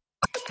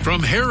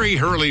 From Harry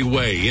Hurley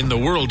Way in the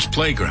world's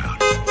playground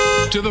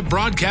to the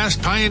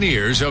broadcast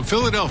pioneers of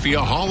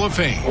Philadelphia Hall of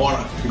Fame. I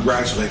want to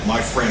congratulate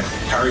my friend,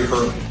 Harry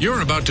Hurley.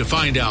 You're about to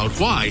find out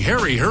why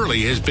Harry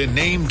Hurley has been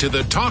named to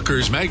the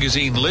Talkers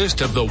Magazine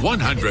list of the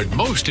 100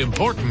 most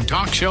important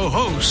talk show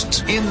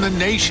hosts in the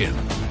nation.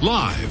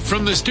 Live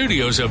from the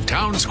studios of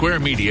Town Square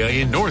Media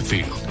in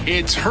Northfield,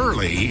 it's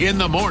Hurley in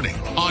the Morning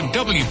on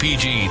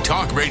WPG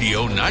Talk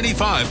Radio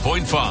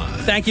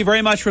 95.5. Thank you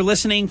very much for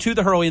listening to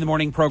the Hurley in the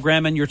Morning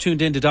program, and you're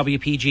tuned in to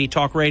WPG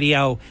Talk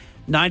Radio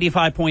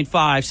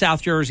 95.5,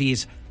 South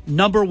Jersey's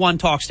 #1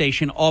 talk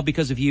station, all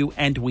because of you,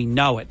 and we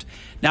know it.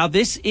 Now,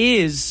 this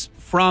is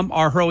from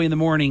our Hurley in the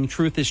Morning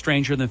Truth is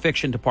Stranger Than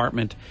Fiction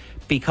department,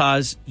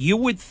 because you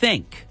would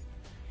think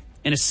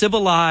in a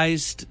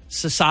civilized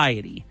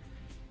society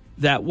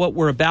that what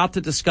we're about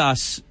to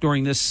discuss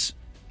during this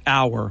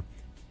hour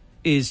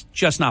is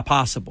just not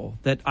possible,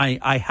 that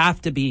I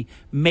have to be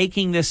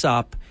making this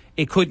up.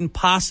 It couldn't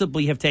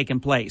possibly have taken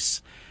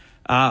place.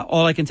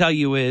 All I can tell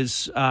you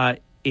is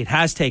it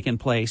has taken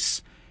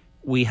place.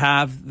 We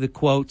have the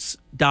quotes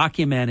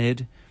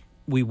documented.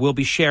 We will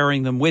be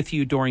sharing them with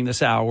you during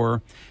this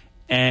hour.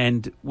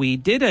 And we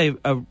did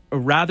a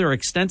rather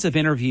extensive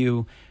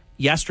interview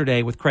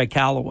yesterday with Craig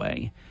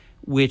Calloway,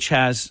 which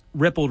has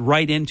rippled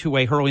right into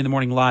a Hurley in the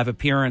Morning live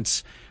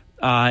appearance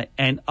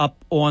and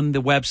up on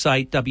the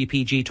website,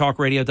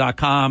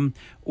 WPGTalkRadio.com,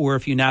 or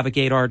if you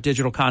navigate our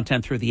digital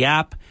content through the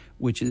app,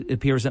 which it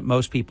appears that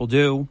most people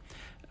do.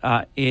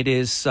 It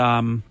is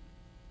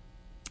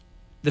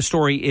the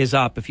story is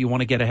up if you want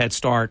to get a head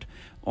start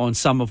on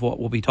some of what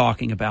we'll be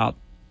talking about.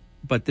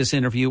 But this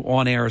interview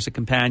on air is a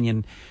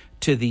companion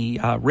to the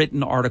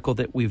written article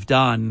that we've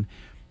done.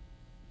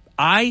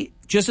 I,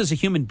 just as a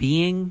human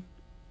being,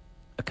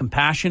 a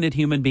compassionate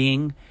human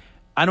being,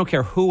 I don't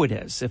care who it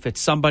is. If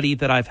it's somebody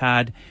that I've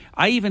had,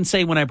 I even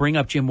say when I bring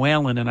up Jim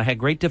Whalen, and I had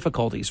great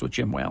difficulties with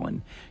Jim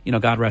Whalen, you know,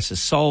 God rest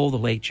his soul, the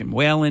late Jim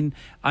Whalen.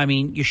 I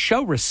mean, you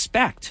show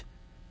respect,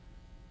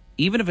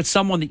 even if it's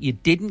someone that you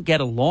didn't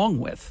get along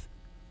with.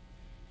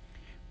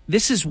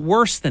 This is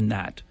worse than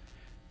that.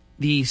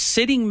 The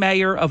sitting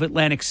mayor of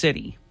Atlantic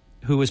City,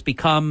 who has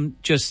become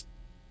just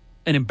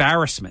an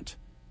embarrassment,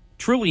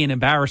 truly an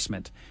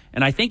embarrassment,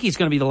 and I think he's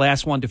going to be the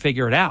last one to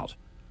figure it out.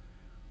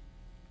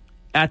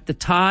 At the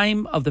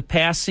time of the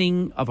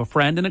passing of a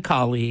friend and a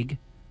colleague,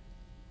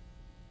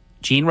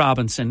 Gene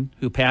Robinson,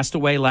 who passed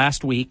away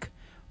last week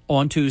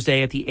on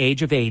Tuesday at the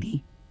age of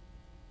 80,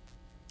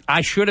 I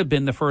should have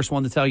been the first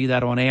one to tell you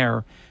that on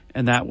air,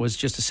 and that was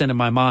just a sin in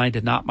my mind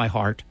and not my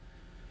heart.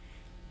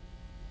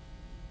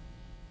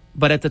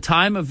 But at the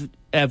time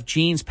of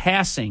Gene's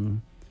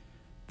passing,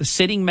 the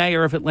sitting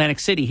mayor of Atlantic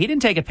City, he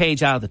didn't take a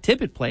page out of the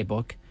Tippett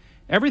playbook.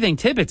 Everything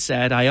Tippett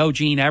said, I owe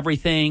Gene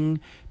everything,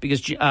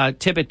 because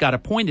Tippett got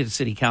appointed to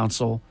city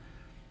council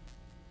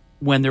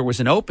when there was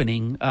an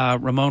opening.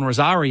 Ramon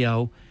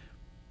Rosario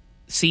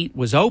seat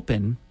was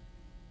open,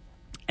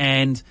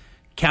 and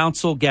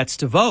council gets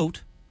to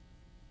vote,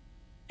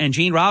 and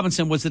Gene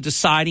Robinson was the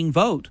deciding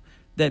vote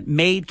that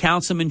made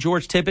Councilman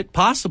George Tippett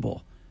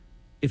possible.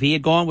 If he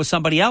had gone with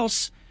somebody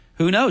else,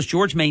 who knows?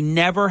 George may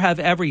never have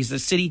ever, he's the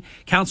city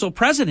council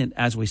president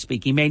as we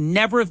speak, he may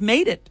never have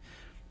made it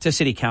to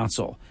city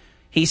council.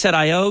 He said,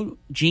 I owe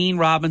Gene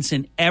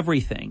Robinson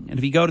everything. And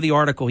if you go to the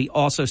article, he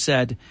also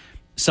said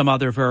some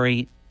other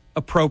very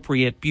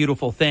appropriate,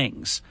 beautiful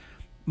things.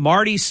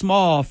 Marty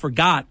Small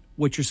forgot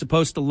what you're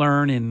supposed to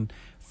learn in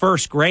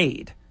first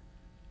grade.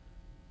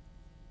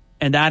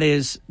 And that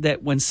is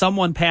that when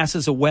someone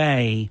passes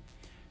away,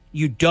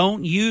 you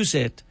don't use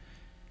it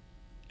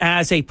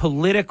as a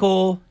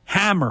political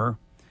hammer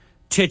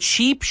to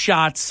cheap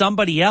shot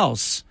somebody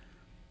else.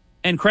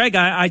 And Craig,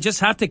 I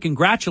just have to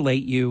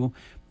congratulate you.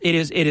 It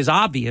is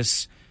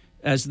obvious,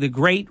 as the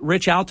great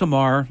Rich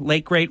Altomar,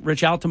 late great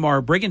Rich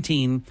Altomar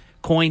Brigantine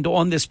coined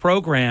on this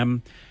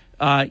program,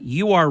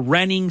 you are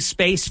renting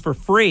space for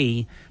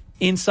free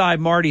inside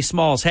Marty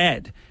Small's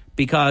head,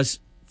 because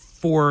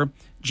for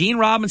Gene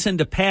Robinson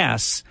to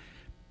pass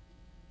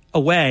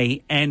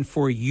away and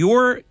for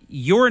your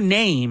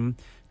name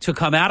to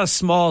come out of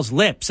Small's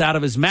lips, out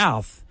of his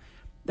mouth,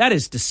 that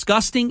is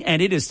disgusting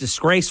and it is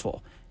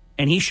disgraceful.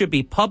 And he should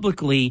be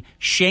publicly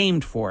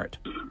shamed for it.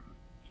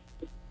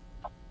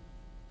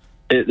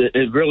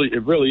 It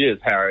really is,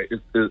 Harry.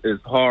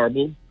 It's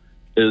horrible.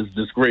 It's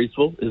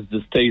disgraceful. It's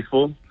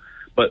distasteful.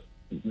 But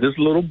this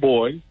little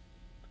boy,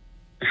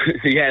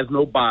 he has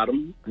no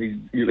bottom.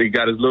 He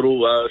got his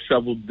little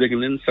shovel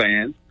digging in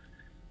sand.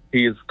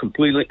 He is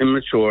completely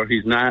immature.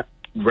 He's not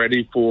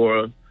ready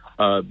for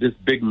this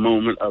big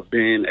moment of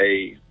being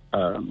a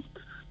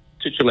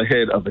titular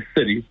head of a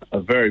city,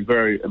 a very,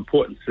 very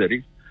important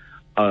city.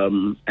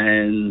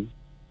 And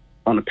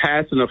on the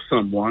passing of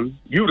someone,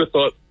 you would have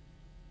thought,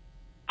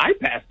 I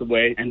passed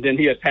away, and then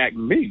he attacked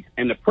me,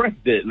 and the press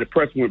did, and the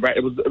press went right.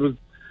 It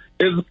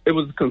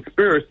was a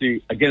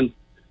conspiracy against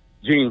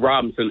Gene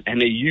Robinson, and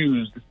they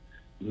used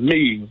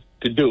me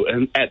to do it.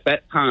 And at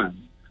that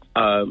time,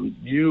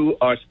 you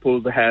are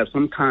supposed to have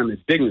some kind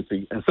of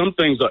dignity, and some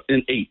things are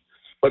innate.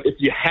 But if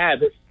you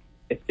have it,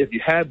 if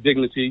you have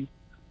dignity,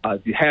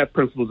 if you have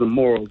principles and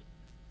morals,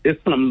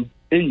 it's something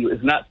in you.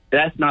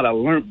 That's not a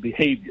learned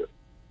behavior.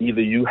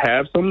 Either you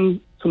have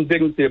some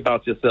dignity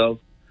about yourself,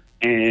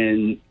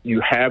 and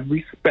you have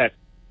respect,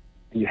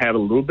 and you have a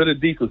little bit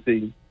of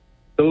decency.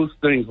 Those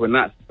things were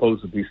not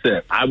supposed to be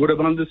said. I would have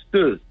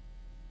understood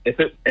if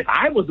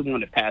I was the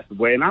one that passed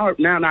away, and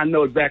now I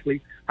know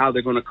exactly how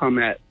they're going to come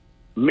at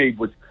me,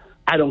 which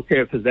I don't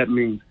care, because that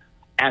means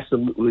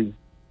absolutely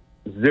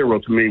zero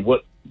to me.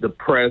 What the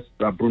press,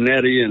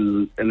 Brunetti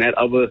and that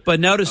other. But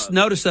notice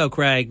though,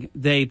 Craig,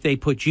 they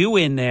put you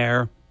in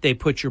there, they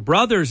put your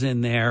brothers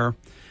in there,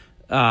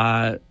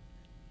 but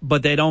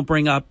they don't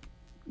bring up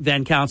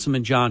then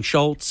Councilman John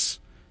Schultz,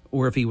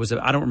 or if he was,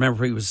 I don't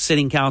remember if he was a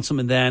sitting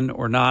councilman then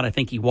or not. I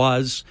think he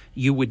was.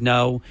 You would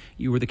know.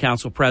 You were the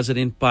council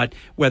president. But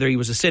whether he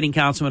was a sitting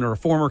councilman or a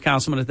former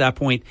councilman at that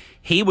point,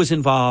 he was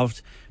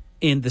involved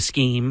in the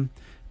scheme.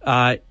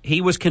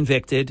 He was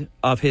convicted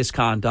of his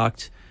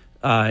conduct.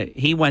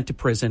 He went to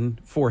prison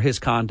for his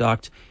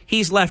conduct.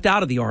 He's left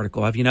out of the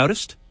article. Have you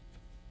noticed?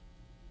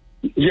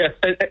 Yes,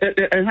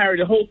 and Harry,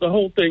 the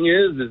whole thing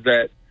is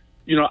that,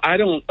 you know, I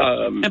don't.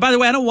 And by the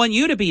way, I don't want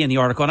you to be in the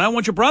article, and I don't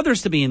want your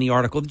brothers to be in the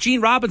article.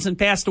 Gene Robinson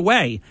passed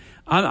away.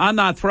 I'm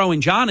not throwing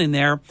John in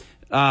there.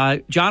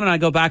 John and I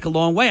go back a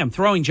long way. I'm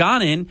throwing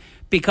John in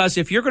because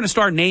if you're going to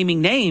start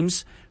naming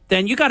names,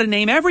 then you got to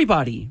name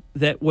everybody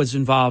that was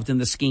involved in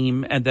the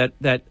scheme and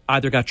that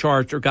either got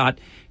charged or got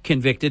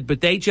convicted.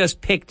 But they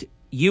just picked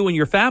you and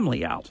your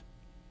family out.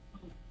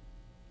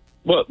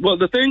 Well,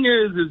 the thing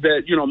is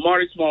that, you know,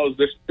 Marty Small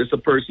is a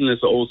person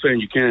that's an old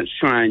saying, you can't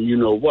shine, you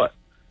know what,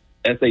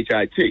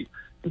 S-H-I-T.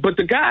 But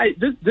the guy,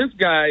 this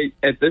guy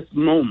at this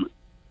moment,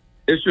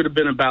 it should have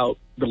been about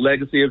the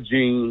legacy of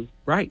Gene,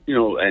 right? You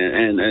know,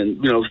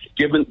 and you know,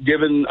 given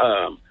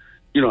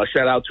you know, a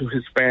shout out to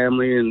his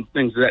family and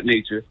things of that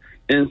nature.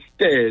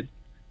 Instead,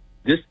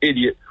 this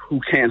idiot who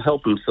can't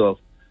help himself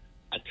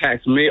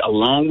attacks me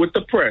along with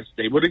the press.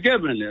 They would have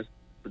given this,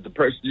 but the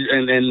press,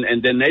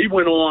 and then they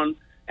went on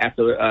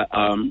after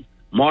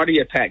Marty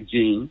attacked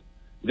Gene.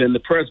 Then the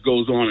press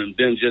goes on and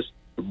then just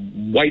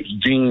wipes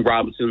Gene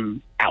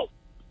Robinson out.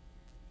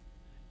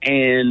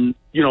 And,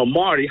 you know,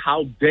 Marty,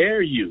 how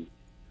dare you?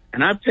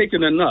 And I've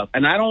taken enough.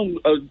 And I don't,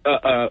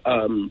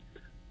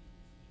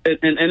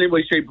 in any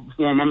way, shape, or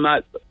form, I'm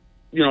not,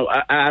 you know,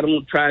 I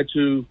don't try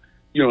to,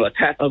 you know,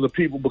 attack other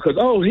people because,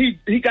 oh,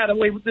 he got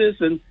away with this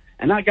and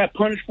I got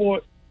punished for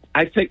it.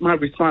 I take my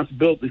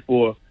responsibility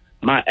for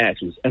my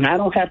actions. And I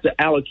don't have to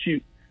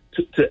allocate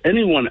to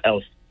anyone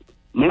else.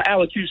 My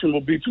allocution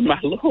will be to my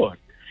Lord.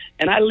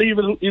 And I leave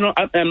it, you know,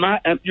 am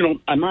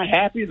I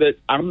happy that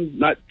I'm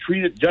not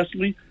treated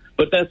justly?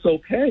 But that's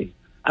okay.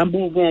 I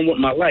move on with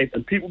my life.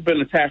 And people have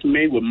been attacking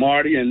me with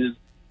Marty and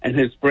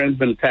his friends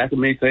been attacking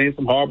me, saying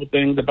some horrible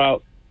things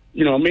about,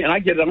 you know, me. And I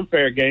get it, I'm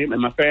fair game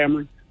and my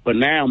family. But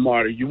now,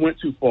 Marty, you went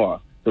too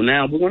far. So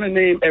now we want to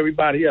name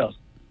everybody else.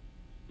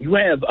 You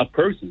have a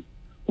person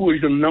who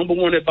is your number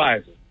one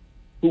advisor,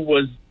 who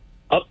was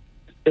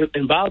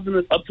involved in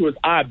this up to his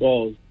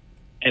eyeballs.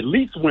 At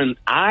least when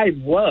I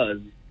was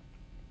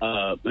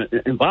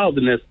involved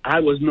in this, I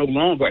was no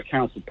longer a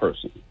council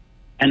person.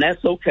 And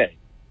that's okay.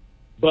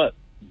 But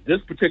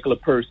this particular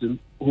person,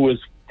 who is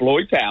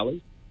Floyd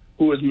Talley,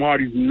 who is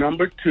Marty's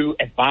number 2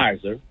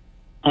 advisor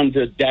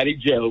under Daddy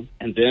Joe,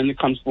 and then it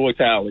comes Floyd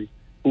Talley,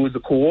 who is the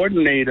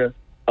coordinator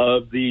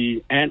of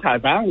the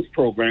anti-violence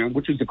program,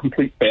 which is a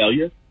complete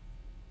failure.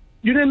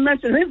 You didn't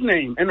mention his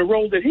name and the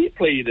role that he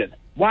played in it.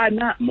 Why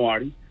not,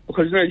 Marty?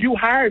 Because now you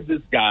hired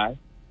this guy.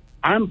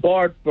 I'm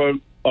barred for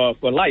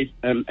life,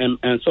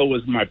 and so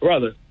is my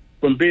brother,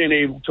 from being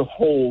able to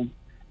hold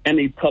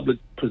any public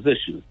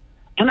position.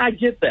 And I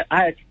get that.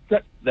 I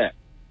accept that.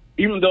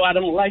 Even though I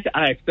don't like it,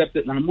 I accept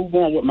it, and I move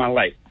on with my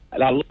life.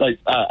 And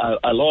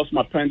I lost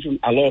my pension.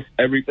 I lost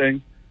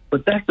everything.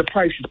 But that's the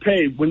price you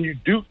pay when you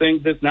do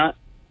things that's not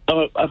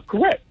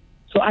correct.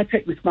 So I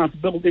take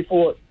responsibility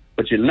for it.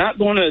 But you're not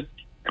going to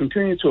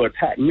continue to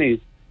attack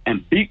me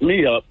and beat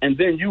me up, and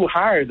then you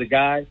hire the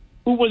guy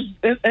who was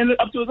ended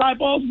up to his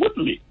eyeballs with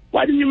me.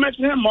 Why didn't you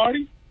mention him,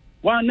 Marty?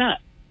 Why not?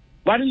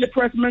 Why didn't the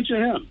press mention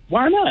him?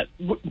 Why not?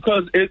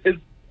 Because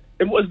it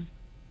was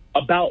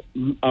about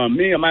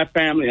me and my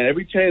family, and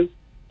every chance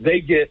they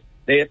get,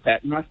 they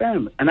attack my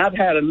family. And I've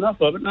had enough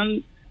of it,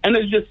 and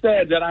it's just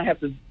sad that I have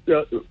to,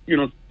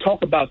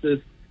 talk about this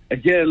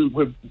again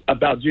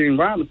about Gene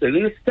Robinson,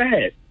 and it's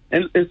sad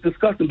and it's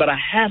disgusting, but I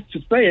have to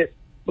say it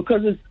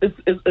because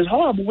it's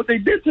horrible what they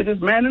did to this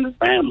man and his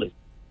family.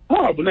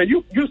 Horrible. Now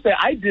you say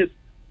I did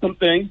some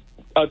things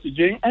to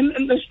Gene,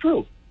 and that's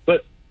true,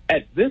 but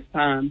at this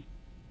time,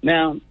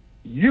 now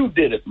you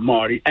did it,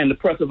 Marty, and the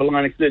press of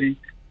Atlantic City.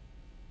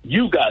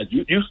 You guys,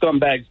 you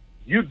scumbags,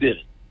 you did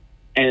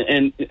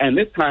it, and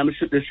this time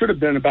it should have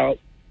been about,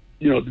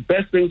 the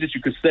best thing that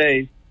you could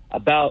say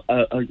about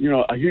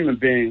a human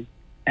being,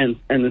 and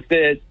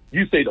instead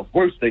you say the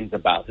worst things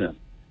about him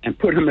and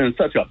put him in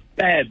such a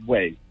bad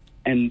way,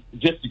 and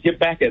just to get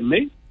back at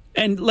me.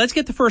 And let's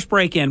get the first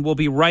break in. We'll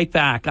be right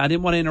back. I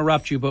didn't want to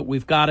interrupt you, but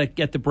we've got to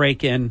get the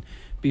break in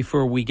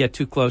before we get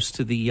too close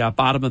to the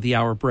bottom of the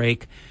hour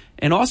break.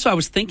 And also I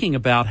was thinking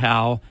about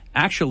how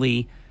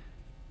actually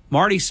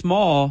Marty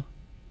Small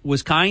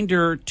was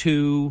kinder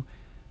to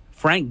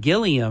Frank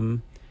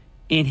Gilliam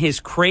in his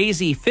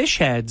crazy fish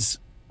heads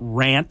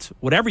rant,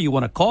 whatever you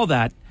want to call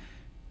that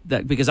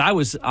because I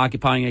was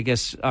occupying, I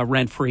guess,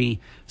 rent-free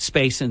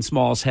space in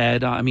Small's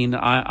head. I mean,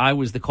 I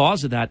was the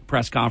cause of that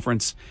press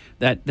conference,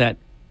 that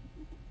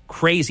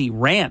crazy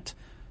rant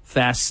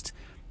fest.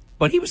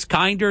 But he was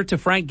kinder to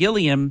Frank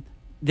Gilliam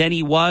than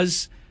he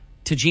was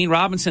to Gene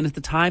Robinson at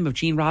the time of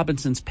Gene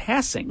Robinson's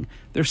passing.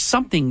 There's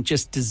something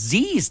just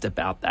diseased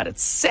about that.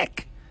 It's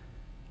sick.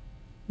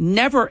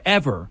 Never,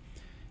 ever,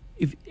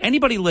 if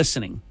anybody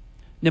listening,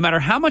 no matter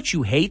how much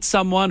you hate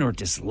someone or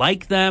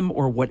dislike them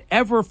or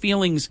whatever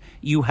feelings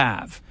you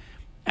have,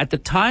 at the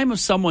time of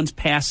someone's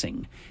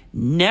passing,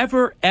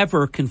 never,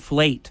 ever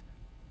conflate.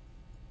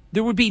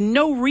 There would be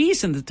no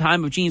reason at the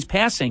time of Gene's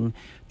passing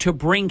to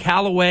bring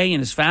Calloway and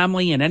his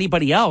family and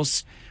anybody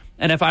else.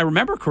 And if I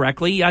remember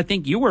correctly, I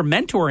think you were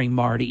mentoring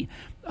Marty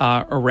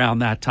around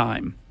that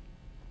time.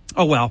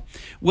 Oh, well,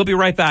 we'll be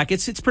right back.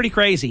 It's pretty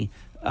crazy.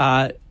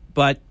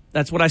 But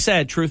that's what I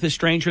said. Truth is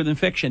stranger than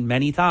fiction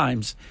many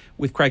times.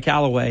 With Craig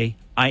Calloway,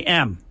 I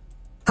am.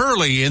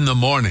 Early in the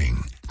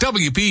morning.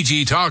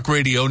 WPG Talk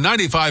Radio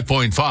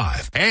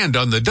 95.5 and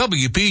on the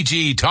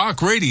WPG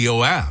Talk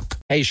Radio app.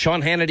 Hey,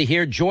 Sean Hannity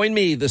here. Join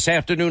me this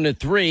afternoon at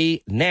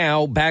 3.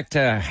 Now back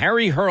to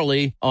Harry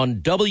Hurley on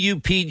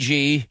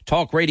WPG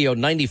Talk Radio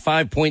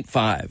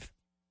 95.5.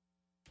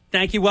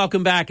 Thank you.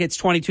 Welcome back. It's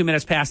 22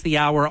 minutes past the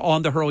hour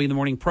on the Hurley in the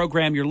Morning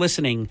program. You're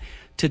listening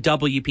to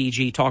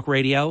WPG Talk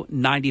Radio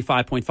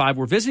 95.5.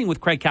 We're visiting with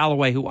Craig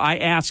Calloway, who I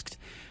asked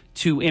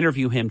to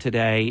interview him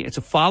today. It's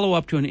a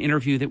follow-up to an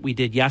interview that we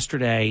did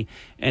yesterday.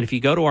 And if you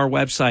go to our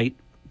website,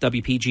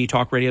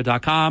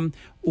 WPGTalkRadio.com,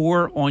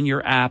 or on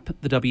your app,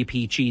 the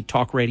WPG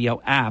Talk Radio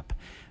app,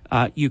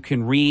 you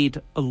can read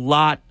a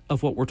lot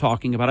of what we're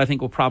talking about. I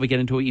think we'll probably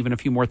get into even a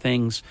few more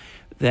things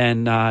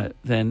than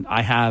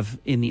I have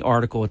in the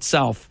article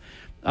itself.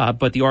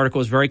 But the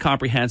article is very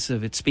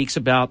comprehensive. It speaks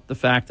about the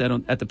fact that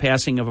at the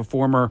passing of a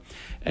former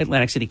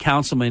Atlantic City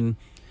councilman,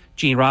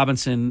 Gene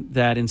Robinson,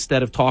 that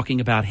instead of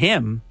talking about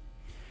him,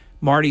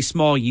 Marty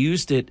Small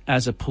used it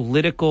as a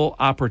political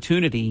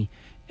opportunity.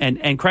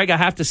 And Craig, I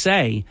have to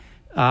say,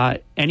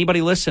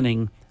 anybody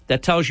listening,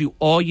 that tells you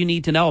all you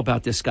need to know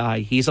about this guy.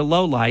 He's a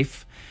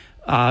lowlife,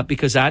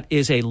 because that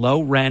is a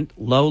low-rent,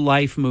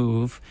 low-life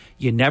move.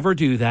 You never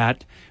do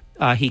that.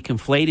 He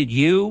conflated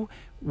you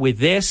with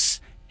this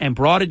and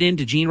brought it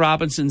into Gene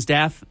Robinson's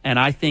death, and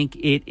I think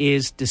it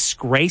is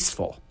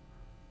disgraceful.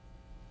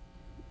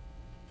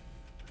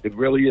 It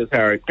really is,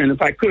 Harry. And if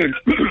I could,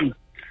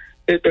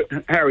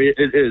 Harry,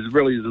 it is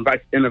really is.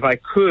 And if I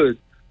could,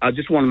 I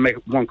just want to make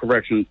one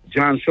correction.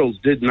 John Schultz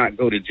did not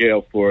go to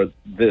jail for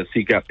this.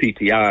 He got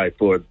PTI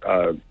for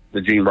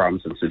the Gene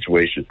Robinson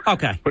situation.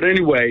 Okay. But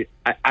anyway,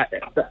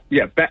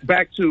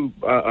 back to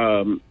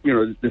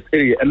this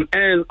idiot,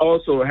 and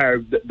also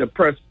Harry, the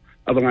press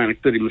of Atlantic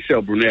City,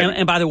 Michelle Brunetti.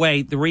 And by the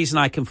way, the reason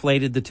I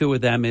conflated the two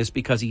of them is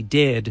because he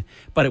did,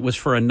 but it was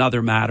for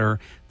another matter.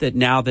 That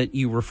now that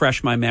you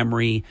refresh my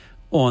memory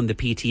on the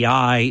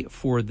PTI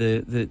for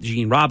the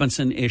Gene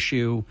Robinson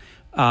issue,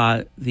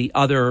 the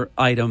other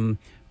item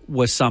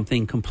was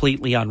something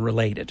completely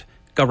unrelated.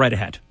 Go right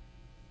ahead.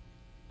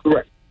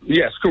 Correct.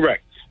 Yes,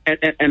 correct.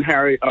 And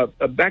Harry,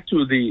 back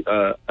to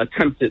the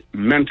attempted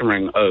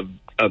mentoring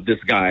of this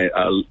guy,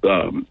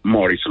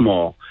 Marty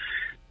Small.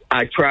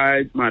 I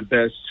tried my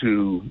best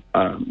to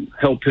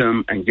help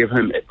him and give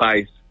him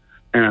advice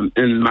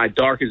in my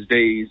darkest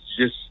days,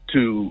 just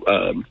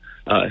to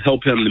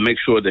help him to make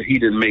sure that he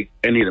didn't make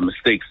any of the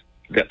mistakes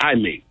that I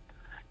made.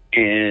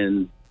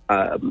 And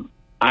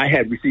I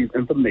had received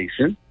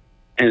information,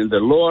 and the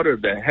Lord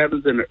of the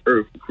heavens and the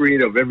earth, the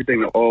creator of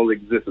everything that all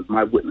exists, as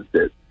my witness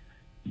said,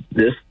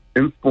 this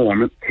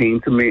informant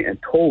came to me and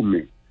told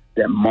me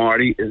that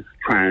Marty is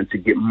trying to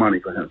get money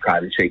for him,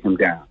 try to shake him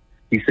down.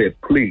 He said,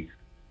 please,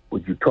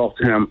 would you talk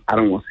to him? I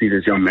don't want to see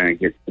this young man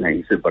get... And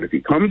he said, but if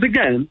he comes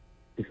again,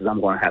 he says, I'm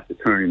going to have to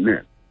turn him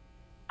in.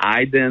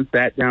 I then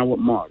sat down with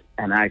Marty,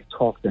 and I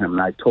talked to him,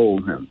 and I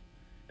told him,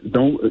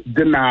 don't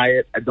deny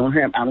it. I don't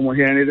want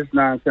to hear any of this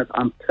nonsense.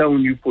 I'm telling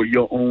you for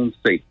your own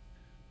sake,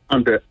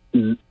 under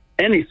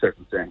any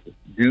circumstances,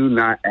 do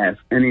not ask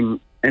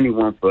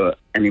anyone for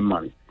any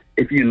money.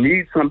 If you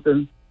need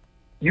something,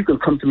 you can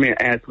come to me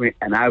and ask me,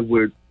 and I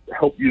would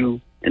help you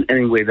in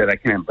any way that I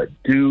can. But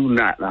do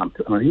not.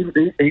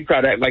 He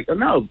tried to act like,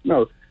 no,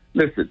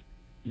 listen,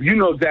 you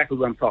know exactly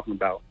what I'm talking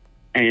about.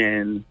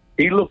 And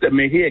he looked at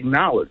me. He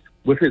acknowledged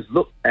with his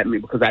look at me,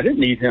 because I didn't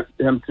need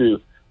him to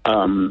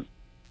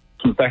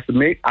confess to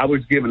me. I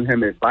was giving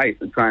him advice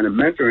and trying to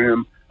mentor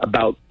him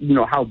about,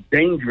 how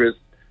dangerous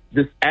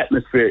this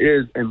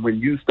atmosphere is. And when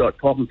you start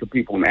talking to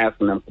people and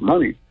asking them for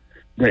money,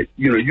 that,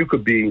 you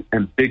could be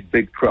in big,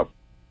 big trouble.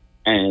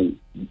 And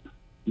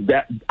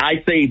that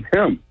I saved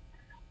him.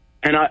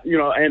 And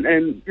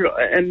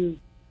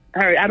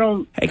Harry, I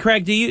don't. Hey,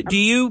 Craig, do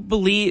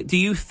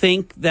you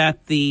think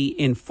that the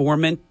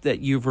informant that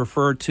you've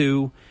referred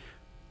to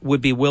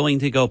would be willing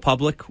to go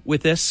public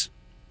with this?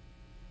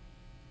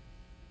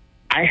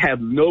 I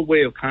have no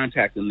way of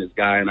contacting this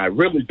guy, and I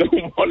really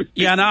don't want to.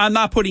 Yeah, no, I'm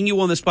not putting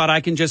you on the spot. I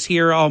can just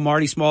hear,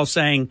 Marty Small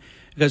saying,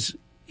 because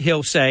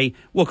he'll say,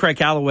 well, Craig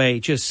Calloway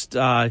just,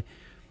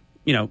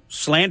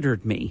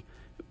 slandered me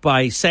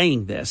by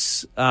saying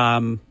this.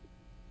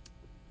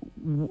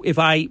 If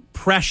I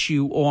press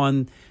you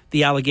on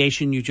the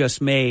allegation you just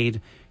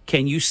made,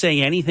 can you say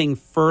anything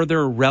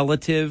further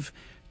relative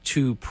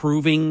to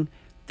proving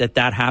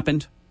that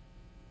happened?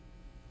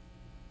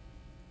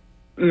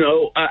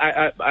 No,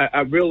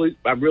 I really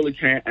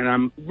can't, and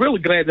I'm really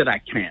glad that I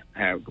can't,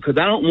 because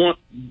I don't want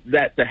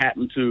that to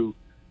happen to,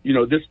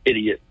 this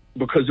idiot,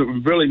 because it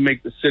would really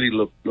make the city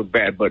look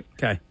bad. But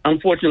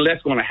unfortunately,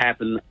 that's going to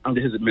happen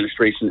under his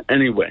administration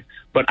anyway.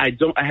 But I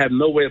have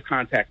no way of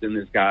contacting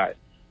this guy.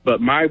 But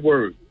my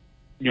word,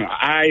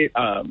 I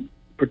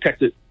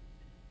protected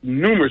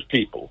numerous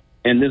people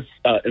in this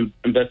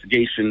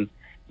investigation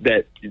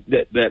that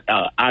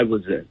I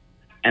was in,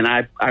 and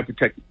I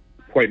protected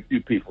quite a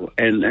few people,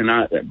 and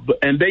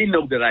they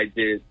know that I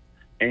did,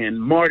 and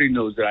Marty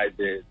knows that I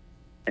did,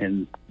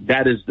 and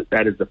that is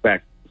the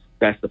fact.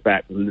 That's the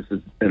fact, and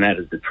that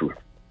is the truth.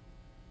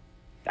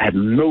 I have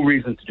no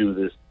reason to do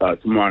this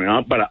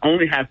tomorrow, but I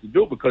only have to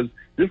do it because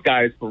this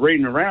guy is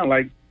parading around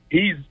like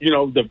he's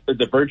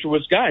the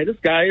virtuous guy. This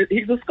guy,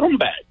 he's a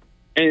scumbag,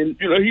 and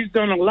he's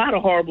done a lot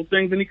of horrible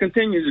things, and he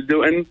continues to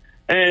do.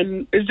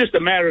 And it's just a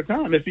matter of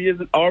time if he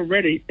isn't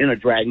already in a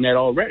dragnet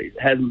already.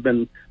 It hasn't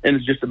been, and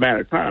it's just a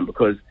matter of time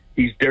because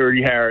he's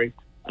Dirty Harry,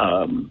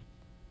 and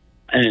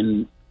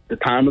the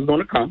time is going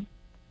to come,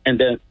 and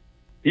then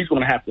he's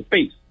going to have to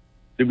face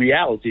the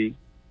reality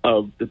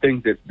of the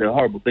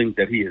horrible things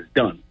that he has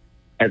done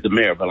as the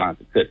mayor of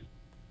Atlantic City.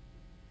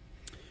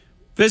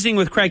 Visiting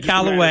with Craig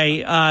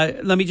Calloway,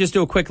 let me just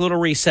do a quick little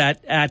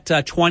reset. At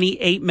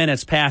 28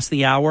 minutes past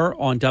the hour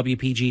on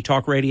WPG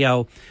Talk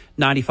Radio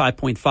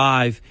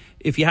 95.5.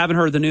 If you haven't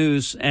heard the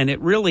news, and it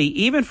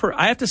really,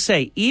 I have to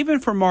say,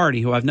 even for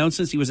Marty, who I've known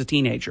since he was a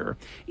teenager,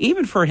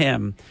 even for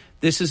him,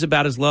 this is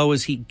about as low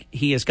as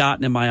he has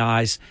gotten in my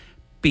eyes,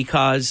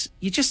 because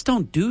you just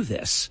don't do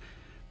this.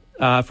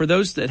 For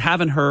those that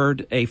haven't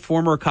heard, a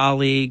former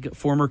colleague,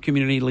 former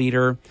community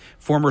leader,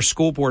 former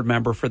school board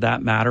member for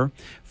that matter,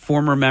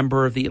 former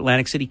member of the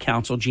Atlantic City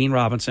Council, Gene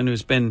Robinson,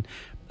 who's been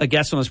a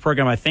guest on this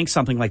program, I think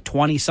something like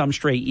 20-some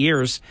straight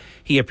years.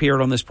 He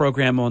appeared on this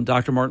program on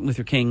Dr. Martin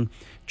Luther King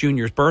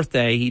Jr.'s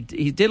birthday. He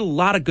did a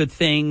lot of good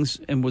things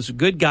and was a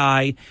good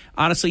guy.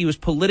 Honestly, he was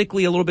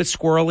politically a little bit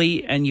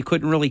squirrely, and you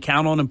couldn't really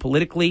count on him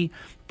politically,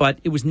 but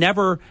it was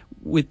never,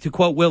 to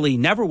quote Willie,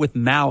 never with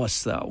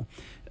malice, though.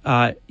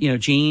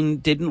 Gene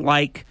didn't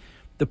like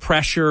the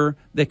pressure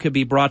that could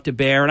be brought to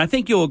bear. And I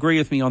think you'll agree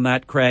with me on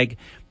that, Craig,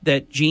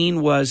 that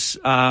Gene was,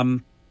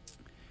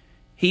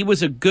 he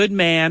was a good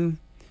man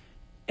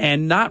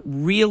and not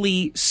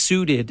really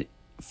suited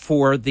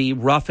for the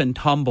rough and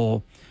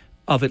tumble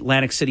of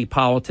Atlantic City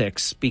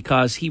politics,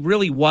 because he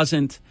really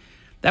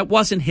that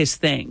wasn't his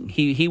thing.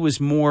 He was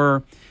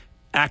more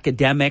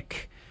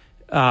academic.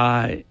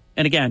 And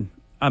again,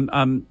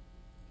 I'm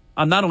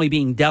not only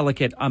being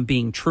delicate, I'm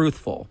being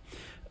truthful.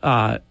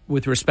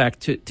 With respect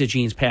to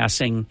Gene's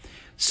passing.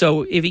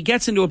 So if he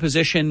gets into a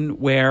position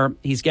where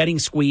he's getting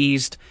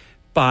squeezed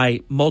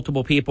by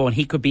multiple people and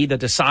he could be the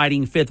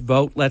deciding fifth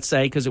vote, let's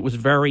say, because it was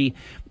very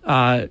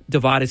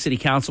divided city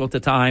council at the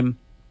time,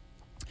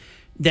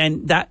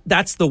 then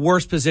that's the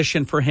worst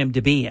position for him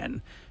to be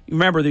in.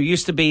 Remember, there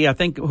used to be, I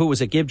think, who was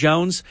it, Gib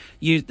Jones?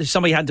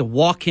 Somebody had to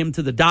walk him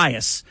to the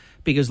dais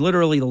because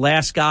literally the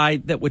last guy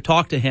that would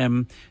talk to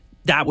him,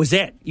 that was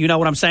it. You know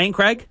what I'm saying,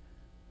 Craig?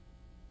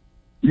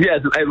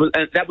 Yes,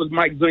 that was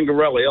Mike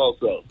Zingarelli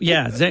also.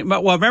 Yeah,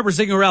 well, remember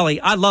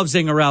Zingarelli? I love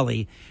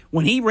Zingarelli.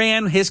 When he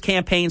ran, his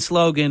campaign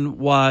slogan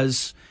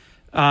was,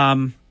 wait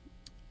a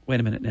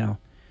minute now,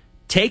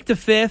 take the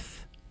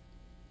fifth,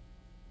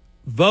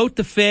 vote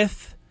the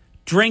fifth,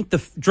 drink a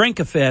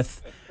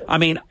fifth. I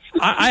mean,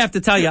 I have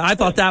to tell you, I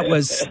thought that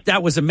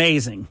was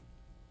amazing.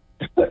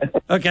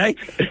 Okay,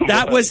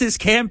 that was his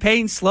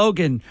campaign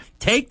slogan: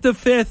 take the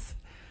fifth,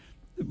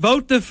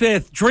 vote the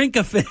fifth, drink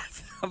a fifth.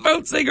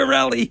 Vote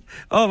Zingarelli.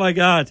 Oh, my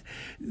God.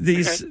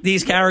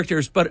 These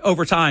characters, but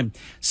over time.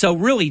 So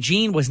really,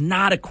 Gene was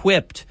not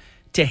equipped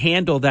to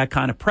handle that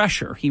kind of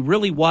pressure. He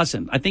really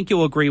wasn't. I think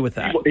you'll agree with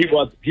that. He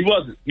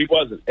wasn't.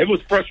 It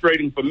was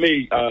frustrating for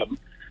me,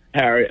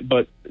 Harry,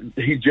 but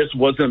he just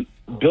wasn't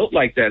built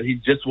like that. He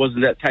just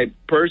wasn't that type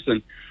of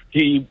person.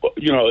 He,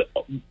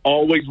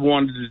 always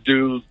wanted to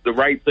do the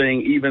right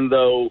thing, even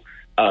though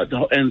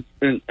and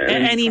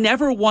he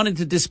never wanted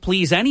to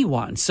displease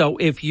anyone. So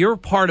if you're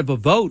part of a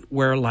vote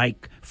where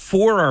like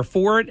 4 are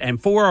for it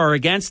and 4 are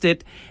against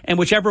it, and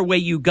whichever way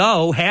you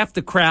go, half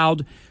the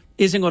crowd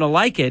isn't going to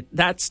like it,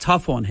 that's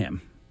tough on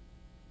him.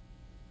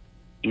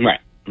 Right.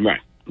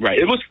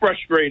 It was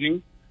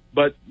frustrating,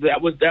 but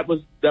that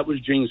was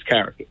Gene's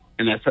character,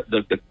 and that's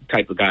the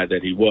type of guy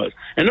that he was.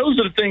 And those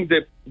are the things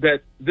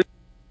that this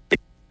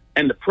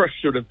and the press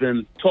should have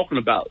been talking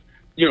about.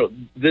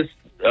 This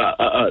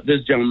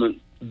gentleman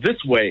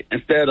this way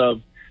instead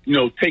of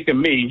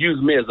taking me,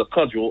 using me as a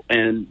cudgel,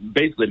 and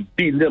basically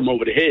beating them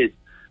over the head,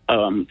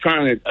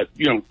 trying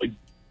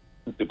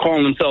to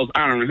calling themselves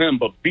honoring him,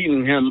 but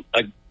beating him,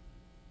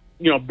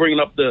 bringing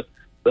up the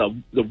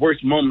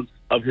worst moments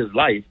of his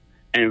life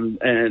and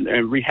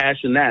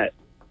rehashing that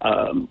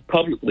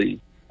publicly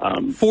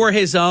for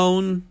his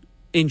own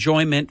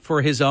enjoyment,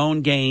 for his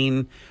own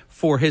gain,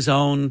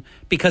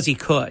 because he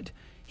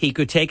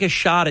could take a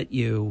shot at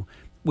you,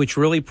 which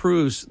really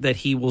proves that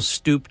he will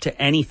stoop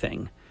to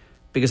anything.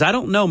 Because I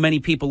don't know many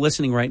people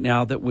listening right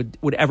now that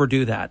would ever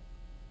do that.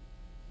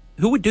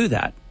 Who would do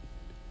that?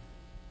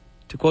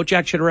 To quote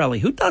Jack Chitterelli,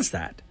 who does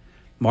that?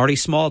 Marty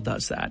Small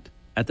does that.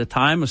 At the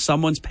time of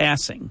someone's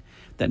passing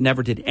that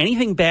never did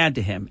anything bad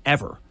to him,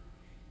 ever.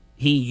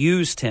 He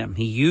used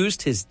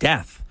his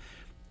death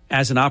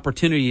as an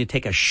opportunity to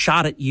take a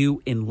shot at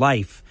you in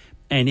life.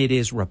 And it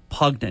is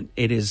repugnant.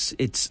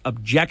 It's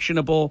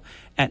objectionable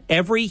at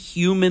every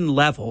human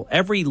level,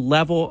 every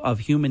level of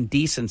human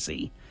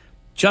decency.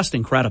 Just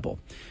incredible.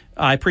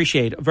 I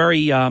appreciate a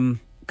very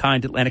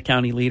kind Atlantic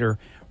County leader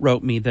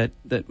wrote me that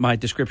my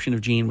description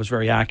of Gene was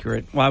very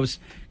accurate. Well, I was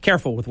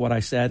careful with what I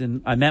said,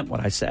 and I meant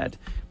what I said.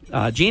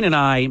 Gene and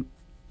I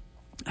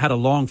had a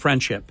long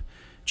friendship.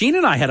 Gene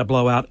and I had a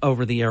blowout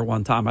over the air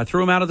one time. I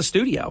threw him out of the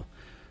studio.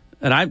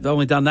 And I've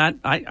only done that,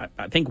 I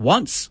think,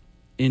 once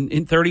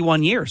in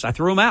 31 years. I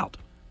threw him out.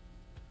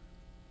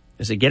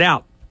 I said, get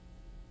out.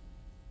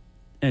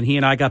 And he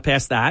and I got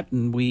past that,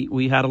 and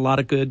we had a lot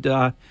of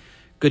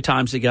good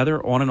times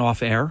together on and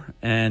off air,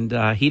 and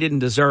he didn't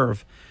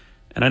deserve.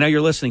 And I know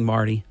you're listening,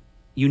 Marty.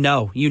 You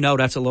know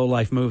that's a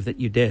low-life move that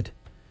you did.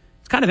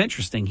 It's kind of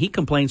interesting. He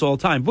complains all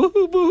the time,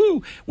 boo-hoo,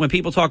 boo-hoo, when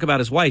people talk about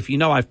his wife.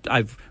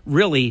 I've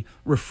really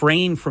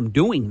refrained from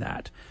doing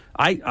that.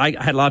 I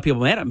had a lot of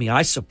people mad at me.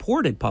 I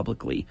supported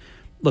publicly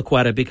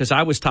Laquetta because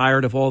I was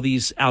tired of all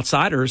these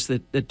outsiders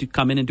that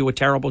come in and do a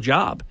terrible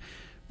job.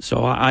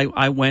 So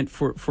I went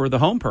for the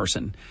home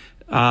person.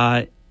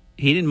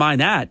 He didn't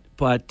mind that,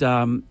 but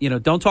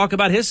don't talk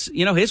about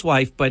his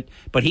wife, but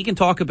he can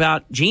talk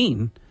about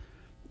Gene.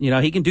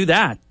 He can do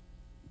that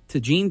to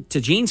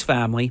Gene's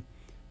family.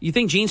 You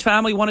think Gene's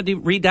family wanted to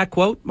read that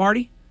quote,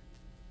 Marty?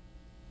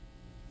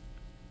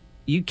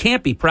 You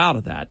can't be proud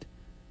of that.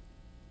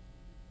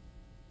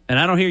 And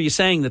I don't hear you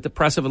saying that the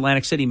press of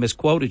Atlantic City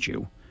misquoted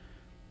you.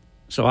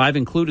 So I've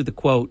included the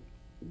quote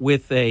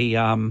with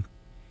a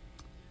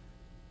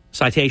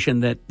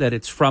citation that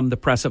it's from the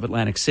press of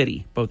Atlantic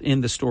City, both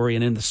in the story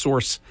and in the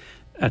source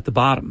at the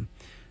bottom.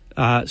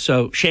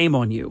 So shame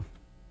on you,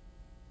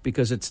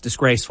 because it's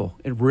disgraceful.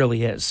 It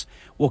really is.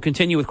 We'll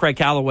continue with Craig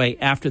Calloway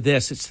after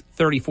this. It's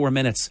 34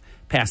 minutes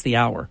past the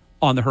hour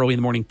on the Hurley in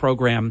the Morning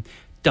program,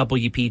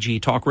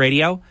 WPG Talk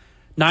Radio.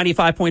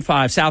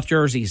 95.5, South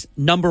Jersey's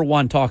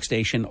 #1 talk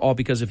station, all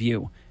because of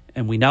you.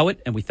 And we know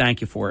it, and we thank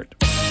you for it.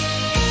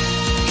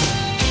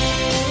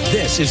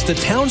 This is the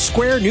Town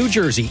Square, New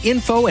Jersey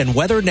Info and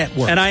Weather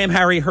Network. And I am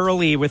Harry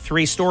Hurley with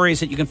 3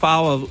 stories that you can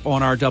follow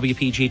on our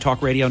WPG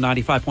Talk Radio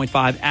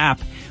 95.5 app.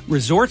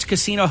 Resorts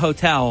Casino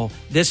Hotel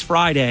this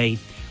Friday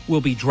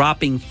will be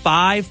dropping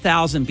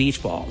 5,000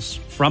 beach balls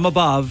from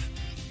above,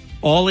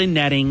 all in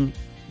netting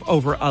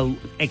over an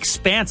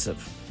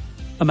expansive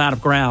amount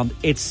of ground.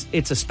 It's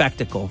a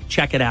spectacle.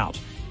 Check it out.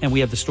 And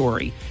we have the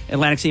story.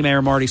 Atlantic City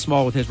Mayor Marty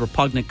Small with his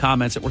repugnant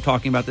comments that we're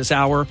talking about this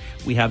hour.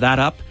 We have that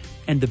up.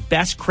 And the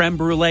best creme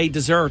brulee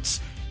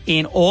desserts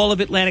in all of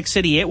Atlantic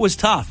City. It was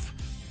tough,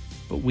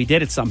 but we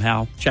did it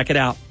somehow. Check it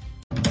out.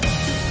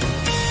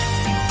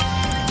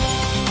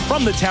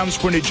 From the Town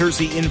Square, New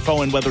Jersey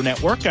Info and Weather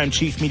Network, I'm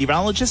Chief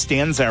Meteorologist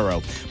Dan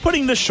Zarrow.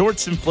 Putting the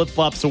shorts and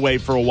flip-flops away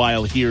for a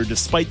while here,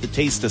 despite the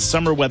taste of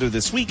summer weather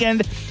this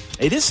weekend,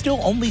 it is still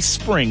only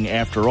spring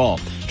after all.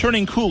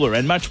 Turning cooler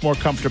and much more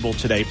comfortable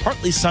today.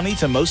 Partly sunny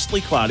to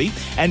mostly cloudy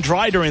and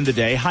dry during the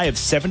day, high of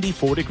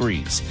 74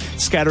 degrees.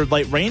 Scattered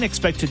light rain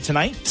expected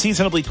tonight.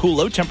 Seasonably cool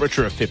low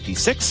temperature of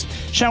 56.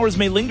 Showers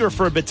may linger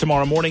for a bit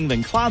tomorrow morning,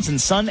 then clouds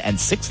and sun and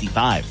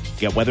 65.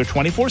 Get weather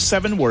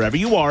 24/7 wherever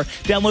you are.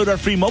 Download our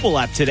free mobile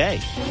app today.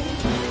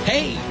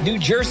 Hey, New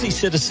Jersey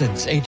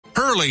citizens.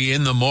 Early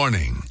in the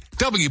morning.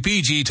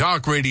 WPG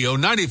Talk Radio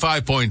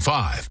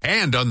 95.5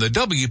 and on the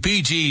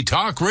WPG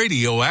Talk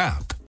Radio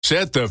app.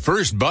 Set the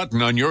first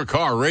button on your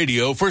car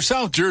radio for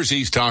South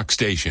Jersey's talk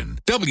station.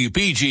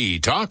 WPG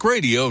Talk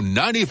Radio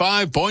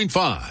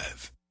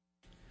 95.5.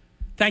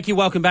 Thank you.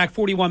 Welcome back.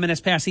 41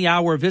 minutes past the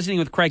hour. Visiting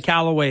with Craig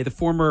Calloway, the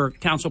former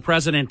council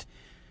president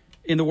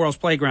in the World's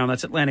Playground.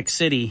 That's Atlantic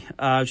City.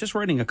 I was just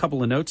writing a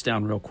couple of notes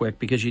down real quick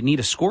because you need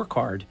a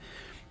scorecard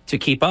to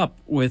keep up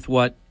with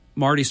what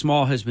Marty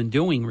Small has been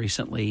doing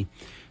recently.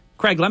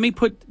 Craig, let me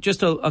put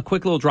just a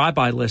quick little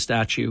drive-by list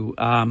at you.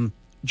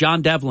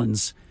 John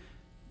Devlin's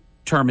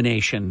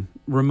termination,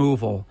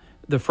 removal,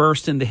 the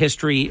first in the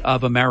history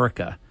of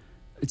America.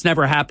 It's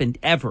never happened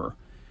ever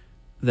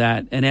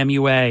that an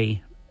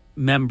MUA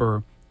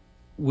member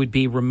would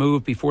be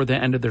removed before the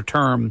end of their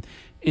term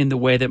in the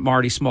way that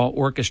Marty Small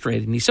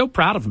orchestrated. And he's so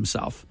proud of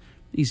himself.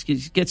 He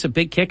gets a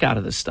big kick out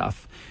of this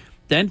stuff.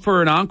 Then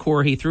for an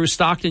encore, he threw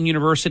Stockton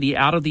University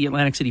out of the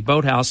Atlantic City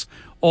Boathouse.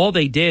 All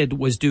they did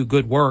was do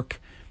good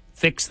work,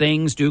 fix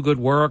things, do good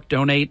work,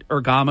 donate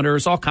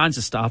ergometers, all kinds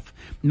of stuff,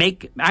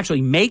 make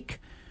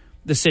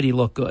the city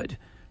look good.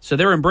 So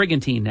they're in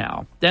Brigantine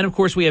now. Then, of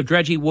course, we have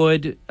Dredgy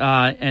Wood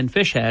and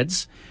Fish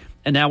Heads.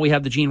 And now we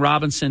have the Gene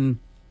Robinson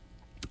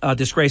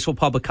disgraceful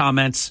public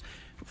comments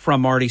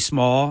from Marty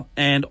Small.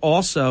 And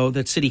also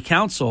that City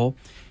Council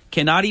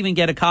cannot even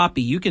get a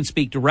copy. You can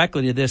speak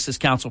directly to this as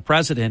council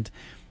president.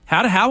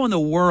 How in the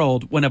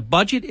world, when a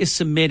budget is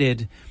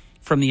submitted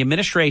from the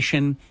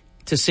administration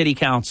to City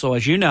Council,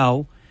 as you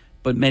know,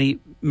 but many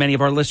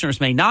of our listeners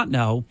may not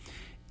know,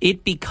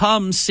 it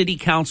becomes City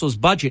Council's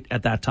budget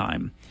at that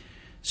time.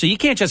 So you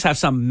can't just have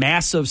some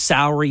massive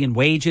salary and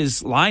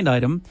wages line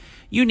item.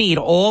 You need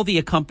all the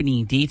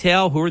accompanying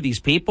detail. Who are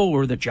these people? Who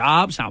are the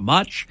jobs? How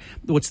much?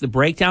 What's the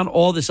breakdown?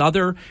 All this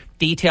other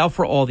detail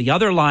for all the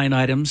other line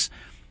items.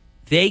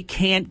 They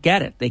can't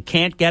get it. They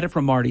can't get it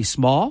from Marty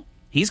Small.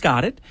 He's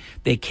got it.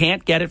 They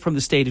can't get it from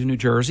the state of New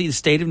Jersey. The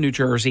state of New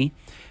Jersey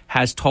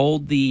has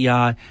told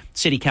the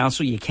City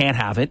Council you can't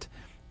have it.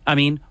 I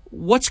mean,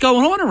 what's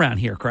going on around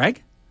here,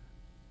 Craig?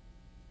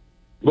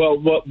 Well,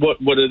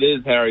 what it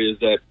is, Harry, is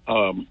that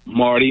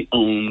Marty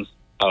owns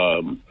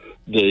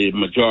the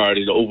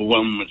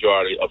overwhelming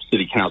majority of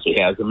City Council. He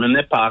has them in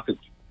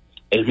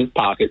his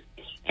pocket,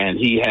 and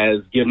he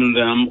has given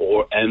them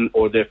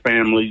or their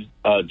families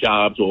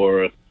jobs,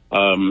 or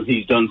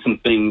he's done some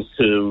things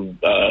to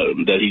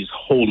that he's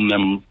holding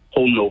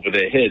over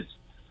their heads,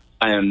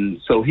 and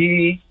so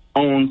he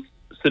owns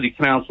City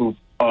Council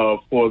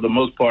for the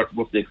most part,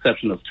 with the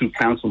exception of 2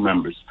 council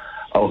members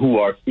who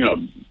are,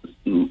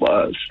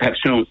 have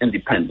shown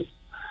independence,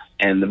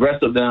 and the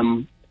rest of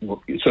them.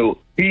 So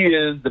he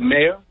is the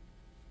mayor,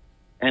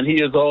 and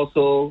he is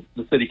also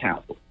the City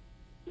Council,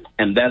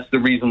 and that's the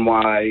reason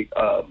why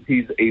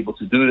he's able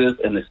to do this.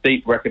 And the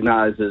state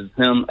recognizes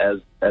him as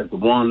the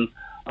one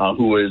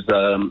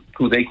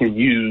who they can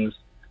use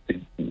to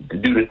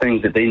do the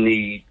things that they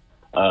need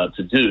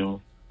to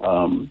do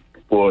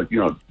for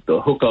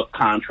the hookup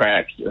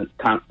contracts,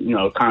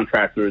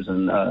 contractors,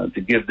 and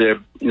to give their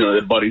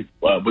buddies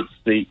with the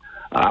state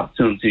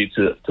opportunity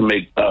to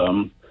make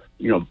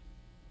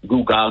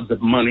gogods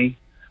of money,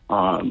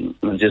 and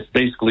just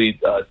basically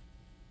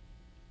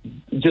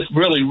just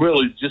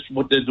really just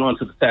what they're doing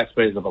to the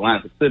taxpayers of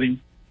Atlantic City,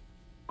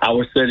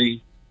 our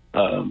city,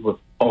 with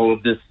all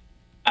of this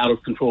out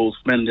of control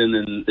spending,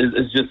 and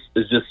it's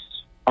just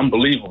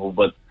unbelievable.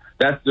 But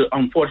that's the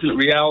unfortunate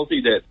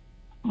reality, that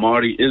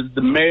Marty is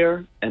the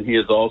mayor and he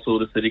is also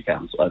the City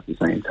Council at the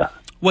same time.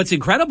 What's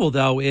incredible,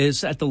 though,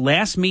 is at the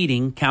last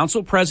meeting,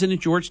 Council President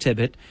George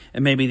Tibbett,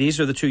 and maybe these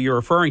are the 2 you're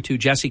referring to,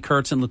 Jesse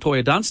Kurtz and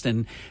LaToya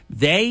Dunston,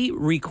 they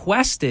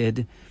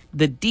requested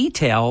the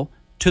detail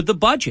to the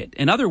budget.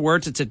 In other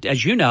words,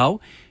 as you know,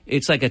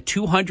 it's like a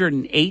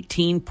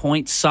 218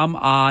 point some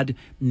odd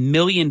 $1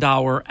 million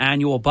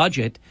annual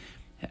budget.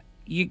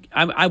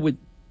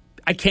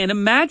 I can't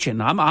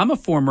imagine. I'm a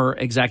former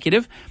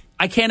executive.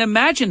 I can't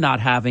imagine not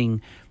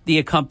having the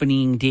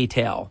accompanying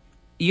detail.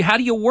 How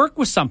do you work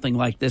with something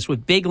like this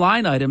with big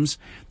line items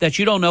that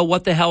you don't know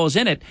what the hell is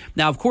in it?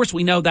 Now, of course,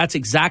 we know that's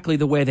exactly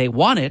the way they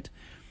want it.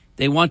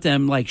 They want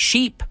them like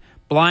sheep,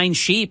 blind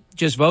sheep,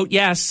 just vote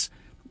yes.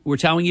 We're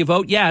telling you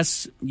vote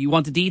yes. You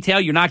want the detail,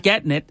 you're not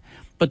getting it.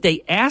 But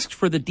they asked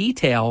for the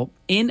detail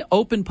in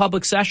open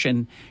public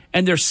session,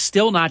 and they're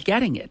still not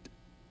getting it.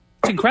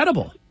 It's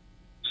incredible.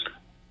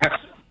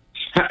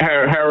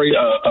 Harry,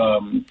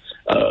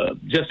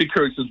 Jesse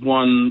Kurtz is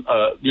one.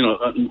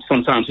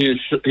 Sometimes he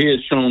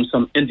has shown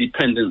some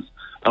independence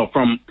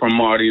from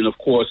Marty, and of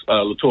course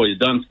LaToya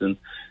Dunston,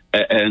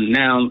 and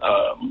now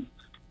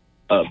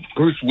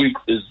Bruce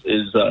Weeks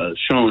is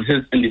showing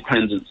his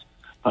independence.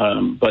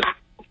 But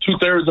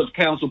 2/3 of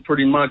council,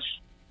 pretty much,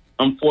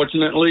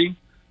 unfortunately,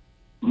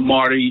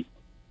 Marty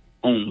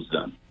owns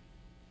them,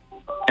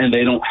 and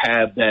they don't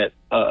have that.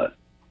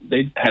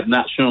 They have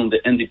not shown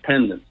the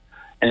independence,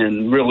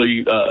 and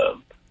really.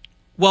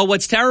 Well,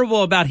 what's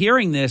terrible about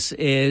hearing this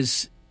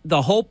is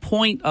the whole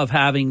point of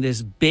having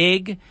this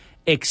big,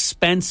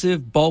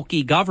 expensive,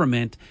 bulky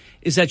government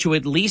is that you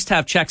at least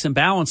have checks and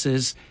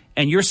balances,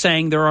 and you're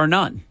saying there are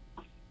none.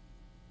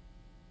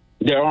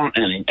 There aren't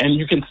any, and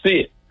you can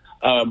see it.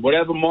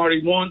 Whatever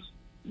Marty wants,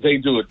 they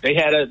do it. They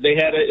had an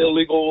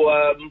illegal.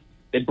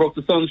 They broke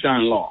the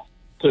Sunshine Law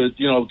to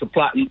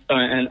plot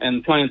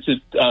and plan to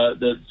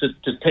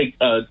take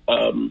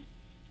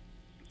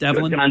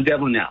Devlin? John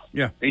Devlin out.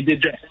 Yeah, they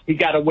did that. He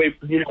got away.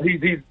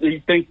 He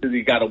thinks that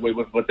he got away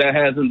with it, but that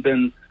hasn't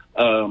been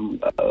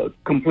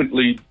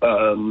completely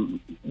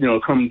come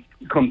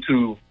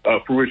to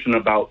fruition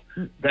about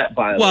that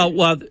violation.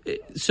 Well,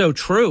 so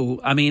true.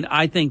 I mean,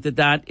 I think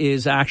that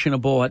is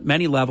actionable at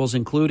many levels,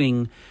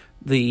 including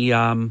the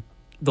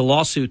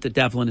lawsuit that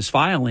Devlin is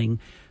filing.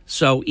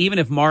 So even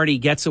if Marty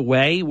gets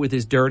away with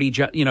his dirty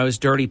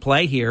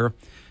play here,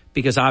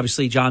 because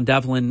obviously John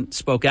Devlin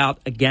spoke out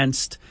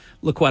against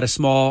LaQuetta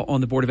Small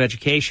on the Board of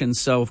Education.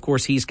 So, of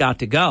course, he's got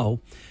to go.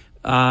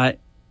 That's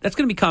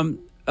going to become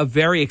a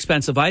very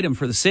expensive item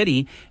for the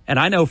city. And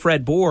I know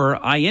Fred Bohr.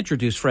 I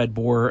introduced Fred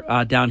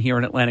Bohr down here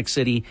in Atlantic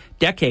City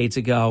decades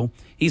ago.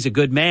 He's a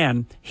good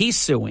man. He's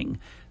suing.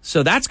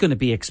 So that's going to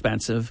be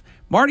expensive.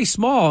 Marty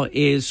Small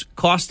is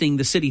costing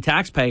the city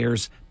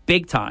taxpayers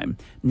big time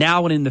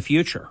now and in the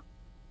future.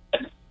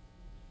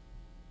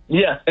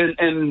 Yeah,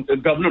 and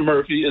Governor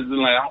Murphy is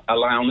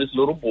allowing this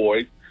little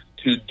boy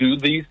to do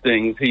these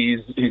things. He's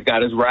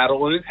got his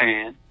rattle in his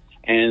hand,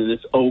 and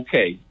it's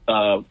okay.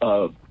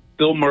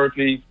 Bill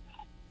Murphy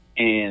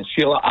and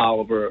Sheila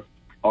Oliver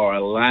are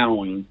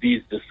allowing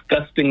these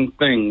disgusting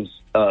things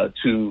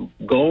to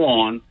go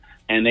on,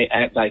 and they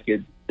act like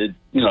it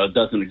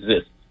doesn't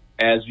exist.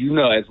 As you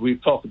know, as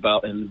we've talked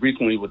about, and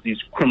recently with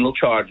these criminal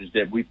charges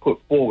that we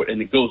put forward,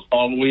 and it goes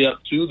all the way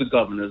up to the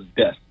governor's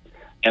desk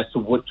as to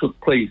what took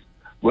place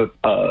with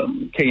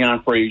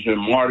Keyon Frazier,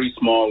 Marty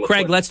Small.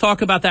 Craig, let's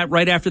talk about that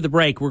right after the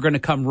break. We're going to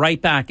come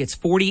right back. It's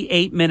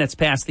 48 minutes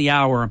past the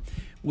hour.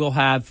 We'll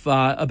have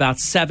about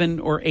 7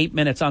 or 8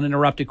 minutes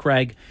uninterrupted,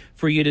 Craig,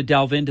 for you to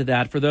delve into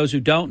that. For those who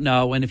don't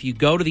know, and if you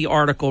go to the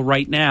article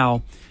right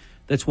now,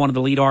 that's one of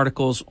the lead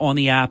articles on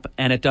the app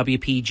and at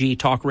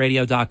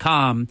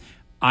WPGTalkRadio.com,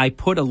 I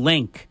put a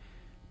link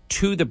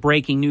to the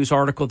breaking news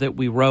article that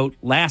we wrote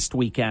last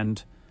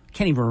weekend. I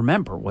can't even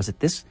remember. Was it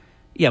this?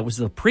 Yeah, it was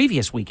the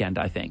previous weekend,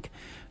 I think.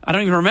 I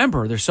don't even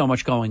remember. There's so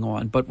much going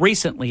on. But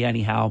recently,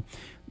 anyhow,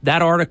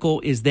 that article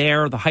is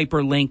there. The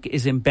hyperlink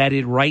is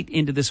embedded right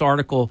into this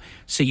article,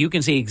 so you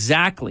can see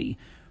exactly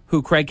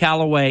who Craig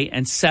Calloway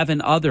and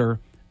 7 other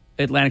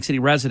Atlantic City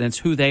residents,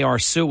 who they are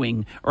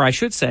suing, or I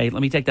should say,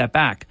 let me take that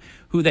back,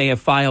 who they have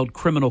filed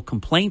criminal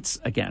complaints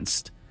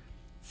against,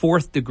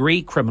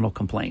 4th-degree criminal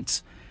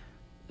complaints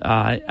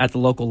at the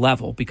local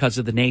level because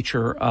of the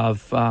nature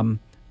of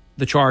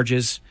the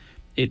charges.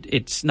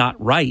 It's not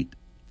right.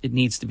 It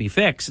needs to be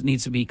fixed. It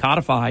needs to be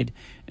codified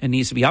and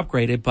needs to be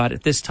upgraded. But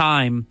at this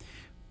time,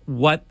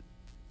 what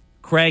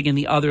Craig and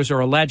the others are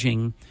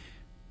alleging,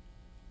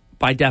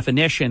 by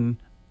definition,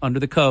 under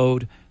the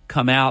code,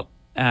 come out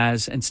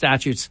as, and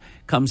statutes,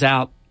 comes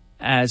out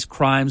as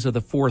crimes of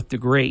the 4th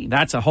degree.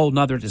 That's a whole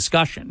nother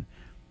discussion,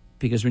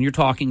 because when you're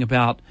talking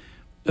about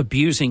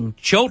abusing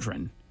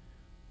children,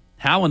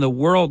 how in the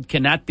world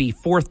can that be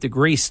 4th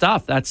degree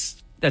stuff?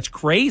 That's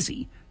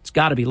crazy. It's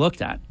got to be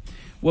looked at.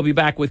 We'll be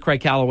back with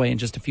Craig Calloway in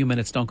just a few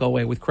minutes. Don't go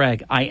away with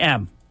Craig. I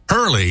am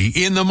Early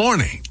in the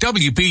morning,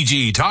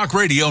 WPG Talk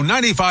Radio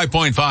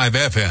 95.5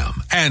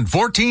 FM and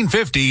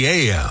 1450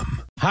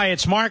 AM. Hi,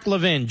 it's Mark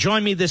Levin.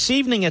 Join me this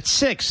evening at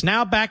 6.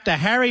 Now back to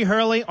Harry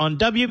Hurley on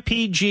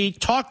WPG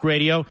Talk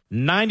Radio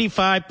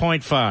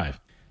 95.5.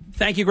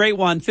 Thank you, great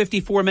one.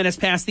 54 minutes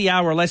past the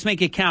hour. Let's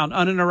make it count.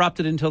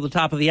 Uninterrupted until the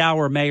top of the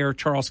hour. Mayor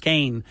Charles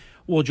Kane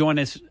will join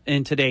us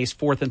in today's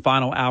 4th and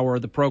final hour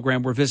of the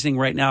program. We're visiting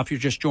right now, if you're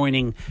just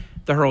joining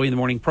the Hurley in the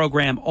Morning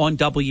program on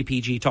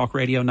WPG Talk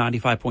Radio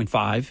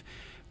 95.5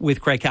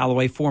 with Craig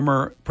Calloway,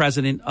 former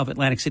president of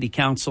Atlantic City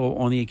Council,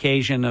 on the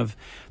occasion of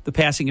the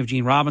passing of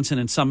Gene Robinson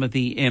and some of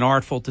the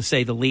inartful, to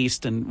say the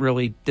least, and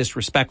really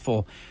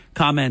disrespectful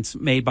comments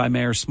made by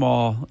Mayor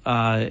Small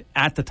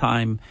at the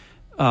time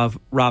of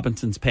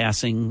Robinson's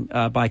passing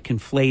by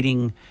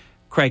conflating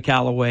Craig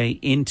Calloway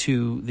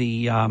into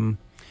the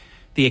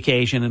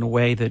occasion in a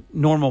way that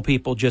normal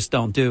people just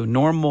don't do.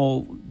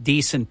 Normal,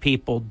 decent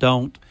people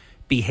don't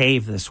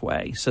behave this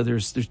way. So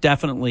there's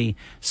definitely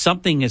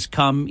something has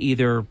come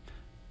either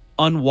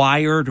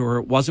unwired or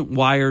it wasn't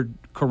wired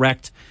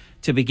correct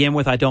to begin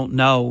with. I don't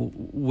know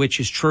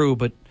which is true,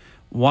 but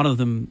one of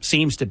them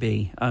seems to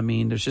be. I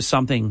mean, there's just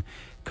something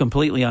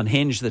completely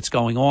unhinged that's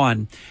going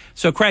on.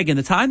 So, Craig, in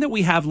the time that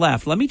we have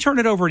left, let me turn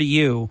it over to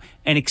you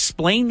and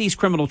explain these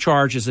criminal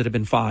charges that have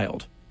been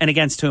filed and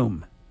against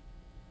whom.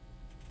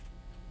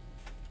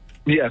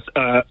 Yes,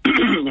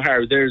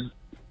 Harry. There's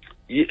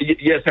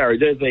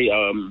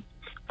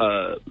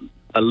a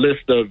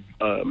list of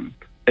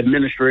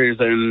administrators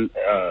and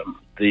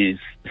the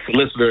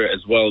solicitor,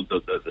 as well as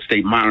the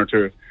state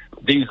monitor.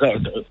 These are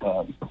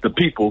the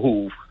people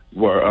who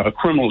were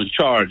criminally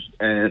charged,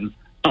 and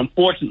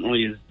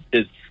unfortunately,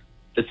 it's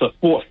a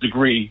 4th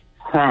degree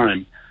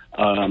crime,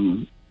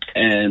 and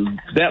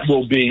that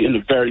will be in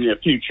the very near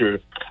future.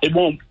 It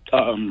won't.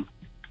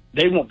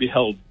 They won't be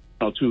held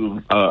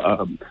to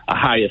a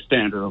higher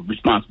standard of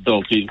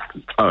responsibility,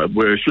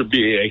 where it should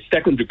be a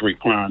 2nd degree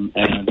crime.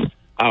 And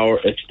our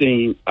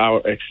esteemed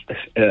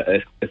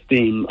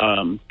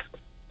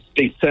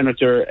state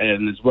senator,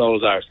 and as well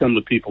as our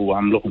assembly people,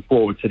 I'm looking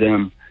forward to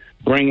them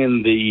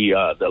bringing the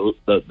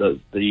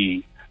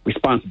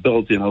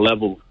responsibility and a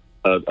level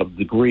of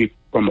degree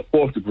from a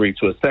 4th degree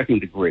to a 2nd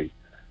degree.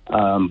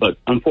 But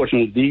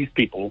unfortunately, these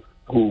people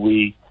who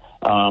we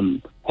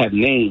have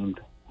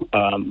named,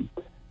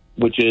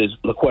 which is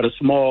LaQuetta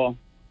Small,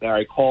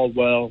 Barry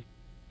Caldwell,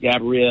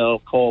 Gabrielle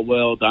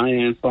Caldwell,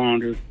 Diane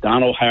Saunders,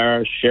 Donald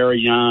Harris, Sherry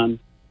Yan,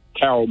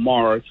 Carol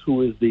Morris,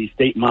 who is the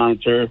state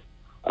monitor,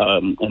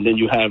 and then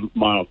you have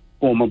my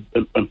former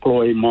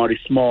employee Marty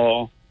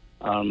Small,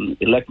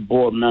 elected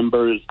board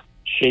members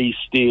Shay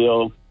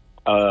Steele,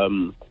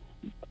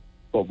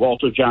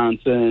 Walter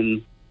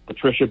Johnson,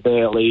 Patricia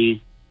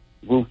Bailey,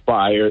 Ruth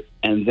Byard,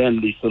 and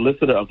then the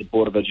solicitor of the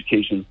Board of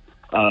Education,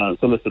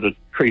 Solicitor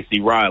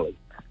Tracy Riley.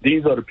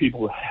 These are the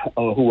people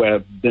who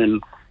have been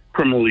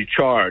criminally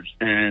charged,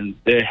 and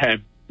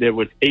there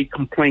was 8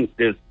 complainants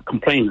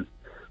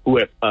who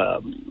have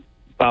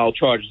filed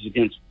charges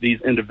against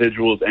these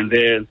individuals, and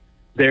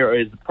there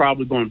is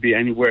probably going to be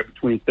anywhere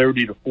between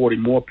 30 to 40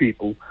 more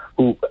people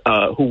who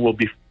will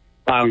be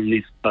filing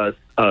these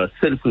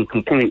citizen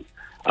complaints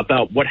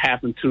about what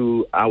happened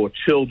to our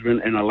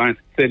children in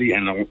Atlantic City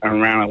and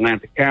around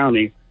Atlantic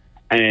County,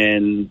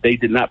 and they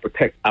did not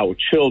protect our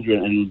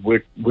children, and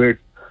we're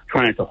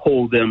trying to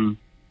hold them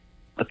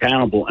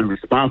accountable and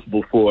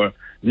responsible for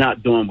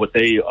not doing what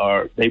they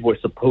were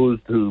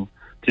supposed to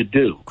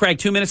do. Craig,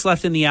 2 minutes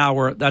left in the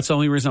hour. That's the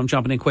only reason I'm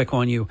jumping in quick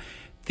on you.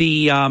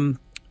 The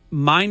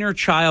minor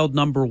child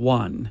number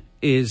 1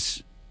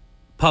 is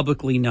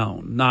publicly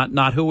known,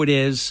 not who it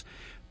is,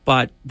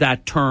 but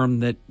that term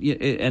that,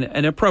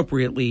 and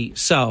appropriately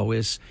so,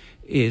 is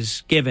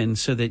given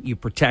so that you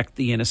protect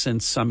the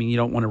innocents. I mean, you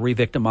don't want to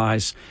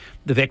re-victimize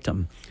the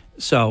victim.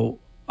 So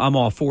I'm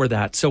all for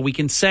that. So we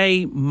can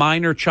say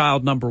minor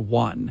child number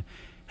 1.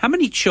 How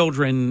many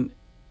children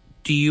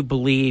do you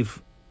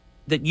believe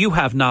that you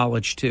have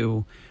knowledge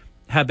to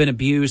have been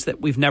abused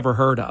that we've never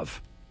heard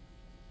of?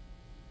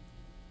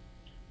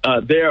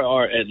 There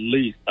are at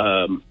least,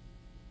 I'm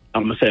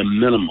going to say a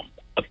minimum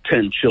of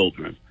 10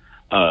 children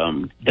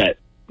that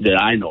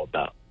I know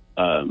about.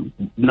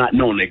 Not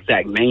knowing the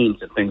exact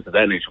names and things of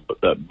that nature,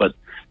 but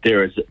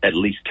there is at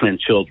least 10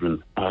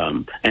 children,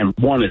 and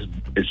one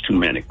is too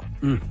many.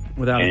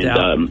 Without a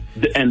doubt.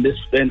 And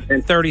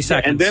 30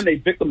 seconds. And then they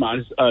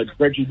victimized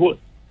Reggie Wood.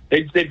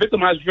 They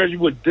victimized Reggie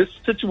Wood. This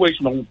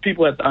situation,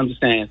 people have to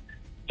understand,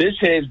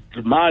 Fishhead's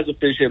demise of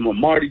Fishhead, what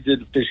Marty did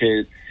to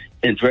Fishhead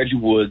and Reggie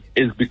Wood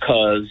is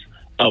because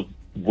of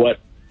what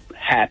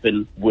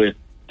happened with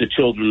the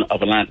children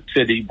of Atlantic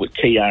City with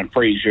Keon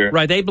Frazier.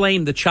 Right. They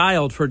blame the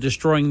child for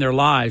destroying their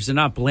lives. They're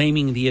not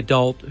blaming the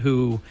adult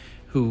who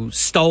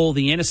stole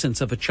the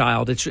innocence of a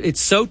child.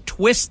 It's so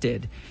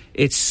twisted.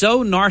 It's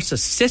so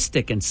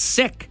narcissistic and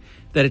sick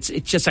that it's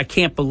just, I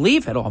can't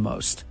believe it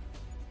almost.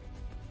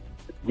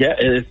 Yeah,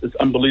 it's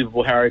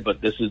unbelievable, Harry, but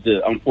this is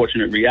the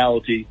unfortunate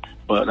reality.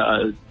 But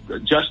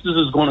justice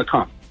is going to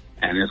come,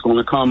 and it's going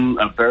to come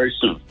very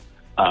soon.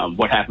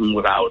 What happened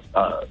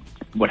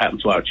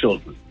to our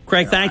children?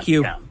 Craig, thank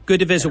you. Good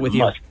to visit with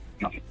you.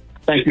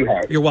 Thank you,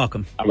 Harry. You're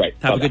welcome. All right.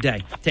 Have a good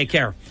day. Take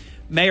care.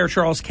 Mayor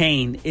Charles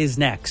Kane is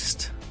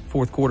next.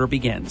 Fourth quarter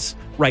begins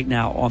right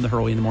now on the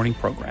Hurley in the Morning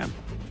program.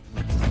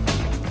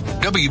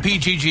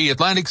 WPGG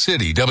Atlantic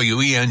City,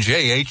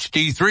 WENJ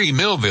HD3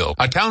 Millville,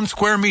 a Town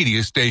Square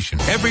media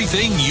station.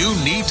 Everything you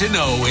need to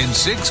know in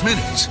 6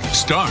 minutes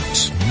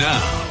starts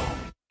now.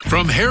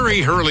 From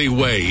Harry Hurley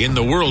Way in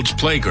the world's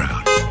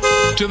playground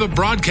to the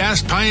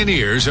broadcast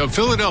pioneers of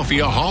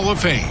Philadelphia Hall of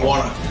Fame. I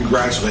want to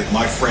congratulate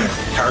my friend,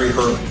 Harry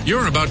Hurley.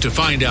 You're about to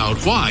find out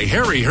why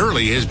Harry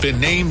Hurley has been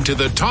named to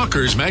the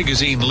Talkers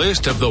Magazine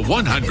list of the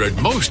 100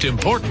 most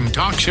important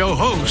talk show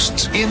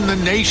hosts in the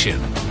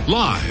nation.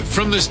 Live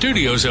from the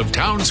studios of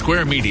Town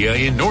Square Media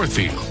in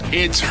Northfield,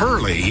 it's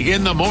Hurley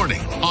in the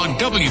Morning on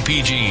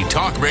WPG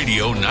Talk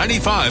Radio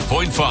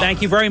 95.5.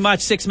 Thank you very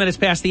much. 6 minutes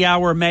past the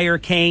hour. Mayor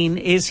Kane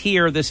is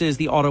here. This is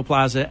the Auto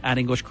Plaza at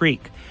English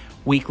Creek.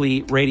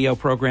 Weekly radio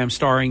program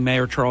starring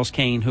Mayor Charles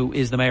Kane, who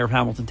is the mayor of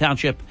Hamilton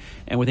Township,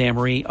 and with Anne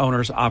Marie,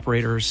 owners,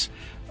 operators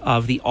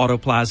of the Auto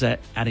Plaza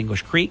at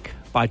English Creek,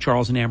 by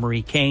Charles and Anne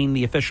Marie Kane,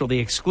 the official, the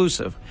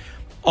exclusive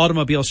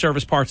automobile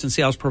service parts and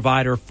sales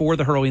provider for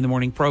the Hurley in the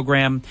Morning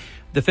program.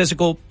 The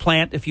physical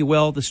plant, if you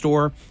will, the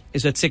store,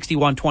 is at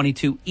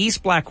 6122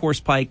 East Black Horse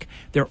Pike.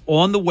 They're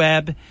on the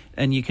web,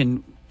 and you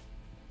can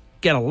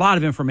get a lot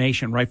of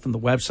information right from the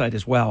website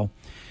as well.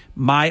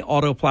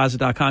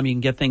 myautoplaza.com. You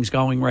can get things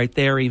going right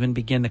there, even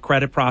begin the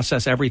credit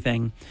process,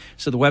 everything.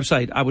 So the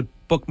website, I would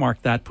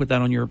bookmark that, put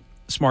that on your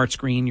smart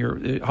screen,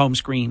 your home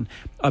screen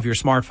of your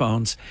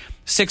smartphones.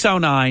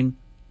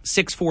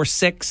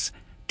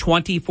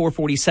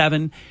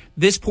 609-646-2447.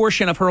 This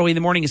portion of Hurley in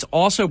the Morning is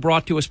also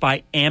brought to us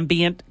by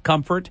Ambient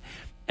Comfort.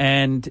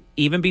 And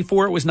even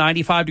before it was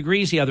 95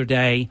 degrees the other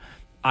day,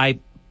 I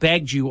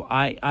begged you,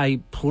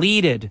 I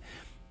pleaded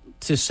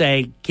to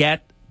say,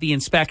 get the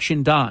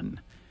inspection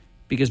done.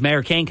 Because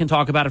Mayor Kane can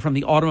talk about it from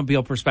the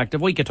automobile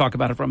perspective. We could talk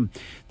about it from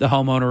the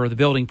homeowner or the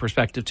building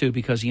perspective, too,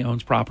 because he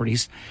owns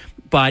properties.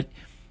 But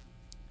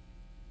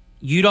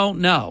you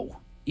don't know.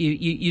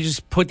 You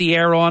just put the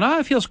air on. Oh,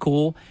 it feels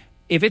cool.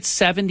 If it's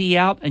 70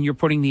 out and you're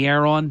putting the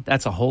air on,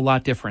 that's a whole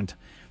lot different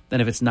than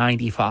if it's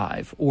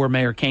 95. Or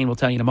Mayor Kane will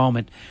tell you in a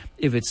moment,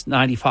 if it's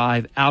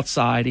 95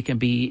 outside, it can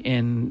be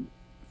in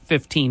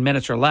 15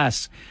 minutes or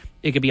less.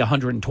 It could be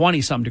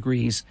 120-some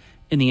degrees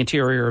in the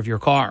interior of your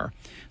car.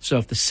 So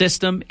if the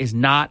system is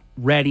not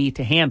ready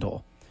to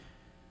handle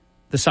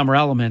the summer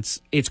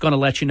elements, it's going to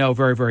let you know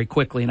very, very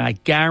quickly. And I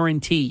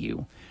guarantee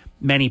you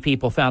many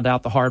people found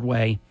out the hard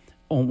way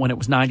when it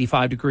was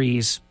 95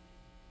 degrees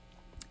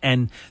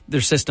and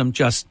their system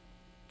just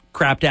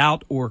crapped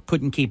out or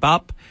couldn't keep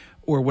up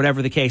or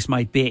whatever the case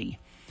might be.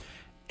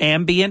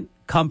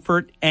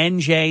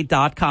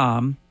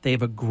 AmbientComfortNJ.com. They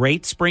have a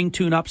great spring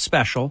tune-up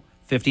special,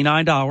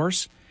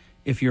 $59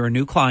 if you're a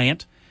new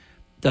client.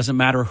 Doesn't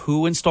matter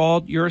who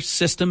installed your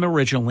system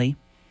originally,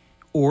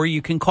 or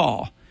you can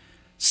call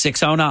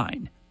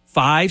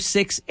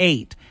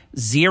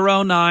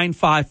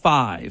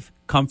 609-568-0955.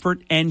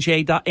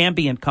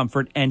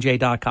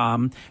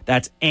 AmbientComfortNJ.com.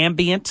 That's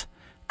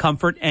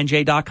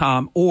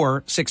AmbientComfortNJ.com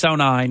or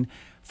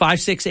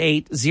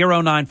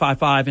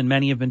 609-568-0955. And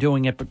many have been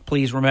doing it, but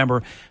please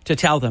remember to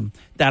tell them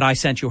that I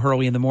sent you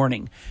Hurley in the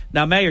morning.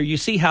 Now, Mayor, you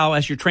see how,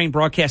 as your trained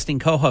broadcasting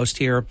co-host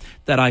here,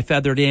 that I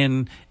feathered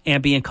in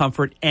Ambient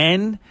Comfort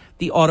and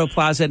the Auto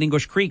Plaza at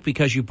English Creek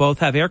because you both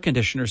have air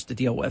conditioners to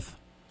deal with.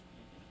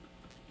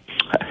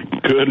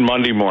 Good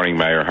Monday morning,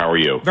 Mayor. How are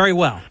you? Very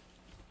well.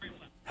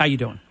 How you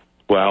doing?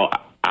 Well,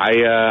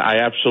 I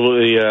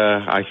absolutely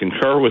I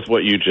concur with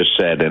what you just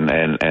said,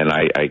 and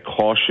I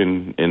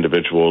caution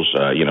individuals.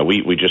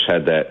 We just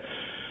had that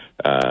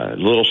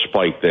little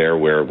spike there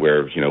where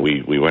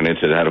we went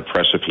into that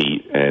oppressive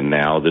heat, and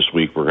now this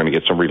week we're going to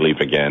get some relief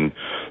again.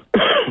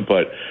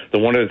 But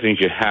one of the things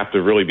you have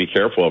to really be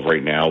careful of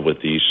right now with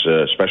these,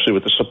 especially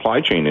with the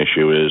supply chain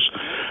issue, is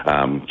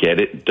get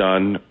it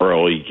done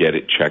early, get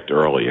it checked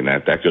early, and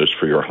that goes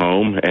for your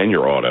home and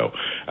your auto.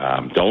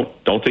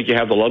 Don't think you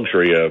have the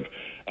luxury of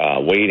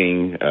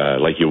waiting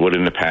like you would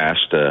in the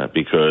past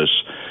because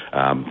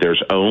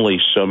there's only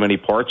so many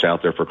parts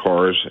out there for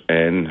cars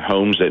and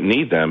homes that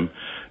need them.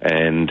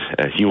 And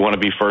you want to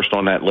be first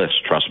on that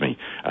list, trust me,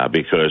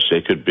 because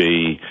it could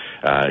be,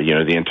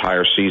 the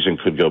entire season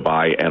could go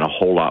by and a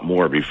whole lot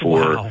more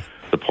before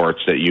the parts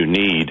that you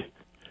need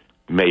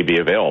may be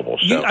available.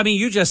 So.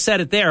 You just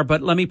said it there,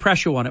 but let me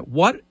press you on it.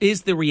 What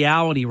is the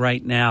reality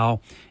right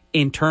now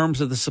in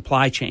terms of the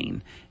supply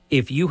chain?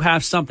 If you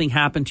have something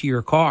happen to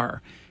your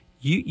car,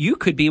 you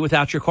could be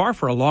without your car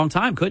for a long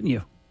time, couldn't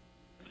you?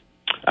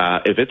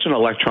 If it's an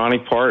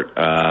electronic part,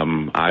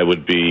 I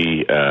would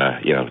be,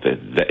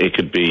 it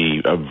could be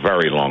a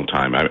very long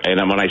time.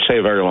 And when I say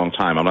a very long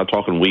time, I'm not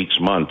talking weeks,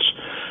 months.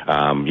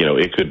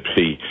 It could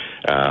be,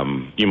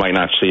 you might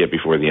not see it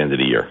before the end of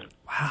the year.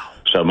 Wow.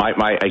 So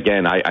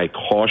I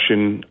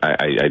caution,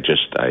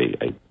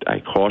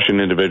 I caution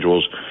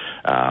individuals,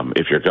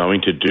 if you're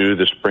going to do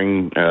the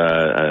spring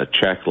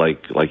check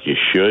like you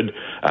should,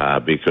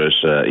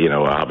 because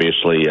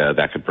obviously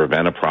that could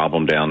prevent a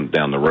problem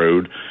down the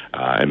road,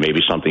 and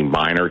maybe something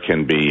minor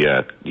can be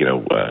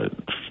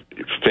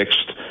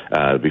fixed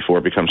before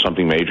it becomes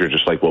something major,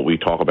 just like what we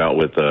talk about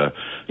with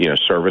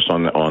service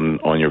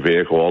on your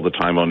vehicle all the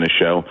time on this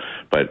show.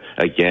 But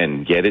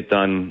again, get it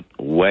done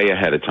way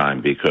ahead of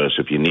time, because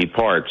if you need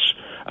parts,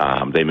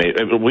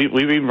 we've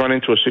even run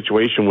into a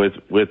situation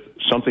with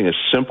something as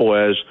simple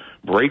as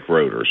brake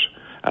rotors.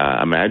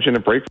 Imagine a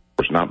brake rotor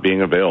not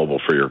being available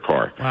for your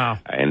car. Wow.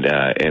 And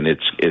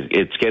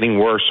it's getting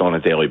worse on a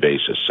daily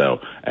basis.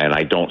 And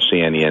I don't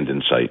see any end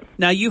in sight.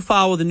 Now, you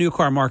follow the new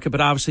car market, but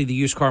obviously the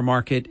used car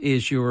market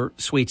is your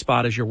sweet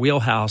spot, is your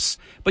wheelhouse.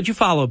 But you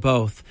follow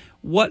both.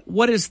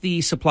 What is the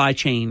supply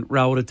chain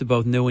relative to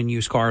both new and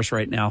used cars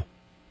right now?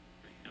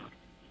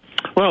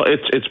 Well,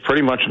 it's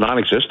pretty much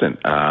non-existent.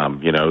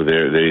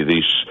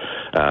 These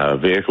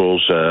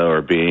vehicles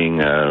are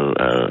being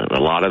a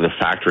lot of the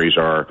factories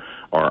are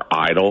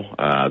idle.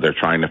 They're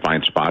trying to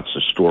find spots to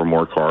store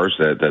more cars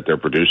that they're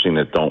producing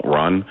that don't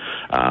run.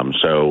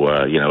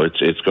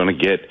 It's going to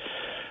get.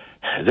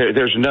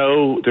 There's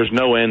no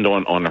end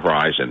on the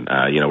horizon.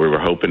 We were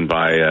hoping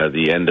by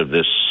the end of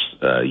this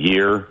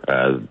year,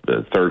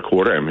 the third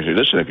quarter. I mean,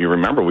 listen, if you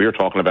remember, we were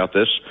talking about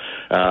this,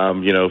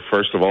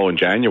 first of all in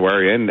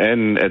January and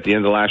at the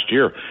end of last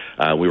year.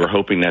 We were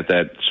hoping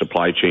that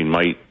supply chain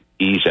might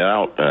ease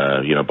out,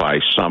 by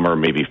summer,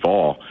 maybe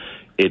fall.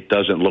 It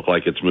doesn't look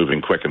like it's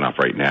moving quick enough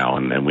right now,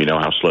 and we know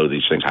how slow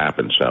these things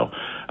happen. So,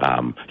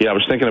 I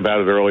was thinking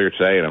about it earlier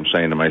today, and I'm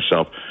saying to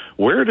myself,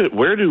 where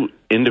do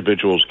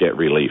individuals get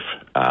relief?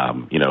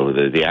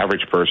 The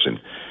average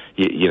person,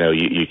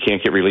 you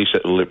can't get relief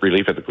at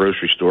the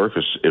grocery store,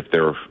 because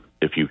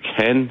if you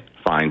can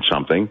find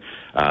something,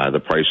 the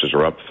prices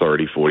are up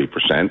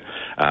 30-40%.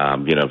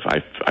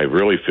 I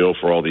really feel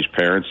for all these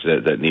parents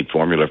that need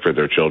formula for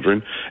their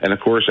children, and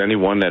of course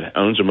anyone that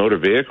owns a motor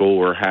vehicle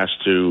or has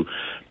to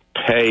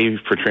pay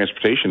for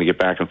transportation to get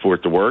back and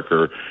forth to work,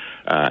 or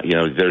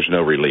there's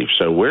no relief.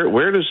 So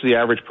where does the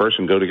average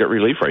person go to get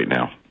relief right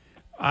now?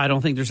 I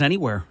don't think there's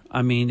anywhere.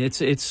 I mean,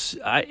 it's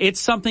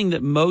something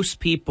that most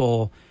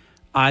people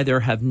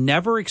either have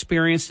never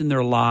experienced in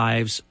their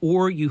lives,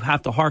 or you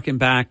have to hearken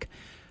back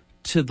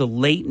to the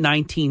late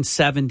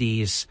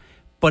 1970s.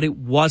 But it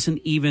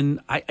wasn't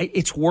even.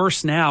 It's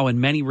worse now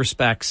in many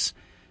respects.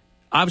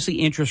 Obviously,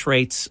 interest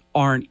rates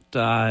aren't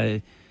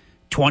 21%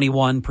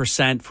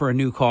 for a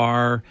new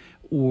car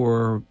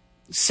or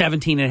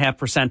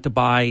 17.5% to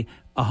buy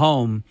a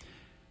home.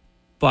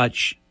 But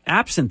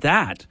absent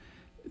that,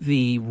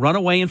 the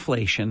runaway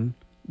inflation,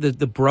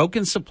 the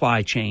broken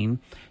supply chain.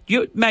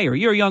 Mayor,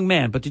 you're a young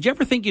man, but did you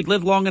ever think you'd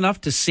live long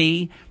enough to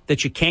see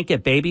that you can't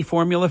get baby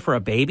formula for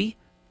a baby?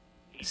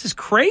 This is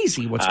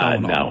crazy what's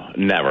going on.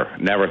 No,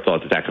 never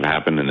thought that could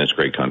happen in this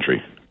great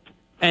country.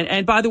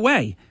 And by the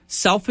way,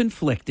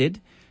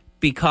 self-inflicted,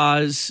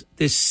 because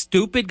this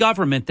stupid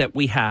government that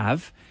we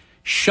have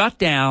shut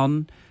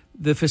down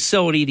the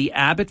facility, the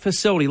Abbott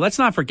facility. Let's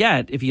not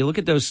forget, if you look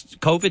at those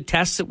COVID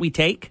tests that we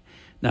take,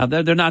 now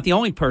they're not the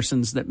only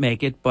persons that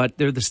make it, but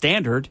they're the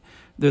standard.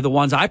 They're the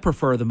ones I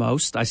prefer the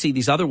most. I see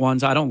these other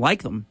ones, I don't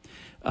like them.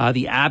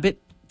 The Abbott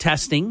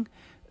testing,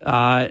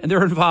 and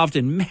they're involved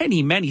in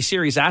many, many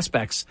serious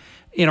aspects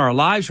in our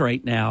lives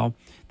right now.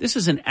 This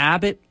is an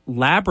Abbott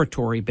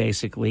laboratory,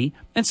 basically.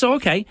 And so,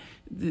 okay,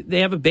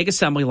 they have a big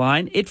assembly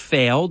line. It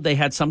failed. They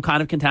had some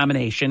kind of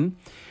contamination.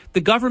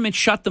 The government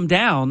shut them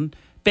down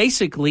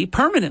basically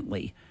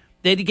permanently.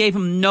 They gave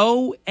them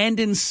no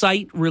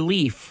end-in-sight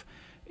relief.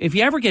 If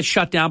you ever get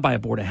shut down by a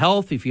board of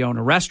health, if you own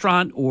a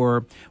restaurant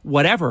or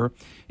whatever,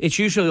 it's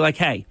usually like,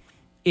 hey,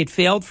 it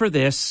failed for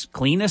this.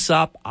 Clean this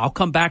up. I'll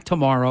come back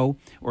tomorrow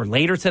or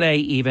later today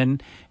even,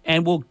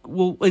 and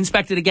we'll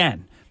inspect it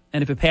again.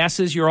 And if it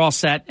passes, you're all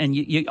set and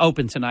you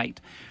open tonight.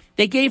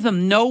 They gave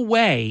them no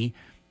way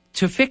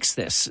to fix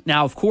this.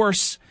 Now, of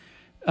course,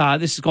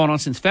 this has gone on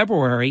since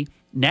February.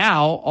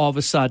 Now, all of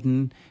a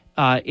sudden,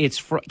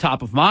 it's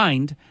top of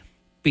mind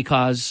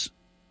because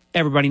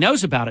everybody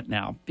knows about it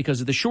now because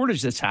of the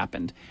shortage that's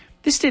happened.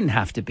 This didn't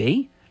have to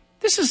be.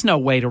 This is no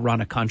way to run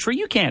a country.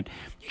 You can't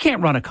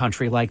run a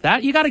country like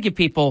that. You got to give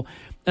people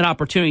an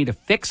opportunity to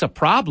fix a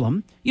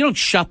problem. You don't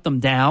shut them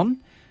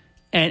down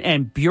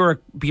and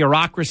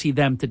bureaucracy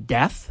them to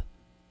death.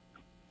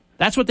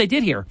 That's what they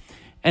did here.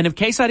 And in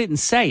case I didn't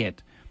say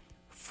it,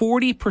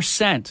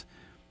 40%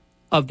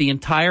 of the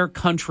entire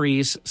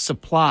country's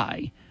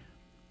supply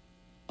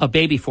of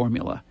baby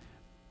formula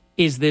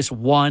is this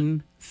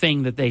one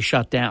thing that they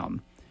shut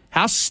down.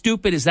 How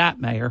stupid is that,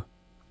 Mayor?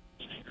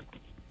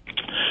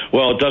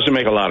 Well, it doesn't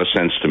make a lot of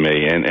sense to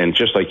me, and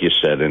just like you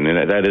said, and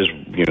that is,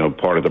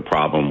 part of the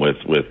problem with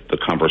the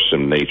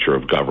cumbersome nature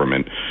of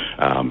government.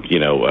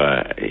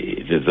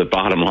 The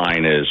bottom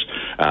line is,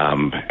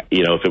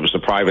 if it was the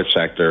private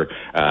sector,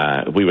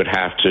 we would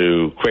have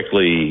to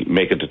quickly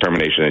make a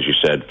determination, as you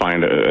said,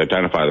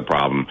 identify the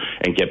problem,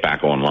 and get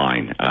back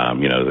online.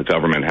 The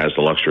government has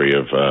the luxury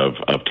of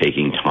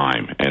taking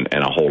time and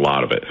a whole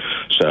lot of it.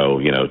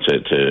 So,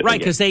 right,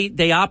 because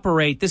they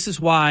operate. This is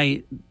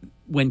why.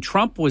 When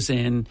Trump was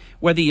in,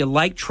 whether you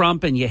like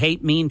Trump and you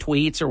hate mean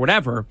tweets or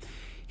whatever,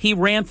 he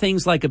ran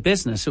things like a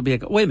business. It'll be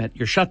like, wait a minute,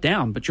 you're shut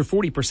down, but you're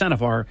 40%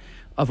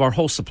 of our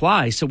whole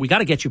supply, so we got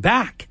to get you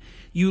back.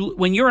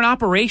 When you're an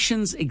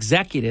operations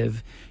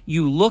executive,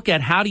 you look at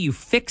how do you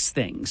fix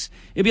things.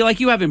 It'd be like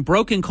you having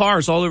broken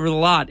cars all over the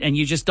lot and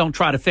you just don't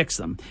try to fix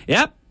them.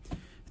 Yep,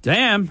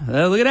 damn,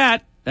 look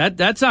at that.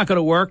 That's not going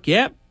to work.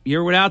 Yep,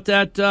 you're without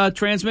that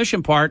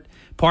transmission part.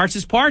 Parts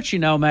is parts,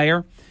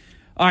 Mayor.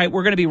 All right,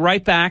 we're going to be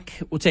right back.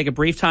 We'll take a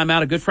brief time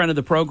out. A good friend of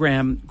the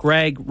program,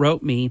 Greg,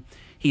 wrote me.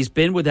 He's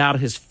been without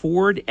his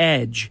Ford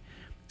Edge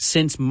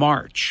since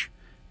March.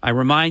 I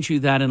remind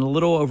you that in a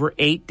little over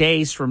 8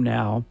 days from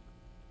now,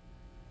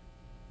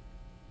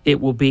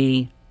 it will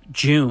be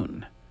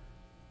June.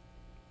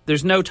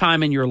 There's no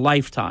time in your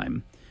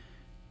lifetime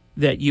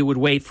that you would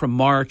wait from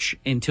March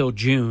until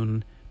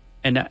June.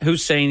 And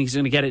who's saying he's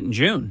going to get it in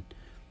June?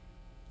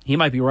 He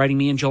might be writing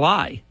me in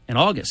July and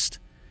August.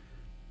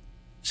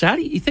 So how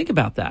do you think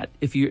about that?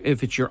 If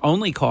it's your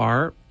only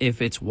car,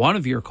 if it's one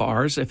of your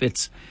cars, if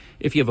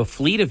you have a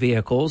fleet of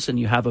vehicles and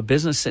you have a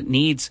business that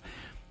needs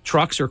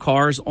trucks or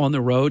cars on the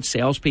road,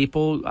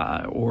 salespeople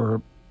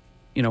or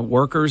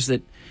workers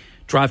that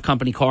drive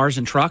company cars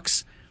and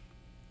trucks,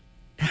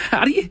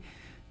 how do you,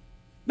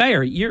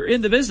 Mayor? You're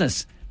in the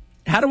business.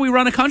 How do we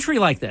run a country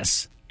like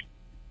this?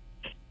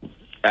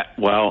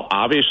 Well,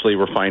 obviously,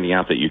 we're finding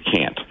out that you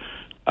can't.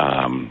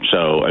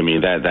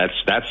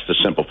 That's the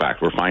simple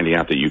fact. We're finding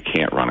out that you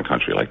can't run a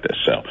country like this.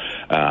 So,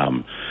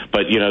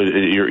 but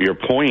your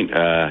point,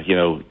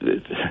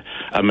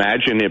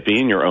 imagine it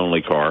being your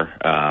only car,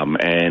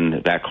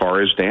 and that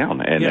car is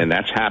down, and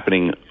that's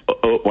happening.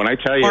 When I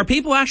tell you, are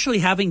people actually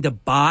having to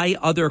buy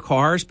other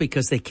cars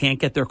because they can't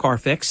get their car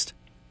fixed?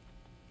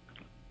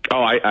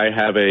 Oh, I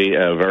have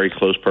a very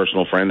close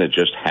personal friend that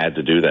just had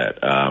to do that.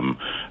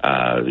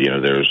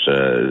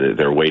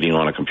 They're waiting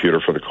on a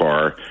computer for the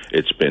car.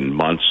 It's been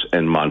months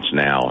and months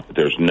now.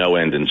 There's no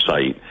end in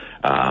sight.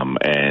 They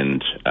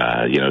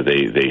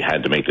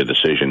had to make the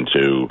decision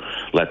to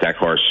let that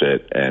car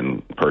sit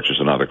and purchase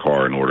another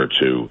car in order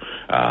to,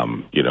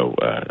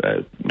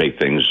 make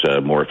things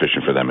more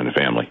efficient for them and the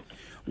family.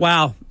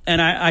 Wow.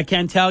 And I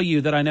can tell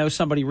you that I know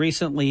somebody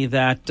recently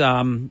that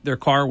their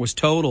car was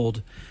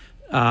totaled.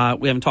 We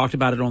haven't talked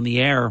about it on the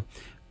air,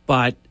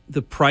 but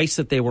the price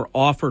that they were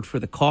offered for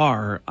the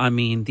car, I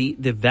mean,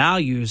 the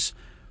values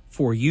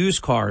for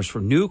used cars,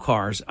 for new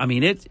cars, I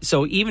mean,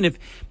 so even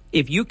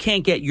if you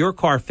can't get your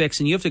car fixed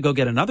and you have to go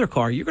get another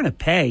car, you're going to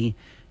pay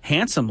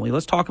handsomely.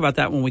 Let's talk about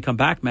that when we come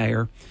back,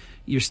 Mayor.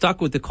 you're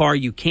stuck with the car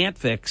you can't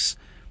fix,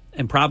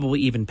 and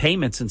probably even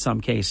payments in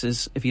some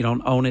cases if you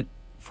don't own it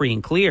free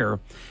and clear.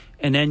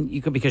 And then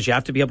because you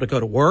have to be able to go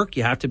to work,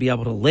 you have to be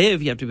able to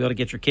live, you have to be able to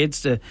get your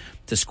kids to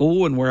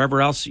school and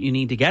wherever else you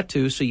need to get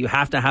to. So you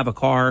have to have a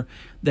car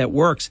that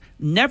works.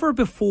 Never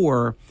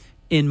before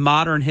in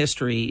modern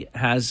history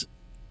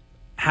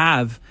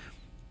have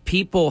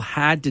people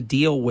had to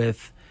deal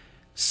with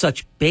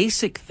such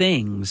basic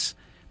things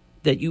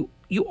that you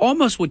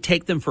almost would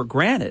take them for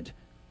granted.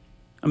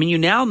 I mean, you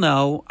now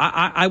know,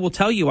 I will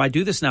tell you, I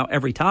do this now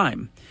every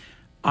time.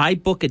 I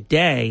book a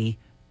day,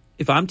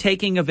 if I'm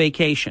taking a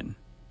vacation,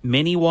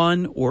 mini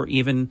one or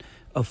even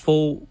a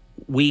full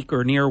week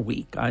or near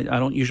week. I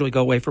don't usually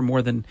go away for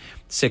more than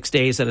 6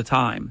 days at a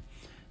time,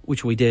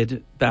 which we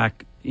did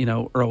back,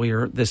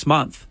 earlier this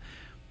month.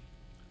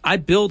 I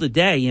build a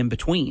day in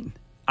between.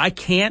 I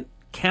can't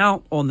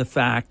count on the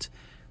fact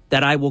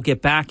that I will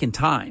get back in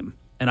time.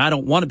 And I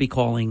don't want to be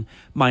calling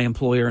my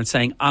employer and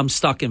saying, I'm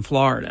stuck in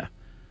Florida.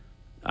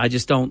 I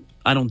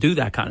don't do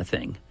that kind of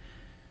thing.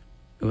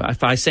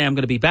 If I say I'm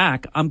going to be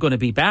back, I'm going to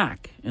be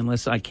back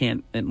unless I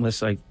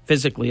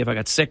physically, if I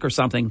got sick or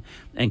something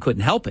and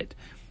couldn't help it.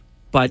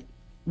 But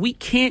we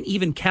can't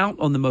even count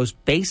on the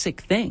most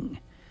basic thing.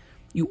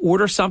 You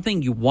order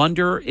something, you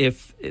wonder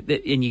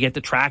and you get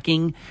the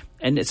tracking,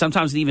 and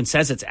sometimes it even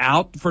says it's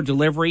out for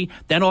delivery.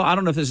 Then, I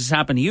don't know if this has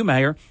happened to you,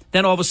 Mayor,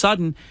 then all of a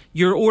sudden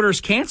your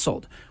order's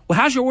canceled. Well,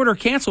 how's your order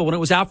canceled when it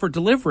was out for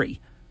delivery?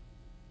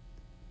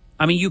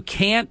 I mean, you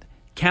can't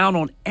count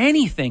on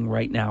anything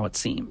right now, it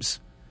seems.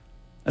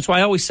 That's why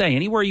I always say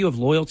anywhere you have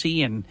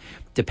loyalty and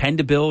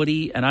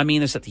dependability, and I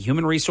mean this at the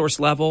human resource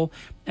level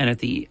and at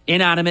the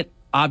inanimate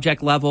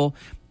object level,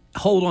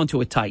 hold on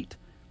to it tight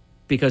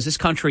because this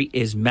country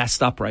is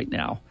messed up right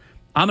now.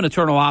 I'm an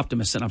eternal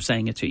optimist, and I'm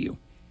saying it to you.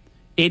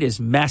 It is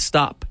messed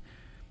up.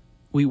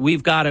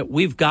 We've got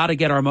to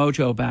get our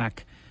mojo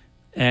back,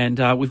 and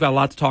we've got a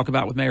lot to talk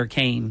about with Mayor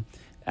Kane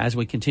as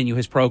we continue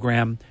his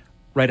program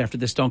right after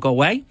this. Don't go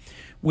away.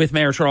 With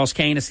Mayor Charles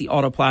Kane, it's the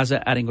Auto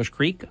Plaza at English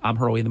Creek. I'm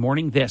Hurley in the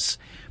Morning. This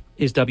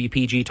is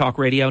WPG Talk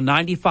Radio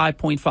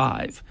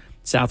 95.5,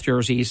 South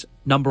Jersey's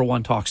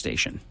 #1 talk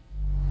station.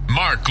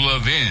 Mark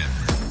Levin.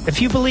 If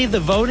you believe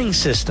the voting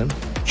system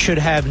should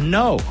have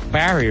no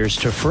barriers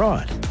to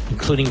fraud,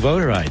 including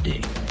voter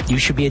ID, you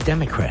should be a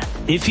Democrat.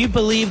 If you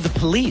believe the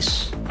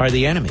police are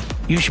the enemy,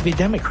 you should be a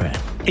Democrat.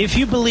 If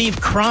you believe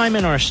crime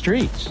in our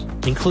streets,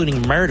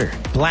 including murder,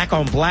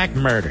 black-on-black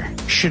murder,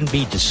 shouldn't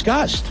be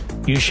discussed,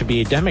 you should be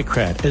a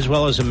Democrat, as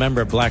well as a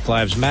member of Black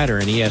Lives Matter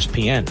and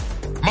ESPN.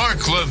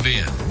 Mark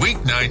Levin,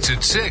 weeknights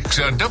at 6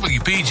 on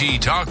WPG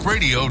Talk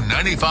Radio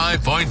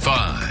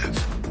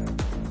 95.5.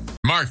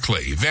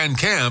 Markley, Van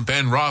Camp,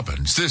 and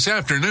Robbins this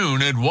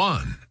afternoon at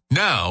 1.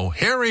 Now,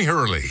 Harry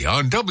Hurley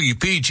on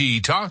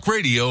WPG Talk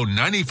Radio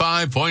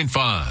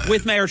 95.5.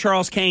 With Mayor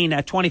Charles Kane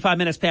at 25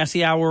 minutes past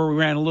the hour. We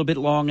ran a little bit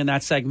long in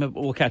that segment,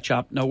 but we'll catch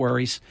up. No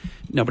worries.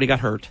 Nobody got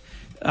hurt.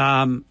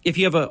 If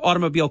you have an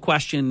automobile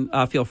question,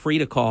 feel free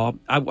to call.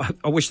 I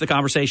wish the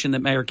conversation that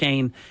Mayor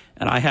Kane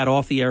and I had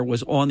off the air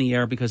was on the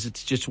air because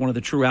it's just one of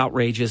the true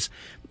outrages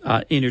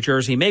in New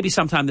Jersey. Maybe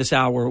sometime this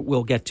hour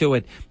we'll get to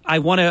it. I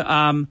want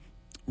to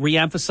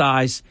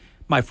reemphasize,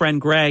 my friend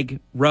Greg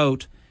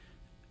wrote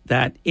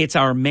that it's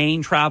our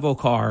main travel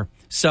car.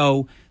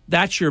 So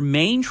that's your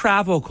main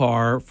travel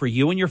car for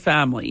you and your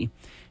family,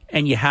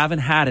 and you haven't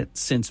had it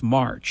since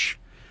March.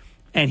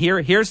 And here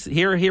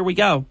we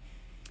go.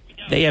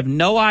 They have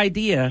no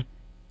idea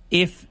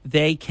if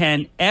they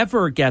can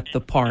ever get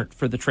the part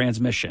for the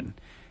transmission.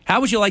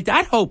 How would you like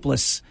that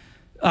hopeless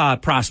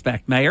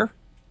prospect, Mayor?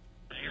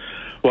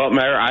 Well,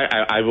 Mayor,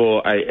 I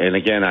will, and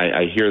again,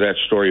 I hear that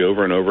story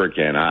over and over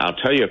again. I'll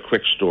tell you a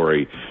quick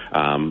story.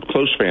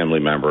 Close family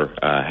member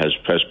has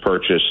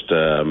purchased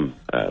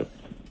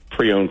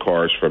pre-owned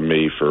cars from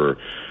me for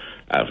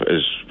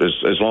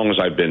as long as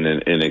I've been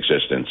in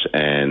existence,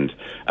 and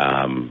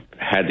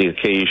had the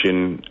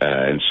occasion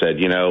and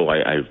said,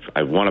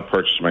 I want to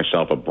purchase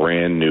myself a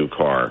brand new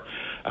car.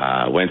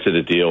 Went to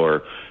the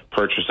dealer,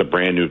 purchased a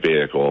brand new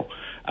vehicle,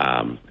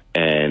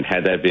 and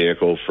had that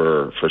vehicle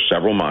for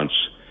several months,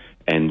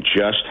 and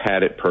just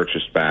had it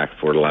purchased back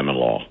for lemon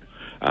law.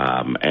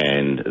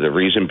 And the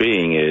reason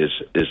being is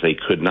they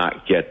could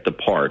not get the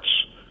parts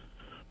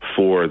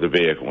for the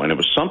vehicle. And it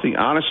was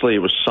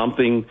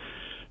something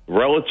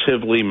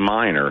relatively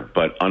minor,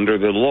 but under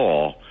the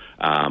law,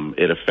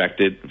 it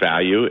affected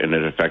value and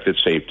it affected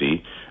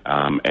safety,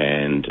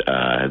 and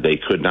they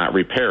could not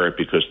repair it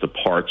because the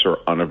parts are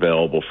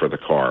unavailable for the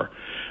car.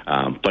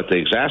 But to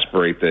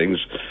exasperate things,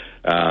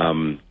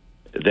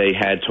 they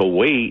had to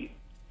wait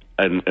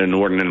an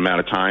inordinate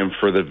amount of time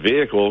for the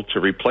vehicle to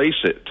replace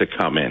it to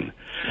come in.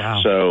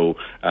 Wow. So,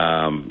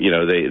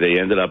 they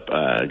ended up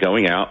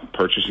going out,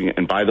 purchasing it.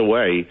 And by the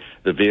way,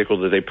 the vehicle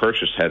that they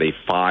purchased had a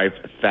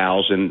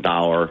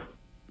 $5,000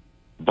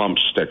 bump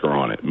sticker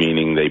on it,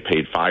 meaning they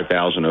paid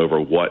 $5,000 over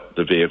what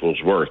the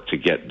vehicle's worth to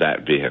get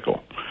that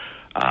vehicle.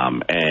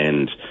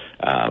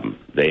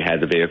 They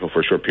had the vehicle for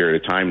a short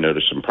period of time,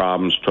 noticed some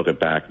problems, took it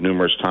back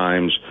numerous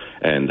times,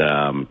 and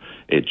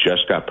it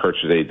just got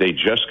purchased. They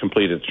just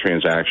completed the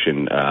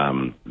transaction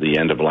the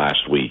end of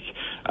last week,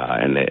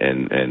 and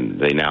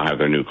they now have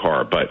their new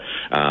car. But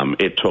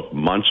it took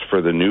months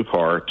for the new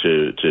car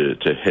to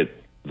hit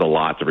the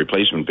lot, the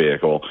replacement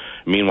vehicle.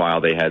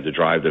 Meanwhile, they had to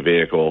drive the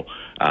vehicle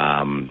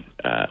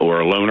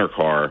or a loaner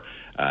car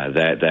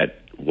that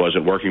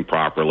wasn't working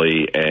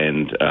properly,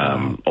 and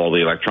all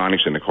the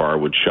electronics in the car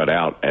would shut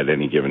out at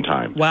any given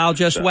time. Wow,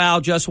 just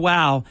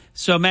wow.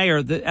 So,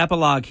 Mayor, the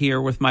epilogue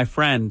here with my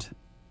friend,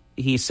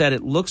 he said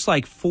it looks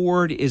like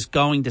Ford is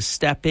going to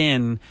step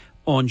in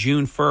on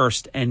June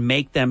 1st and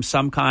make them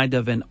some kind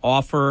of an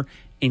offer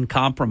in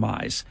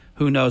compromise.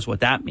 Who knows what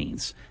that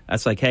means?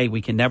 That's like, hey,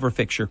 we can never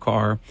fix your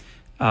car,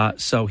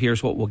 so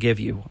here's what we'll give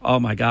you. Oh,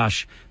 my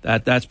gosh,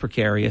 that's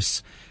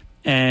precarious.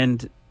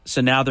 And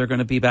so now they're going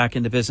to be back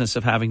in the business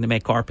of having to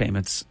make car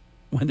payments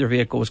when their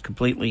vehicle was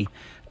completely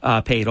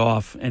paid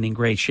off and in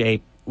great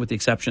shape, with the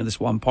exception of this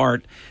one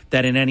part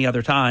that in any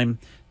other time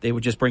they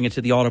would just bring it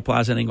to the Auto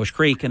Plaza in English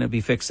Creek and it'd be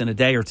fixed in a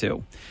day or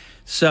two.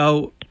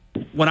 So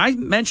when I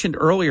mentioned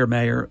earlier,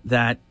 Mayor,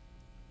 that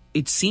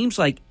it seems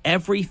like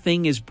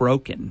everything is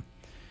broken,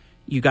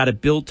 you got to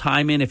build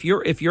time in. If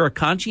you're a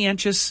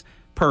conscientious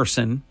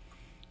person,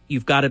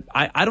 you've got to.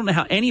 I don't know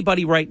how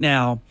anybody right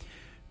now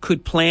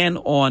could plan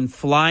on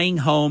flying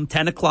home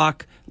 10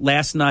 o'clock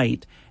last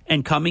night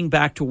and coming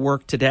back to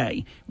work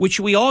today, which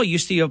we all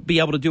used to be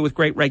able to do with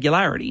great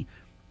regularity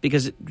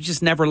because it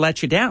just never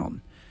let you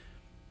down.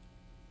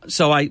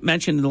 So I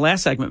mentioned in the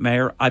last segment,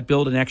 Mayor, I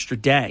build an extra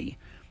day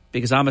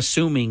because I'm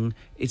assuming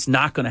it's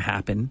not going to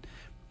happen.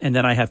 And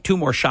then I have 2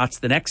 more shots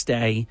the next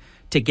day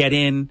to get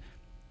in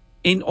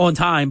on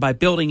time by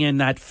building in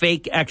that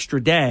fake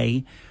extra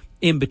day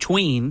in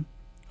between,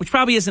 which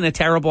probably isn't a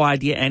terrible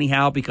idea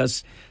anyhow,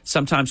 because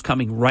sometimes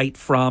coming right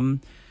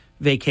from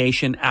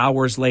vacation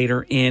hours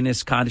later in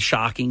is kind of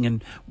shocking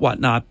and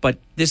whatnot. But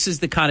this is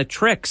the kind of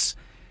tricks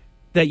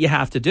that you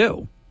have to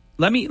do.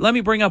 Let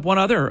me bring up one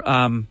other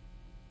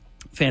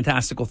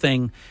fantastical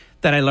thing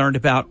that I learned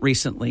about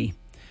recently.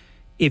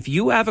 If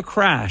you have a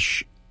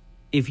crash,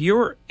 if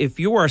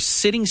you are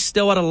sitting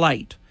still at a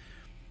light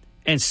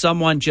and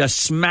someone just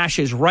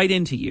smashes right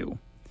into you,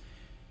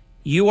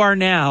 you are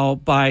now,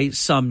 by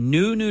some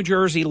New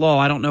Jersey law,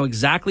 I don't know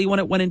exactly when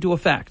it went into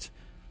effect,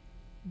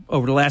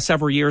 over the last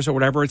several years or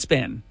whatever it's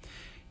been,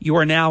 you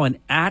are now an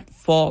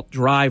at-fault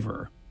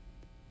driver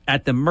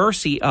at the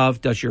mercy of,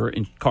 does your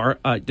car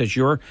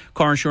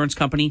insurance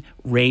company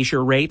raise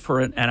your rate for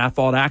an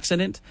at-fault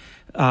accident?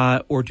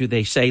 Or do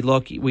they say,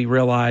 look, we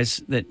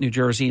realize that New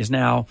Jersey is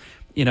now,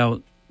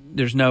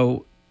 there's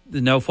the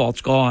no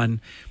fault's gone,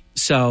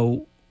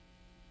 so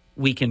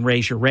we can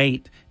raise your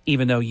rate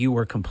even though you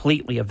were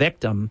completely a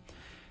victim.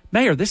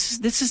 Mayor, this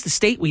is the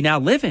state we now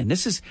live in.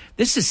 This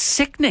is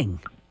sickening.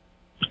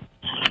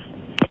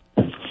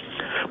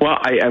 Well,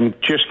 I'm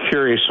just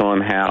curious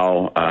on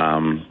how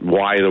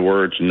why the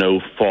words "no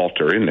fault"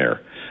 are in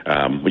there.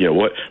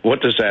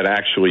 What does that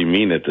actually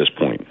mean at this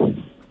point?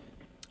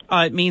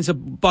 It means a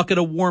bucket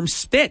of warm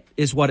spit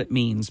is what it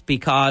means,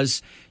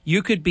 because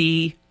you could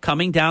be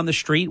coming down the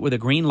street with a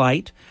green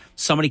light.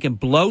 Somebody can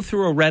blow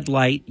through a red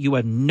light. You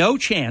have no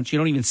chance. You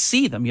don't even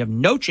see them. You have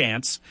no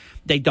chance.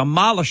 They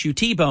demolish you,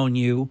 T-bone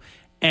you,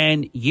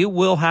 and you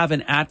will have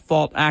an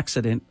at-fault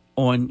accident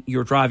on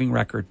your driving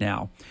record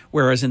now.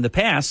 Whereas in the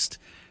past,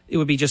 it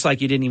would be just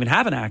like you didn't even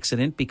have an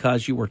accident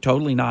because you were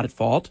totally not at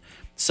fault.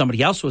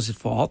 Somebody else was at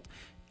fault.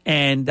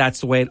 And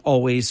that's the way it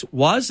always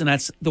was, and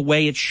that's the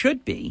way it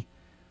should be.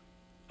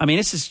 I mean,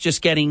 this is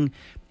just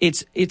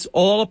it's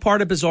all a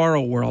part of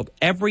Bizarro world.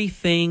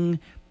 Everything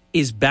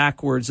is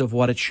backwards of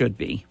what it should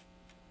be.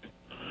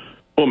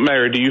 Well,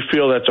 Mayor, do you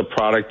feel that's a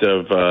product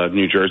of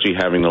New Jersey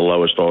having the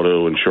lowest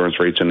auto insurance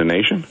rates in the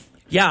nation?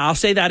 Yeah, I'll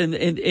say that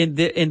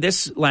in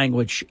this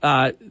language.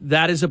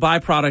 That is a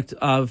byproduct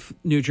of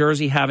New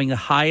Jersey having the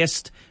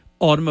highest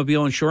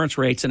automobile insurance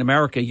rates in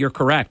America. You're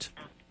correct.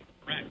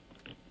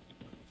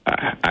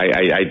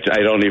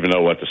 I don't even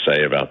know what to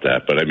say about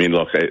that, but I mean,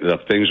 look,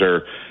 things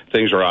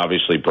are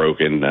obviously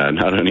broken.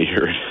 Not only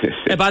here.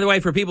 And by the way,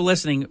 for people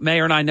listening,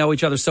 Mayor and I know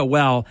each other so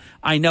well.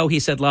 I know he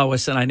said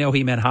lowest, and I know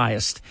he meant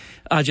highest.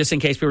 Just in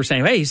case people were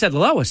saying, "Hey, he said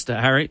lowest,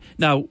 Harry."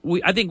 No,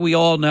 I think we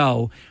all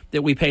know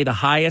that we pay the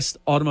highest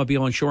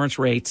automobile insurance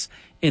rates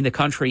in the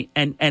country,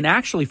 and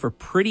actually for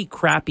pretty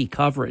crappy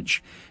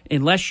coverage.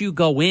 Unless you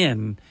go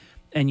in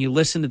and you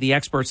listen to the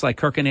experts like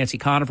Kirk and Nancy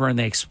Conover, and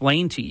they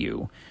explain to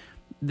you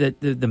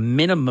that the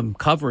minimum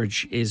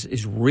coverage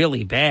is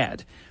really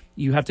bad.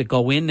 You have to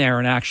go in there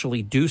and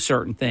actually do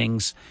certain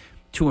things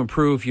to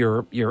improve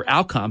your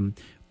outcome,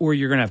 or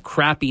you're going to have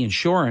crappy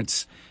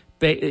insurance.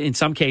 In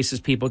some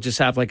cases, people just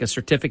have like a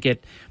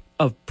certificate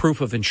of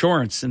proof of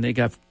insurance, and they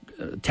have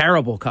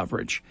terrible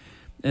coverage.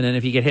 And then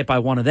if you get hit by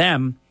one of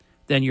them,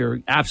 then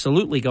you're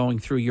absolutely going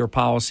through your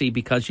policy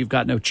because you've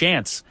got no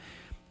chance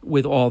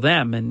with all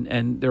them.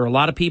 And there are a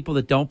lot of people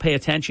that don't pay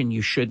attention.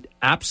 You should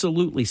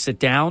absolutely sit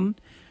down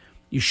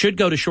You should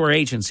go to Shore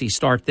Agency,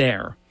 start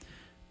there,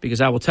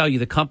 because I will tell you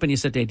the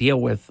companies that they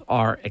deal with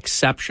are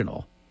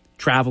exceptional.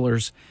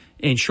 Travelers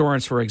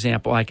Insurance, for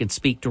example, I can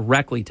speak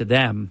directly to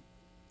them.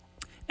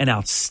 An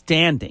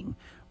outstanding,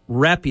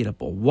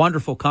 reputable,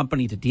 wonderful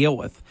company to deal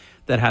with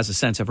that has a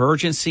sense of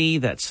urgency,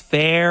 that's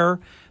fair,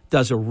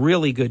 does a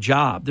really good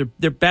job.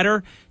 They're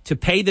better to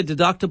pay the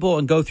deductible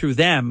and go through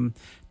them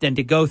than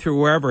to go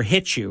through wherever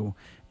hits you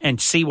and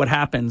see what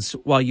happens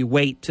while you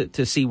wait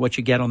to see what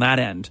you get on that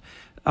end.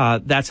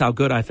 That's how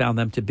good I found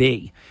them to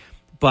be.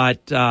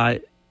 But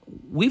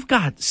we've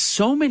got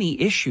so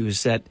many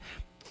issues that,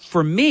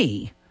 for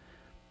me,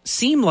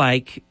 seem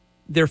like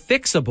they're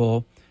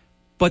fixable,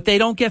 but they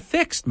don't get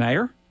fixed,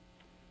 Mayor.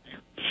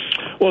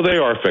 Well, they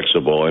are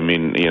fixable. I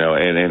mean,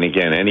 and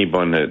again,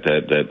 anyone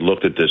that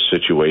looked at this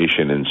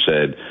situation and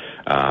said,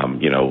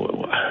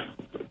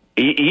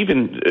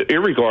 even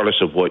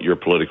irregardless of what your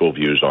political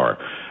views are,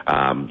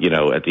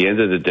 at the end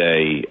of the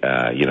day,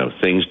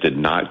 things did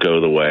not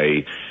go the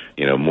way,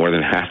 more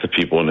than half the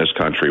people in this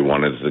country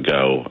wanted to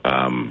go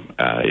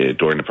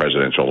during the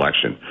presidential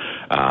election.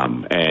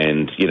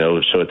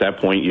 So at that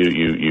point,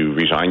 you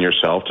resign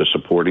yourself to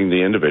supporting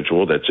the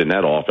individual that's in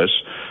that office,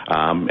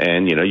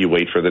 and you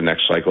wait for the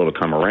next cycle to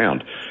come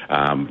around.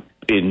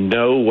 In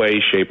no way,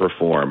 shape, or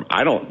form,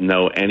 I don't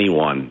know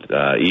anyone,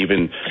 I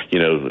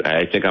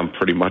think I'm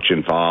pretty much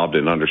involved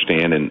and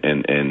understand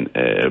and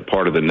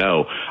part of the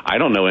know. I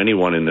don't know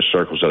anyone in the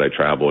circles that I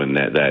travel in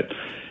that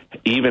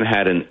even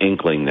had an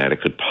inkling that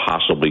it could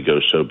possibly go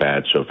so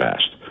bad so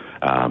fast.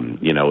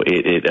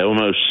 It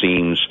almost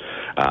seems,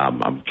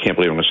 I can't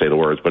believe I'm going to say the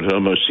words, but it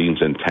almost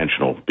seems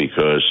intentional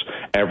because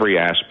every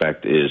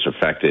aspect is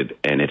affected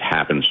and it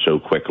happens so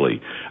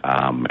quickly.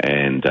 That's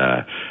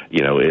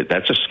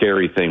a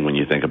scary thing when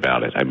you think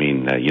about it. I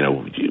mean,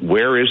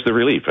 where is the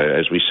relief?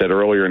 As we said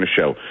earlier in the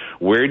show,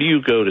 where do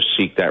you go to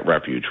seek that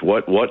refuge?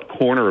 What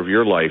corner of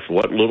your life,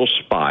 what little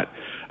spot,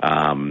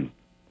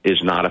 is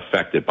not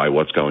affected by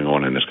what's going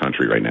on in this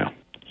country right now?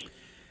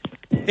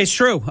 It's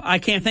true. I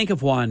can't think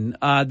of one.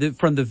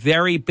 From the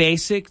very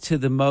basic to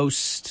the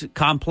most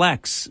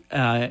complex,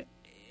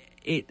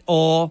 it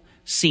all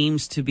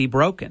seems to be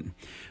broken.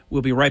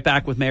 We'll be right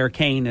back with Mayor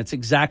Kane. It's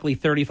exactly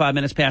 35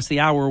 minutes past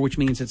the hour, which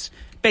means it's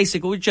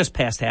basically just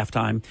past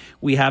halftime.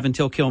 We have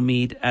until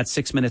Kilmeade at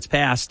 6 minutes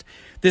past.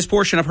 This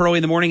portion of Early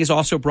in the Morning is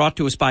also brought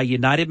to us by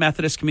United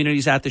Methodist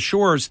Communities at the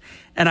Shores,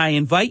 and I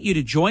invite you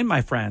to join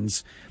my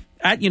friends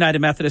at United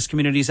Methodist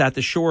Communities at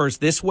the Shores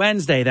this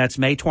Wednesday. That's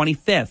May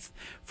 25th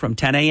from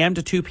 10 a.m.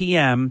 to 2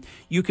 p.m.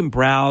 You can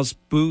browse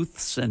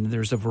booths, and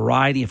there's a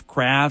variety of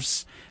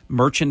crafts,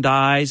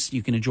 merchandise.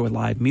 You can enjoy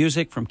live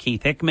music from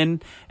Keith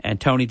Hickman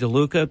and Tony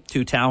DeLuca,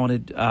 two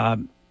talented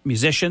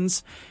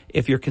musicians.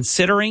 If you're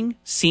considering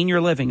senior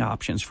living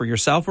options for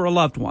yourself or a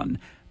loved one,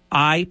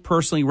 I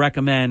personally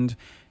recommend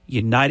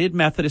United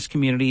Methodist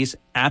Communities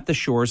at the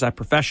Shores. I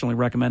professionally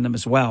recommend them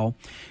as well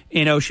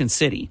in Ocean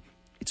City.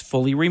 It's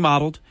fully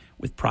remodeled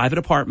with private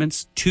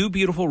apartments, two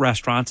beautiful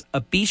restaurants, a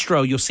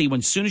bistro you'll see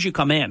as soon as you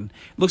come in.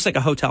 It looks like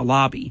a hotel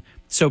lobby,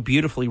 so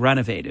beautifully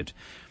renovated.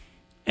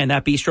 And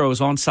that bistro is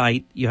on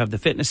site. You have the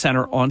fitness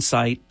center on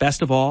site.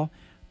 Best of all,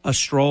 a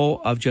stroll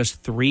of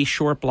just 3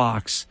 short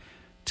blocks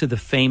to the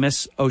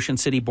famous Ocean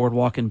City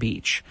Boardwalk and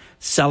Beach.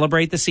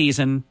 Celebrate the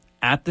season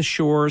at the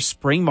Shores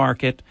Spring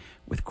Market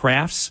with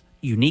crafts,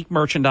 unique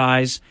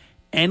merchandise,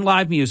 and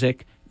live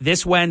music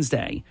this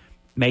Wednesday,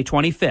 May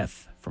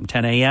 25th from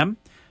 10 a.m.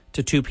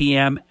 to 2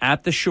 p.m.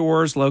 at the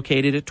Shores,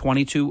 located at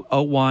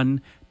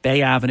 2201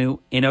 Bay Avenue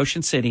in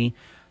Ocean City.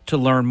 To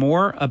learn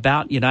more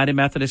about United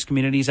Methodist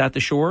Communities at the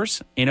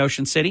Shores in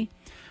Ocean City,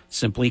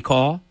 simply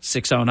call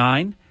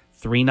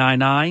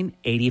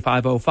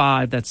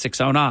 609-399-8505. That's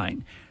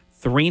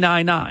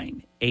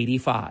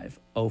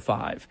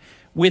 609-399-8505.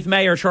 With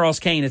Mayor Charles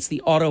Kane, it's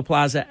the Auto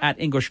Plaza at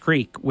English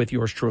Creek with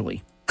yours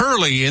truly.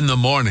 Early in the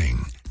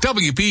morning.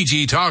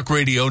 WPG Talk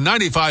Radio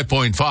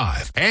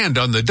 95.5 and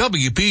on the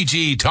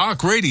WPG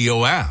Talk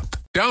Radio app.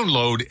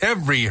 Download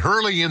every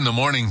Hurley in the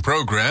Morning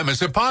program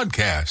as a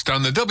podcast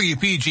on the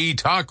WPG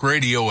Talk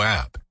Radio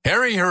app.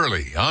 Harry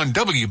Hurley on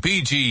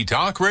WPG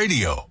Talk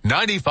Radio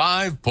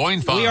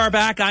 95.5. We are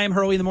back. I am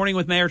Hurley in the Morning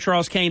with Mayor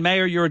Charles Kane.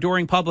 Mayor, your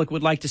adoring public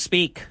would like to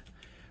speak.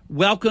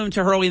 Welcome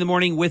to Hurley in the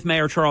Morning with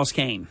Mayor Charles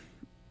Kane.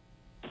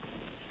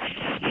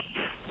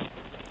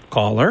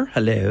 Caller,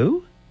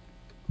 hello.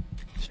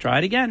 Try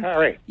it again.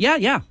 Harry.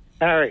 Yeah.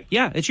 Harry.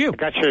 Yeah, it's you. I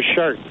got your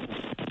shirt.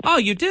 Oh,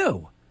 you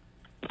do?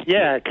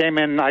 Yeah, it came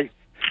in. I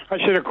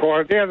should have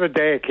called. The other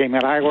day it came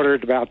in. I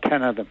ordered about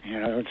 10 of them.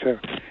 So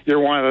you're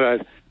one of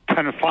the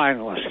 10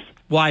 finalists.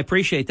 Well, I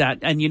appreciate that.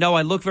 And,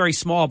 I look very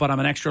small, but I'm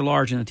an extra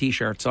large in a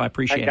T-shirt, so I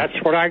appreciate it.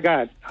 That's what I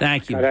got.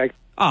 Thank you.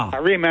 I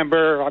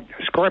remember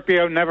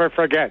Scorpio never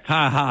forgets.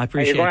 I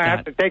appreciate you're gonna that.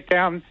 Have to take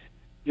down.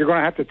 You're going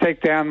to have to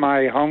take down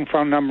my home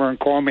phone number and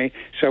call me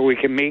so we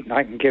can meet and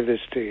I can give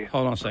this to you.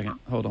 Hold on a second.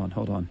 Hold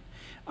on.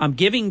 I'm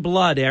giving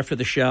blood after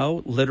the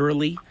show,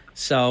 literally,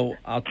 so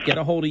I'll get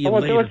a hold of you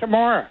later. We'll do it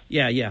tomorrow.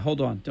 Yeah.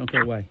 Hold on. Don't go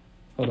away.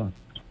 Hold on.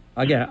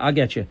 I'll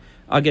get you.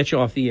 I'll get you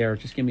off the air.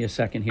 Just give me a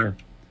second here.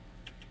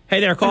 Hey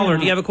there, caller.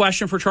 Do you have a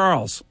question for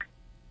Charles?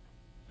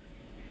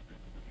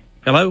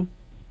 Hello?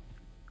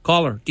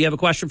 Caller, do you have a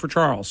question for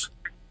Charles?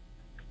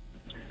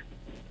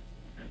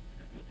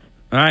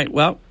 All right,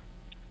 well,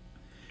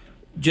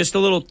 just a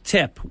little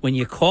tip. When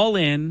you call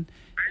in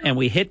and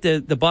we hit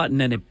the button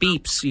and it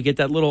beeps, you get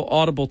that little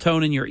audible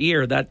tone in your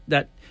ear.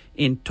 That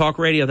in talk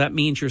radio, that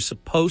means you're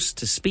supposed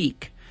to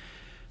speak.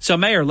 So,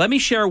 Mayor, let me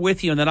share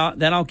with you, and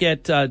then I'll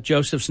get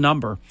Joseph's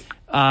number.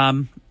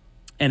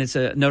 And it's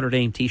a Notre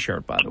Dame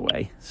T-shirt, by the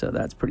way, so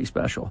that's pretty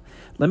special.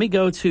 Let me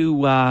go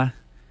to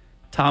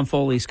Tom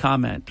Foley's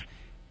comment.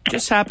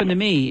 Just happened to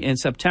me in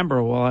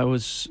September while I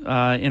was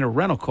in a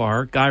rental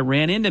car. Guy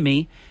ran into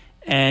me,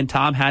 and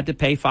Tom had to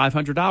pay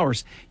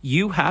 $500.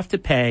 You have to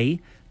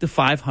pay the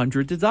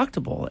 $500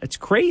 deductible. It's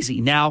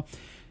crazy. Now,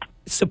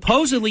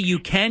 supposedly you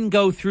can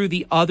go through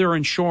the other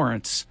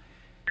insurance,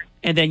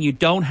 and then you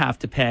don't have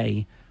to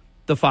pay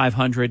the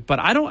 $500. But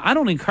I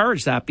don't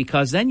encourage that,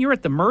 because then you're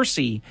at the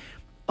mercy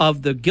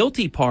of the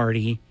guilty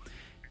party,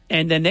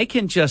 and then they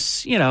can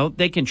just,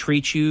 they can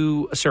treat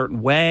you a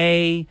certain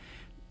way,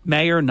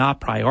 Mayor,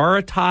 not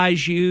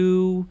prioritize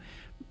you.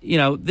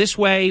 This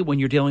way, when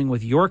you're dealing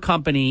with your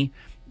company,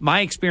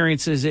 my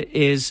experience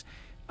is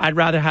I'd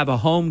rather have a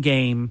home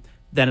game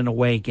than an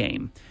away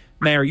game.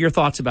 Mayor, your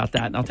thoughts about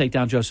that, and I'll take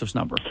down Joseph's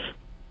number.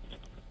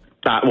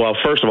 Well,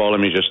 first of all,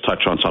 let me just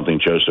touch on something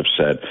Joseph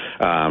said.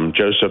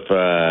 Joseph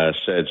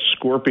said,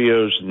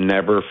 Scorpios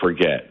never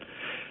forget.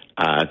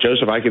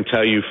 Joseph, I can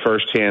tell you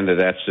firsthand that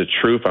that's the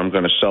truth. I'm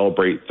going to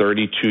celebrate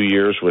 32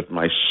 years with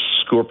my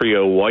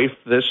Scorpio wife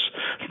this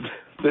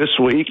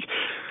week.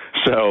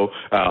 So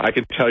I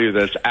can tell you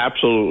that's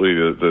absolutely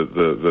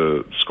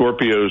the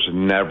Scorpios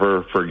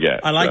never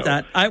forget. I like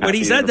that. When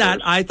he said that,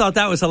 I thought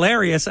that was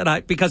hilarious,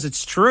 and because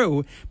it's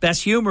true.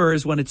 Best humor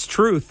is when it's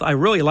truth. I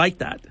really like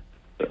that.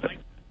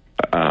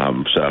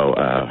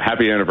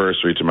 Happy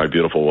anniversary to my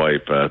beautiful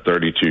wife.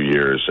 32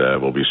 years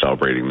we'll be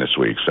celebrating this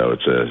week, so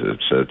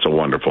it's a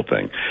wonderful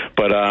thing.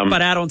 But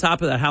add on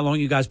top of that, how long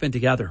you guys been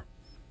together?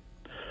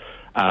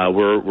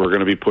 We're going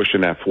to be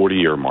pushing that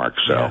 40-year mark.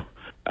 So. Yeah.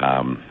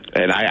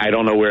 And I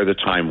don't know where the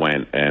time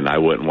went, and I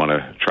wouldn't want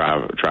to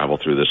travel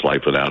through this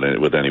life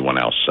with anyone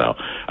else. So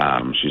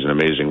she's an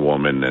amazing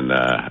woman, and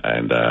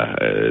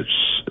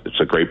it's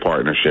a great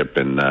partnership,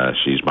 and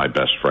she's my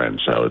best friend.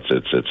 So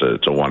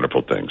it's a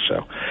wonderful thing.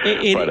 So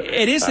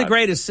it is the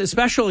greatest,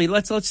 especially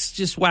let's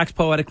just wax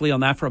poetically on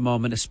that for a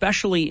moment,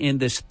 especially in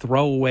this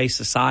throwaway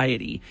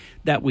society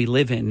that we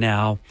live in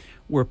now,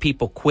 where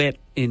people quit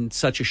in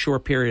such a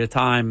short period of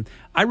time.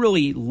 I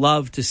really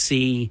love to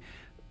see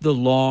the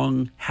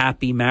long,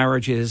 happy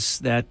marriages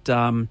that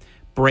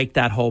break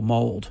that whole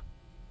mold.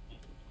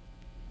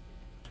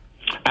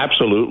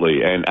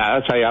 Absolutely. And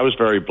I'll tell you, I was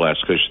very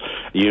blessed because,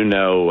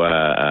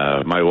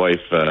 my wife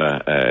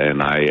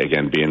and I,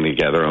 again, being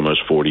together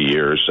almost 40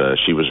 years,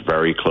 she was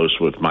very close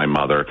with my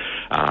mother.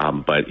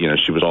 But,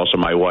 she was also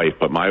my wife.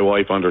 But my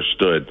wife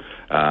understood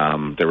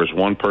there was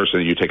one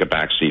person that you take a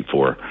back seat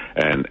for,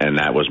 and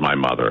that was my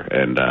mother.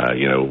 And,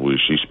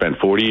 she spent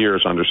 40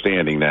 years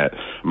understanding that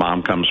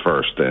mom comes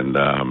first. And,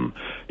 I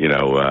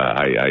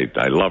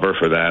love her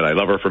for that. I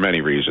love her for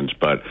many reasons.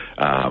 But,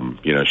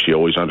 she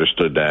always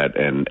understood that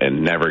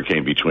and never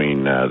came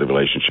between the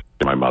relationship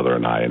of my mother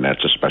and I. And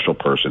that's a special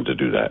person to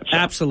do that. So.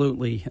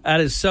 Absolutely.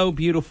 That is so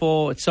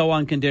beautiful. It's so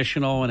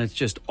unconditional, and it's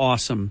just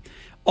awesome.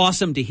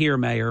 Awesome to hear,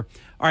 Mayor.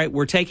 All right,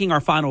 we're taking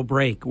our final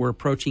break. We're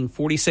approaching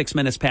 46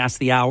 minutes past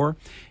the hour.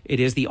 It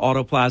is the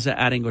Auto Plaza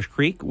at English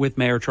Creek with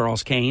Mayor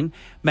Charles Kane.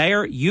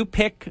 Mayor, you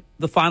pick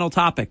the final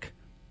topic.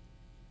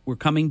 We're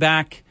coming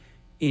back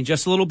in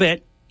just a little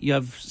bit. You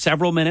have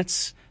several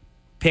minutes.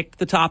 Pick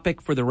the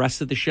topic for the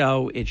rest of the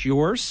show. It's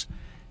yours.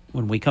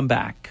 When we come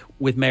back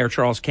with Mayor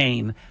Charles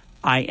Kane,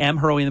 I am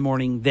Hurley in the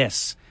Morning.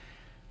 This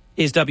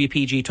is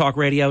WPG Talk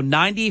Radio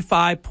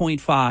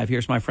 95.5.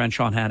 Here's my friend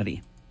Sean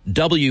Hannity.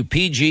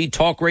 WPG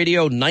Talk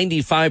Radio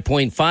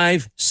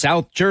 95.5,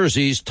 South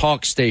Jersey's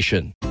talk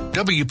station.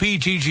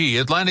 WPGG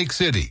Atlantic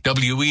City,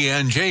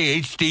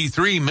 WENJ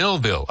HD3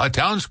 Millville, a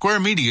Town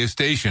Square media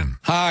station.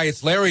 Hi,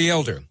 it's Larry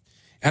Elder,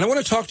 and I want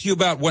to talk to you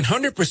about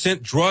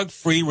 100%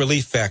 drug-free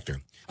Relief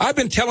Factor. I've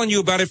been telling you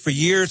about it for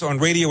years on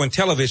radio and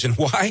television.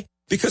 Why?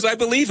 Because I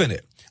believe in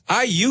it.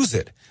 I use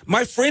it.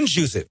 My friends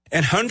use it,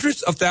 and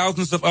hundreds of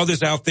thousands of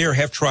others out there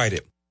have tried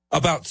it.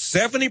 About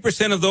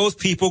 70% of those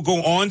people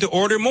go on to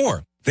order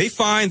more. They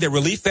find that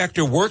Relief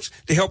Factor works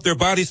to help their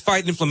bodies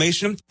fight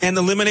inflammation and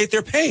eliminate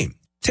their pain.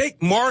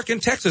 Take Mark in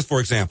Texas,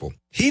 for example.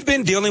 He'd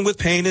been dealing with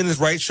pain in his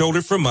right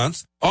shoulder for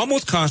months,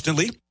 almost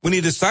constantly, when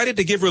he decided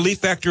to give Relief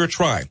Factor a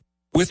try.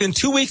 Within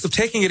 2 weeks of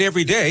taking it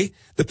every day,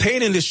 the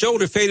pain in his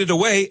shoulder faded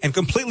away and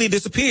completely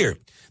disappeared.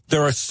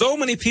 There are so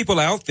many people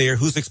out there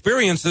whose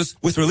experiences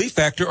with Relief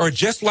Factor are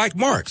just like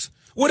Mark's.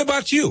 What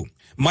about you?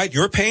 Might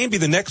your pain be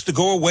the next to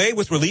go away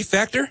with Relief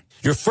Factor?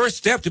 Your first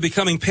step to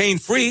becoming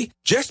pain-free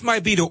just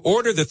might be to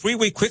order the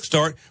 3-week quick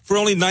start for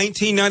only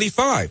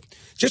 $19.95.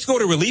 Just go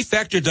to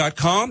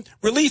ReliefFactor.com,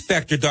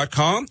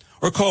 ReliefFactor.com,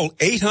 or call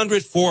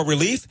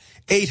 800-4-RELIEF,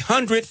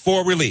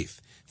 800-4-RELIEF.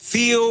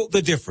 Feel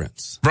the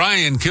difference.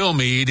 Brian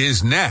Kilmeade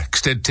is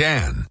next at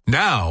 10.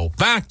 Now,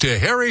 back to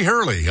Harry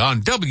Hurley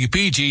on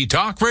WPG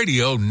Talk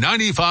Radio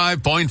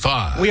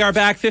 95.5. We are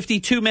back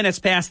 52 minutes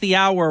past the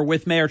hour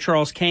with Mayor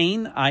Charles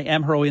Kane. I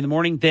am Hurley in the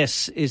Morning.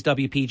 This is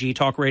WPG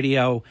Talk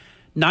Radio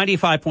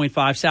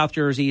 95.5, South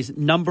Jersey's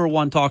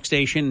 #1 talk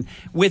station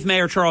with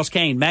Mayor Charles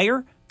Kane.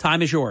 Mayor,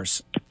 time is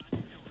yours.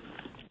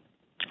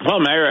 Well,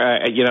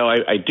 Mayor,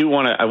 I do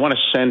want to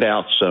send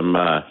out some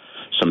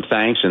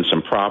thanks and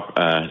some prop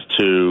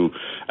to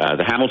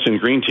the Hamilton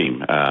Green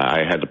Team.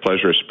 I had the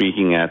pleasure of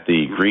speaking at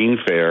the Green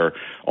Fair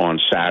on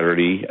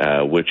Saturday,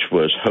 which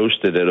was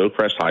hosted at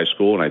Oakcrest High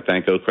School, and I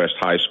thank Oakcrest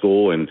High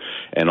School and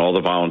all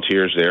the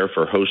volunteers there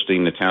for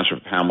hosting the Township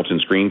of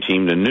Hamilton's Green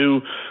Team, the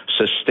new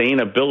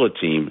sustainability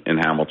team in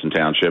Hamilton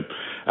Township.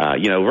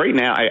 Right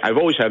now, I've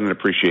always had an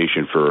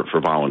appreciation for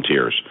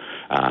volunteers.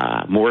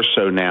 More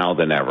so now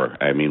than ever.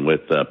 I mean,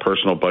 with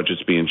personal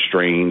budgets being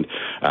strained,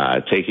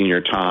 taking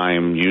your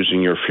time,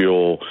 using your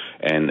fuel,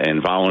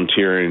 and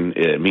volunteering,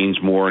 it means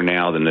more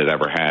now than it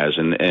ever has.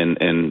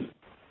 And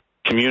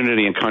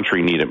community and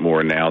country need it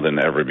more now than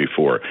ever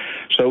before.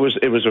 So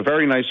it was a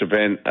very nice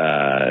event.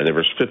 There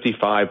was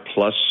 55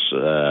 plus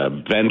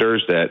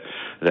vendors that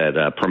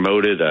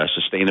promoted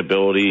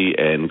sustainability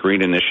and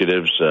green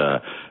initiatives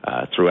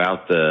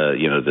throughout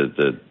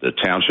the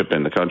township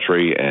and the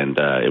country, and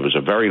it was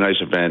a very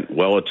nice event,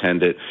 well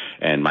attended,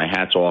 and my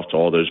hat's off to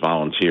all those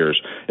volunteers.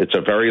 It's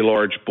a very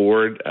large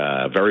board,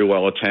 very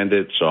well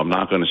attended, so I'm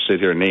not going to sit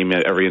here and name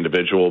every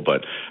individual,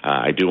 but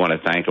I do want to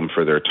thank them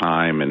for their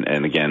time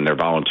and again, their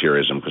volunteerism,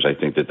 because I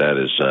think that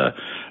is,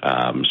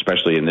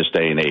 especially in this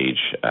day and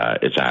age,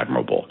 it's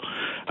admirable.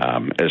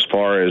 As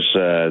far as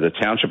the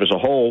township as a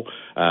whole,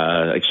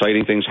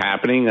 exciting things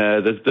happening,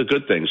 the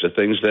good things, the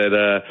things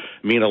that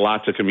mean a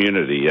lot to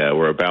community.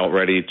 We're about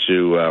ready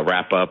to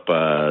wrap up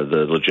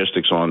the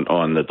logistics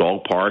on the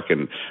dog park,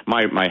 and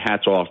my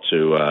hat's off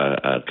to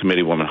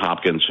Committeewoman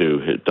Hopkins, who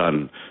has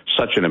done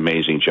such an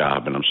amazing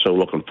job, and I'm so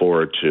looking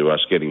forward to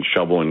us getting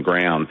shovel and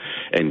ground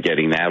and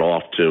getting that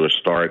off to a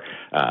start.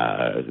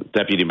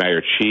 Deputy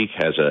Mayor Cheek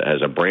has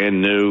a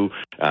brand new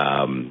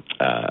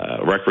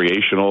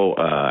recreational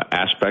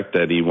aspect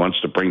that he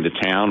wants to bring to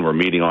town. We're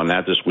meeting on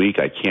that this week.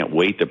 I can't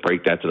wait to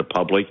break that to the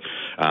public.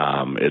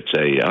 It's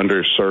a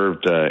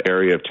underserved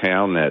area of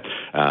town that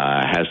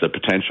has the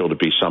potential to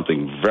be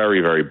something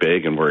very, very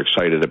big, and we're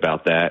excited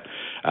about that.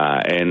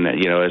 And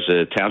as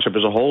a township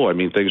as a whole, I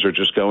mean, things are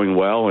just going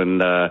well,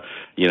 and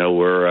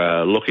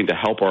we're looking to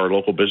help our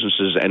local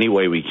businesses any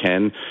way we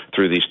can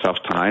through these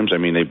tough times. I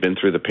mean, they've been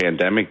through the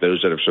pandemic,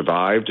 those that have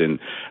survived, and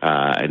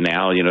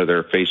now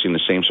they're facing the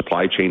same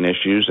supply chain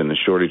issues and the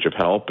shortage of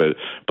help. But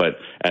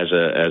as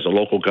a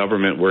local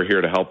government, we're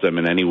here to help them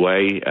in any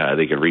way.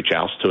 They can reach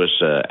out to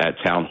us at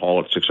Town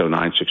Hall at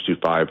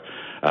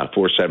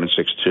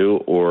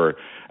 609-625-4762 or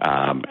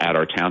at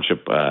our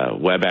township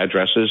web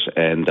addresses,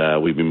 and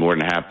we'd be more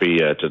than happy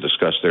to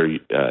discuss their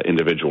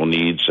individual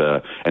needs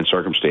and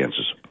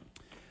circumstances.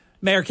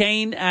 Mayor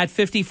Kane, at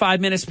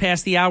 55 minutes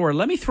past the hour,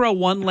 let me throw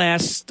one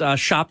last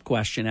shop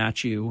question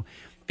at you,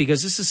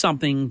 because this is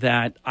something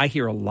that I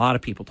hear a lot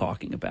of people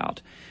talking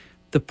about.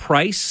 The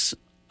price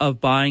of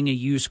buying a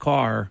used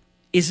car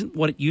isn't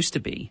what it used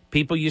to be.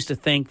 People used to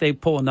think, they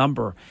pull a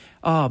number.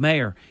 Oh,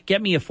 Mayor, get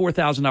me a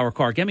 $4,000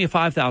 car. Get me a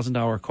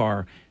 $5,000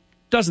 car.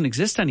 Doesn't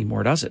exist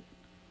anymore, does it?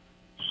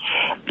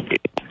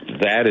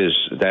 That is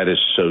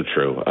so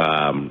true.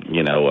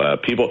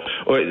 People,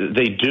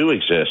 they do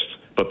exist,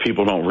 but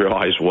people don't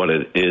realize what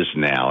it is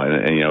now, and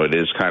it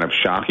is kind of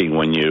shocking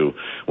when you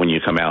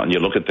come out and you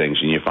look at things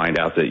and you find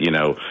out that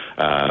a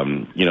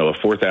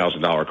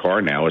 $4,000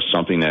 car now is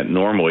something that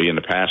normally in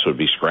the past would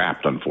be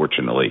scrapped,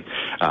 unfortunately,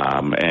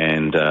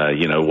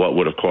 what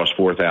would have cost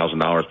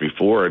 $4,000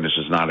 before, and this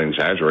is not an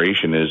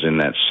exaggeration, is in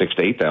that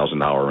 $6,000 to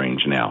 $8,000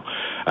 range now,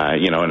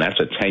 and that's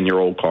a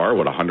 10-year-old car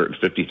with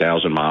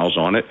 150,000 miles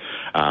on it,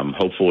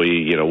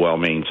 hopefully well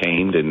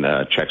maintained and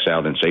checks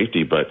out in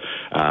safety, but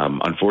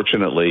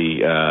unfortunately.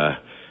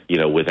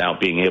 Without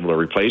being able to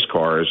replace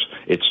cars,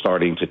 it's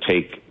starting to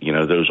take,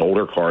 those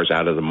older cars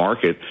out of the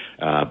market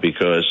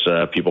because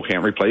people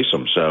can't replace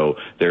them. So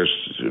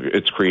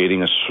it's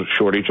creating a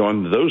shortage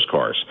on those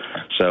cars.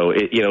 So,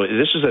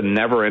 this is a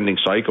never-ending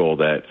cycle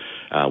that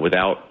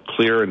without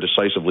clear and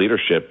decisive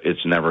leadership,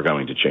 it's never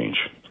going to change.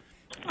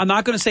 I'm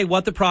not going to say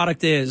what the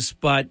product is,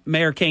 but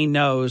Mayor Kane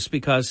knows,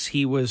 because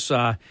he was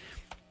a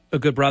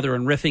good brother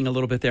and riffing a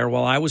little bit there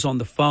while I was on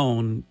the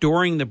phone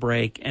during the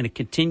break, and it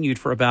continued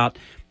for about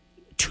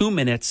 2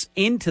 minutes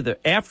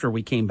after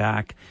we came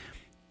back.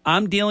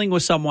 I'm dealing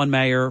with someone,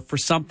 Mayor, for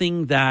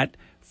something that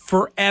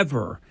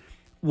forever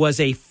was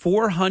a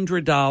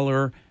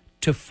 $400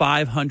 to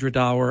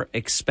 $500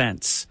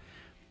 expense.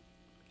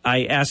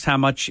 I asked how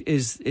much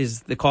is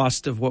the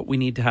cost of what we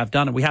need to have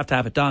done, and we have to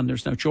have it done.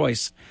 There's no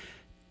choice.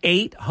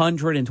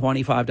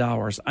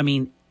 $825. I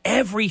mean,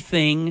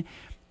 everything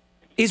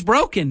is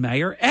broken,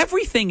 Mayor.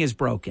 Everything is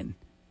broken.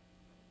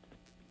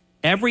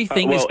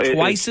 Everything is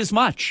twice as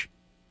much.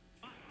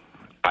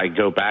 I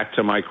go back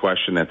to my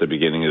question at the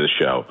beginning of the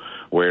show.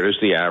 where does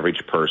the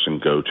average person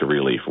go to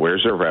relief?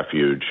 Where's their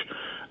refuge?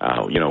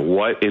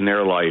 What in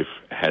their life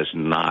has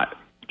not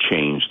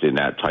changed in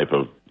that type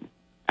of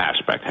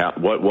aspect?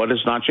 What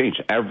has not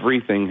changed?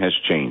 Everything has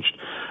changed.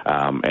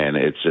 And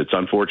it's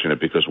unfortunate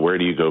because where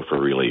do you go for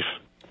relief?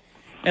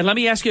 And let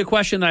me ask you a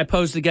question that I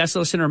posed to guest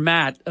listener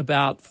Matt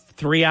about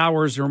 3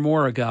 hours or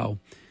more ago.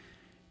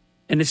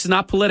 And this is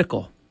not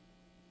political.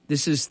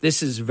 This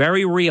is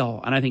very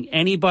real. And I think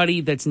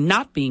anybody that's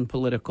not being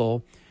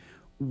political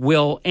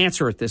will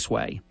answer it this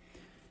way.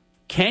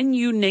 Can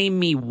you name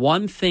me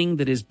one thing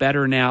that is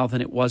better now than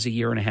it was a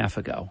year and a half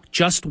ago?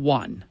 Just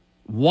one.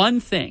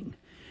 One thing.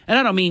 And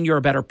I don't mean you're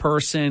a better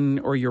person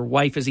or your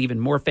wife is even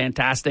more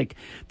fantastic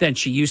than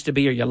she used to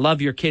be or you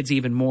love your kids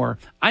even more.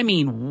 I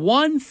mean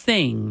one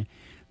thing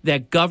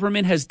that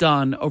government has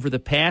done over the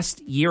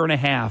past year and a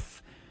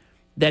half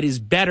that is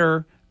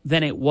better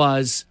than it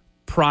was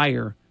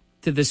prior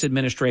to this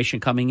administration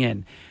coming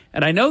in.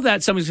 And I know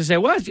that somebody's going to say,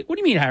 well, what do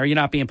you mean, Harry, you're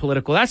not being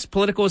political? That's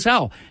political as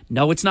hell.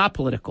 No, it's not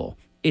political.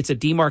 It's a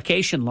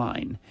demarcation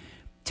line.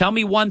 Tell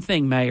me one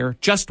thing, Mayor,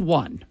 just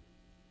one.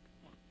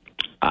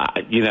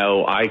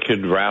 I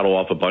could rattle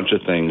off a bunch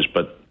of things,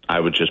 but I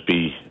would just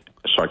be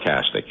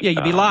sarcastic. Yeah,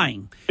 you'd be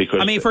lying.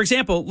 Because for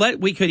example,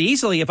 we could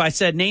easily, if I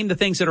said name the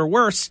things that are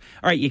worse,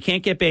 all right, you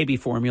can't get baby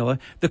formula,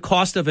 the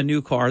cost of a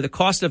new car, the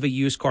cost of a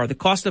used car, the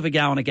cost of a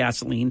gallon of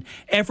gasoline,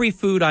 every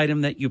food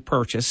item that you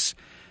purchase,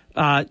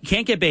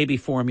 can't get baby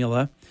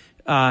formula.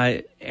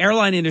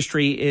 Airline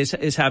industry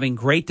is having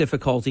great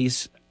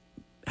difficulties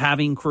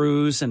having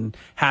crews and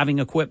having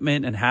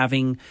equipment and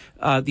having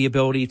the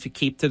ability to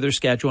keep to their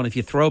schedule. And if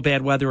you throw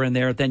bad weather in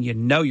there, then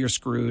you're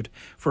screwed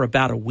for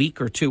about a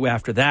week or two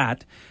after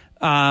that.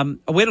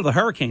 Wait till the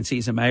hurricane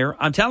season, Mayor.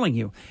 I'm telling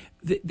you,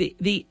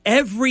 the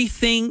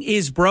everything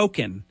is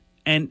broken,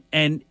 and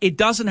it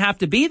doesn't have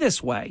to be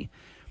this way.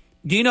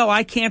 Do you know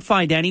I can't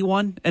find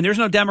anyone, and there's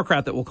no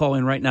Democrat that will call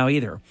in right now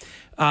either.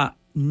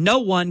 No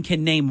one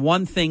can name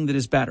one thing that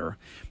is better.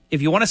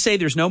 If you want to say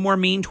there's no more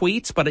mean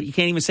tweets, but you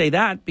can't even say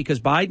that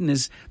because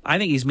Biden I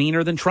think he's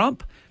meaner than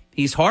Trump.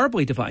 He's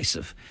horribly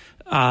divisive.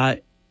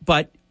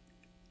 But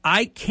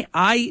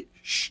I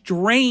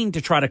strain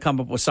to try to come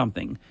up with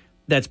something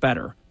that's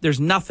better. There's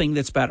nothing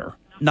that's better.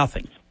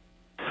 Nothing.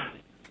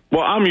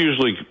 Well, I'm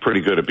usually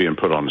pretty good at being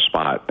put on the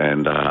spot.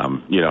 And,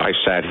 I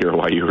sat here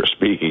while you were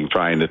speaking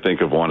trying to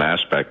think of one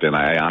aspect, and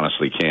I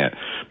honestly can't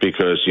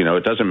because,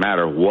 it doesn't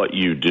matter what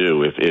you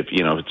do. If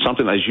it's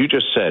something, as you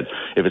just said,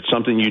 if it's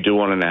something you do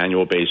on an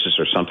annual basis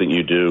or something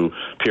you do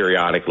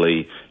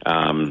periodically,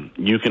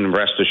 you can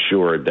rest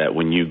assured that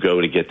when you go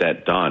to get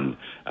that done,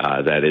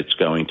 that it's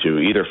going to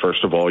either,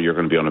 first of all, you're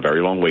going to be on a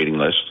very long waiting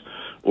list,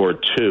 or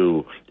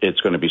two, it's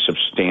going to be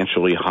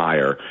substantially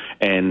higher.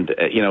 And,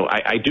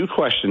 I do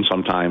question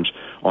sometimes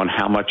on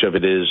how much of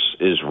it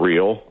is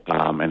real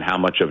and how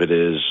much of it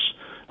is,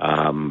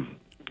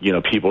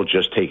 people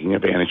just taking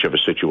advantage of a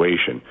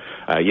situation.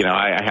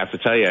 I have to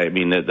tell you, I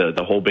mean,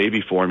 the whole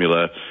baby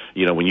formula,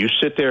 when you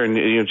sit there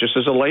and, just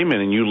as a layman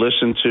and you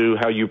listen to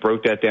how you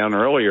broke that down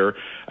earlier,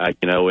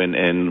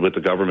 and with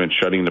the government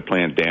shutting the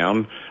plant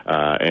down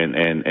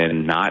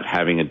and not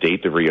having a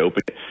date to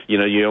reopen,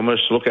 you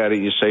almost look at it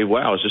and you say,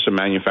 wow, is this a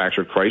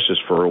manufactured crisis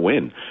for a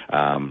win?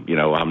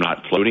 I'm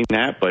not floating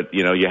that, but,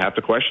 you have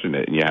to question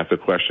it. And you have to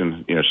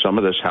question, some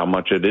of this, how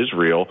much it is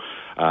real.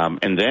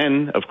 And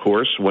then, of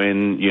course,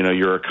 when,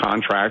 you're a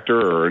contractor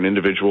or an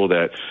individual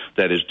that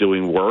is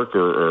doing work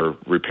or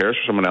repairs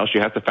for someone else,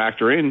 you have to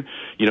factor in,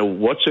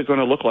 what's it going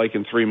to look like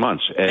in 3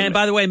 months? And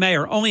by the way,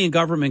 Mayor, only in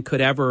government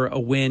could ever a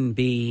win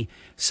be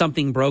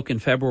something broke in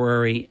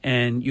February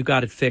and you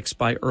got it fixed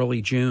by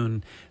early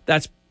June.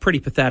 That's pretty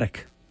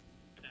pathetic.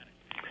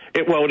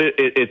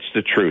 It's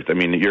the truth. I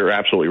mean, you're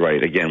absolutely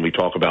right. Again, we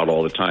talk about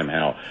all the time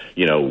how,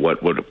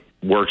 what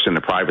works in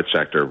the private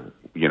sector,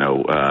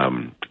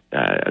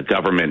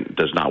 government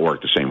does not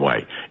work the same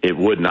way. It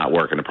would not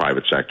work in the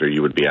private sector.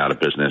 You would be out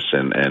of business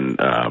and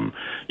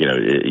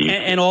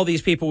all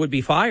these people would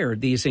be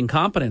fired, these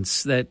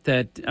incompetents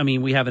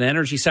we have an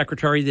energy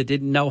secretary that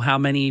didn't know how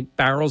many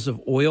barrels of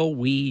oil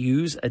we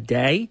use a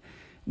day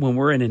when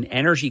we're in an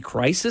energy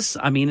crisis,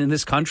 in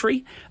this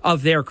country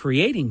of their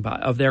creation,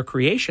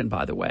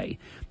 by the way,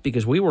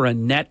 because we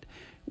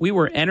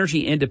were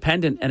energy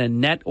independent and a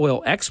net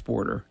oil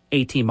exporter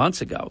 18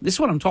 months ago. This is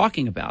what I'm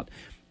talking about.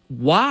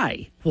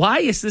 Why? Why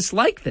is this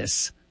like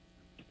this?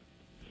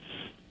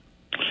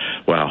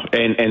 Well,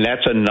 and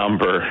that's a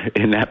number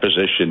in that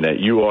position that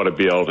you ought to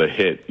be able to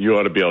hit. You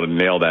ought to be able to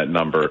nail that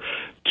number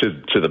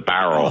to the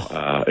barrel.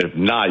 If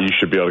not, you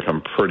should be able to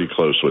come pretty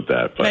close with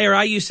that. But Mayor,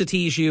 I used to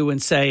tease you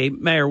and say,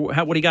 Mayor,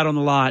 what do you got on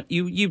the lot?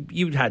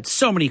 You had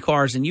so many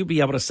cars, and you'd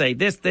be able to say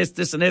this,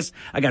 and this.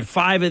 I got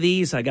 5 of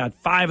these. I got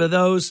 5 of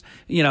those.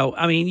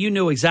 You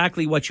knew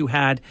exactly what you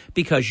had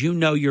because you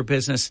know your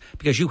business,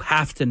 because you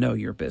have to know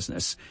your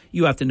business.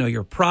 You have to know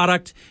your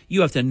product.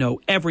 You have to know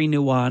every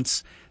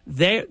nuance.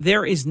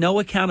 There is no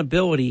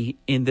accountability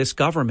in this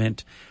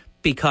government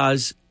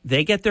because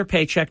they get their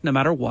paycheck no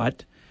matter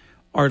what.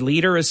 Our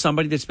leader is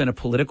somebody that's been a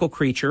political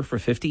creature for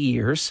 50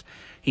 years.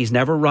 He's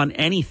never run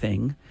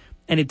anything.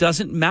 And it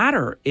doesn't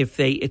matter if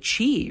they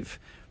achieve.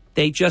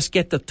 They just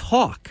get to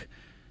talk.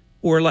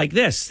 Or like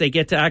this, they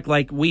get to act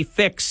like we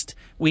fixed.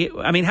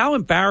 I mean, how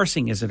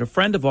embarrassing is it? A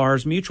friend of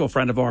ours, mutual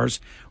friend of ours,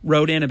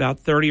 wrote in about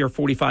 30 or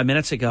 45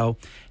 minutes ago.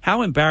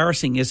 How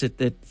embarrassing is it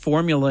that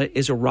formula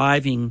is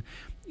arriving,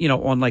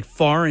 on like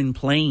foreign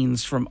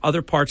planes from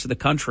other parts of the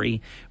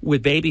country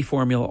with baby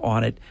formula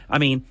on it? I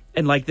mean,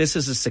 and like this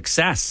is a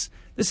success.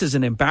 This is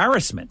an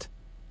embarrassment.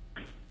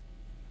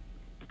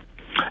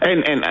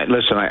 And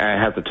listen,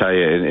 I have to tell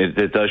you,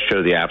 it does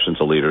show the absence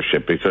of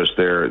leadership, because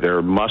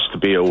there must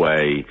be a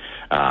way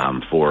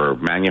for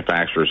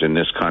manufacturers in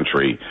this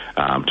country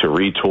to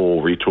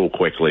retool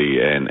quickly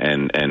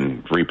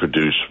and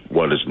reproduce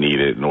what is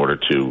needed in order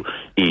to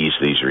ease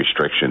these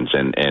restrictions.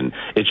 And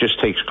it just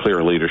takes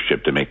clear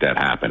leadership to make that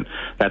happen.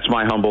 That's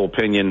my humble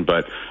opinion,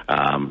 but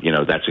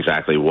that's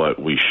exactly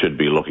what we should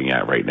be looking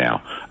at right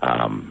now.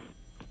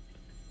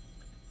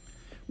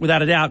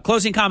 Without a doubt.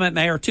 Closing comment,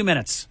 Mayor, 2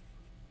 minutes.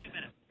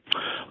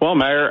 Well,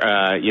 Mayor,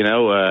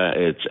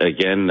 it's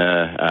again.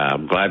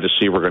 I'm glad to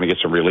see we're going to get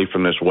some relief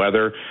from this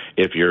weather.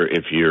 If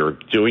you're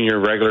doing your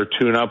regular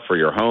tune-up for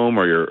your home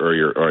or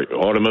your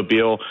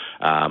automobile,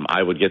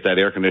 I would get that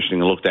air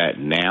conditioning looked at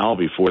now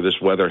before this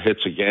weather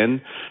hits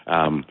again.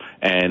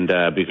 And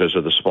because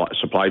of the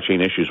supply chain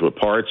issues with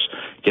parts,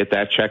 get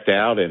that checked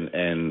out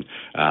and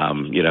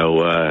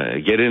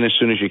get in as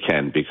soon as you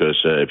can, because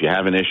if you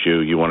have an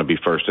issue, you want to be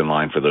first in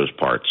line for those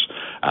parts,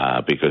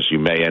 because you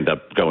may end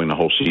up going the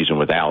whole season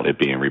without it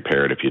being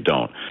repaired if you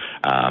don't.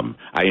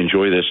 I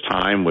enjoy this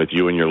time with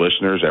you and your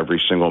listeners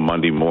every single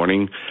Monday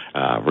morning.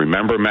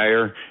 Remember,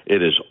 Mayor,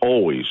 it is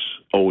always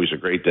a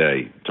great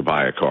day to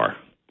buy a car.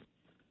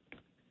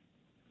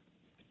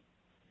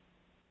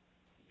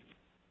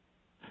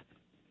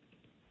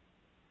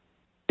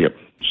 Yep.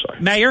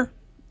 Sorry. Mayor?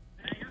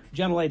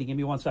 Gentlelady, give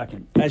me 1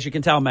 second. As you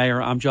can tell,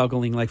 Mayor, I'm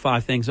juggling like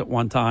 5 things at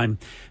one time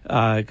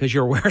because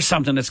you're aware of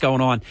something that's going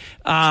on.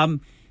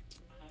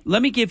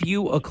 Let me give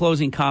you a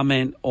closing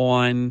comment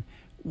on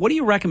what do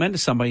you recommend to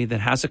somebody that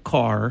has a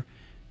car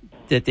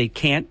that they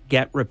can't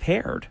get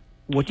repaired?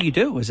 What do you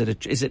do? Is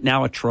it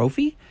now a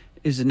trophy?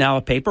 Is it now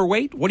a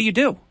paperweight? What do you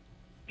do?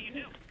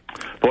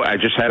 Boy, I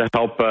just had to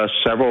help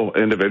several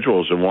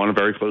individuals, and one a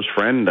very close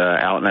friend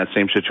out in that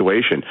same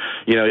situation.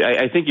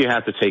 I think you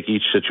have to take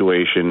each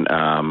situation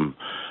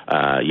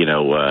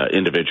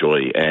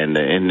individually. And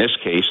in this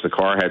case, the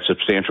car had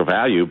substantial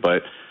value,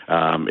 but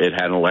it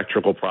had an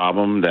electrical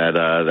problem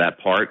that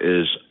part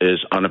is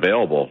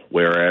unavailable.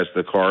 Whereas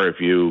the car, if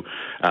you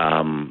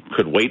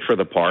could wait for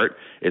the part,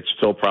 it's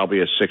still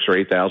probably a $6,000 or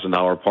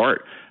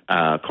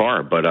 $8,000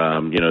 car. But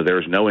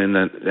there's no end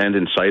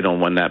in sight on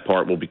when that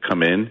part will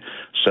come in.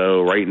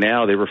 So right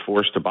now they were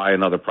forced to buy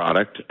another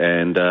product,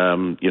 and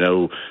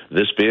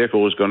this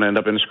vehicle is going to end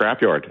up in the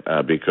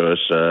scrapyard because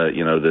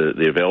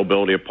the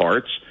availability of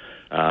parts.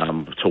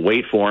 To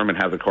wait for them and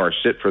have the car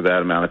sit for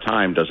that amount of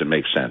time doesn't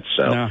make sense.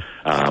 So, no,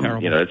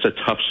 it's a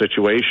tough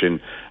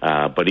situation,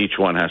 but each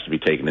one has to be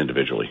taken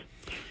individually.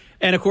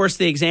 And, of course,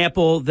 the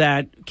example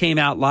that came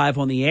out live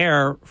on the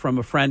air from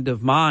a friend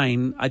of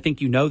mine, I think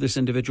you know this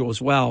individual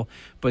as well,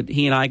 but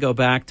he and I go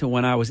back to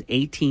when I was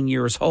 18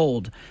 years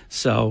old.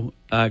 So,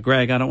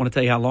 Greg, I don't want to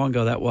tell you how long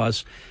ago that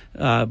was,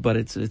 but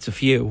it's a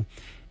few.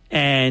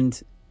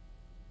 And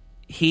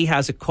he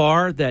has a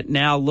car that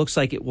now looks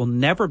like it will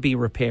never be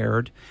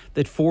repaired,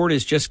 that Ford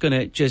is just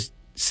going to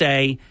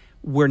say,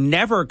 we're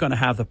never going to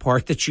have the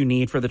part that you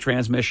need for the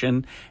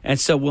transmission, and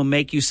so we'll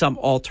make you some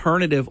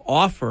alternative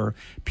offer.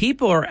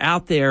 People are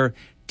out there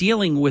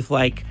dealing with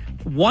like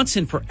once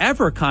and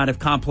forever kind of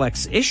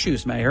complex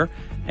issues, Mayor,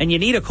 and you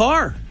need a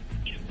car.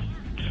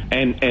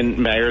 And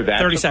Mayor,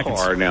 that's 30 a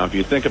seconds. car. Now, if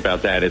you think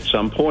about that, at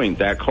some point,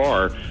 that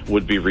car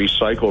would be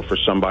recycled for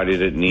somebody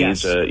that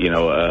needs a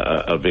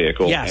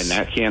vehicle, Yes. and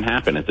that can't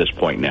happen at this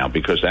point now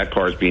because that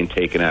car is being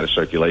taken out of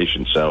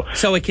circulation.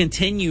 So it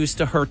continues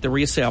to hurt the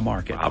resale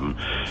market.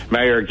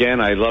 Mayor, again,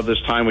 I love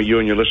this time with you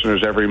and your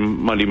listeners every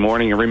Monday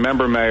morning. And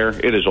remember, Mayor,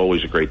 it is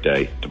always a great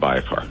day to buy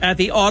a car. At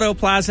the Auto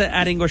Plaza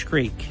at English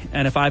Creek.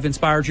 And if I've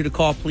inspired you to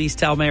call, please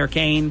tell Mayor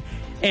Kane,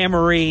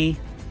 Anne-Marie,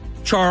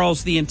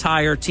 Charles, the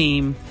entire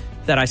team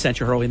that I sent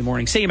you early in the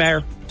morning. See you,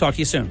 Mayor. Talk to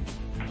you soon.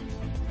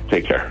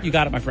 Take care. You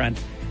got it, my friend.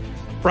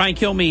 Brian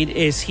Kilmeade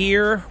is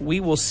here. We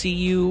will see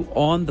you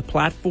on the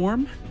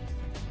platform,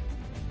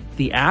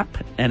 the app,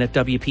 and at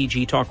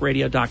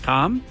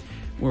WPGTalkRadio.com,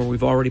 where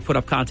we've already put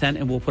up content,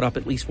 and we'll put up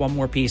at least one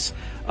more piece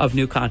of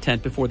new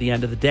content before the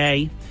end of the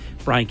day.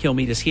 Brian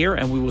Kilmeade is here,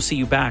 and we will see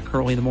you back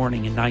early in the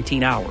morning in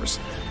 19 hours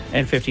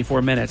and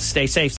 54 minutes. Stay safe.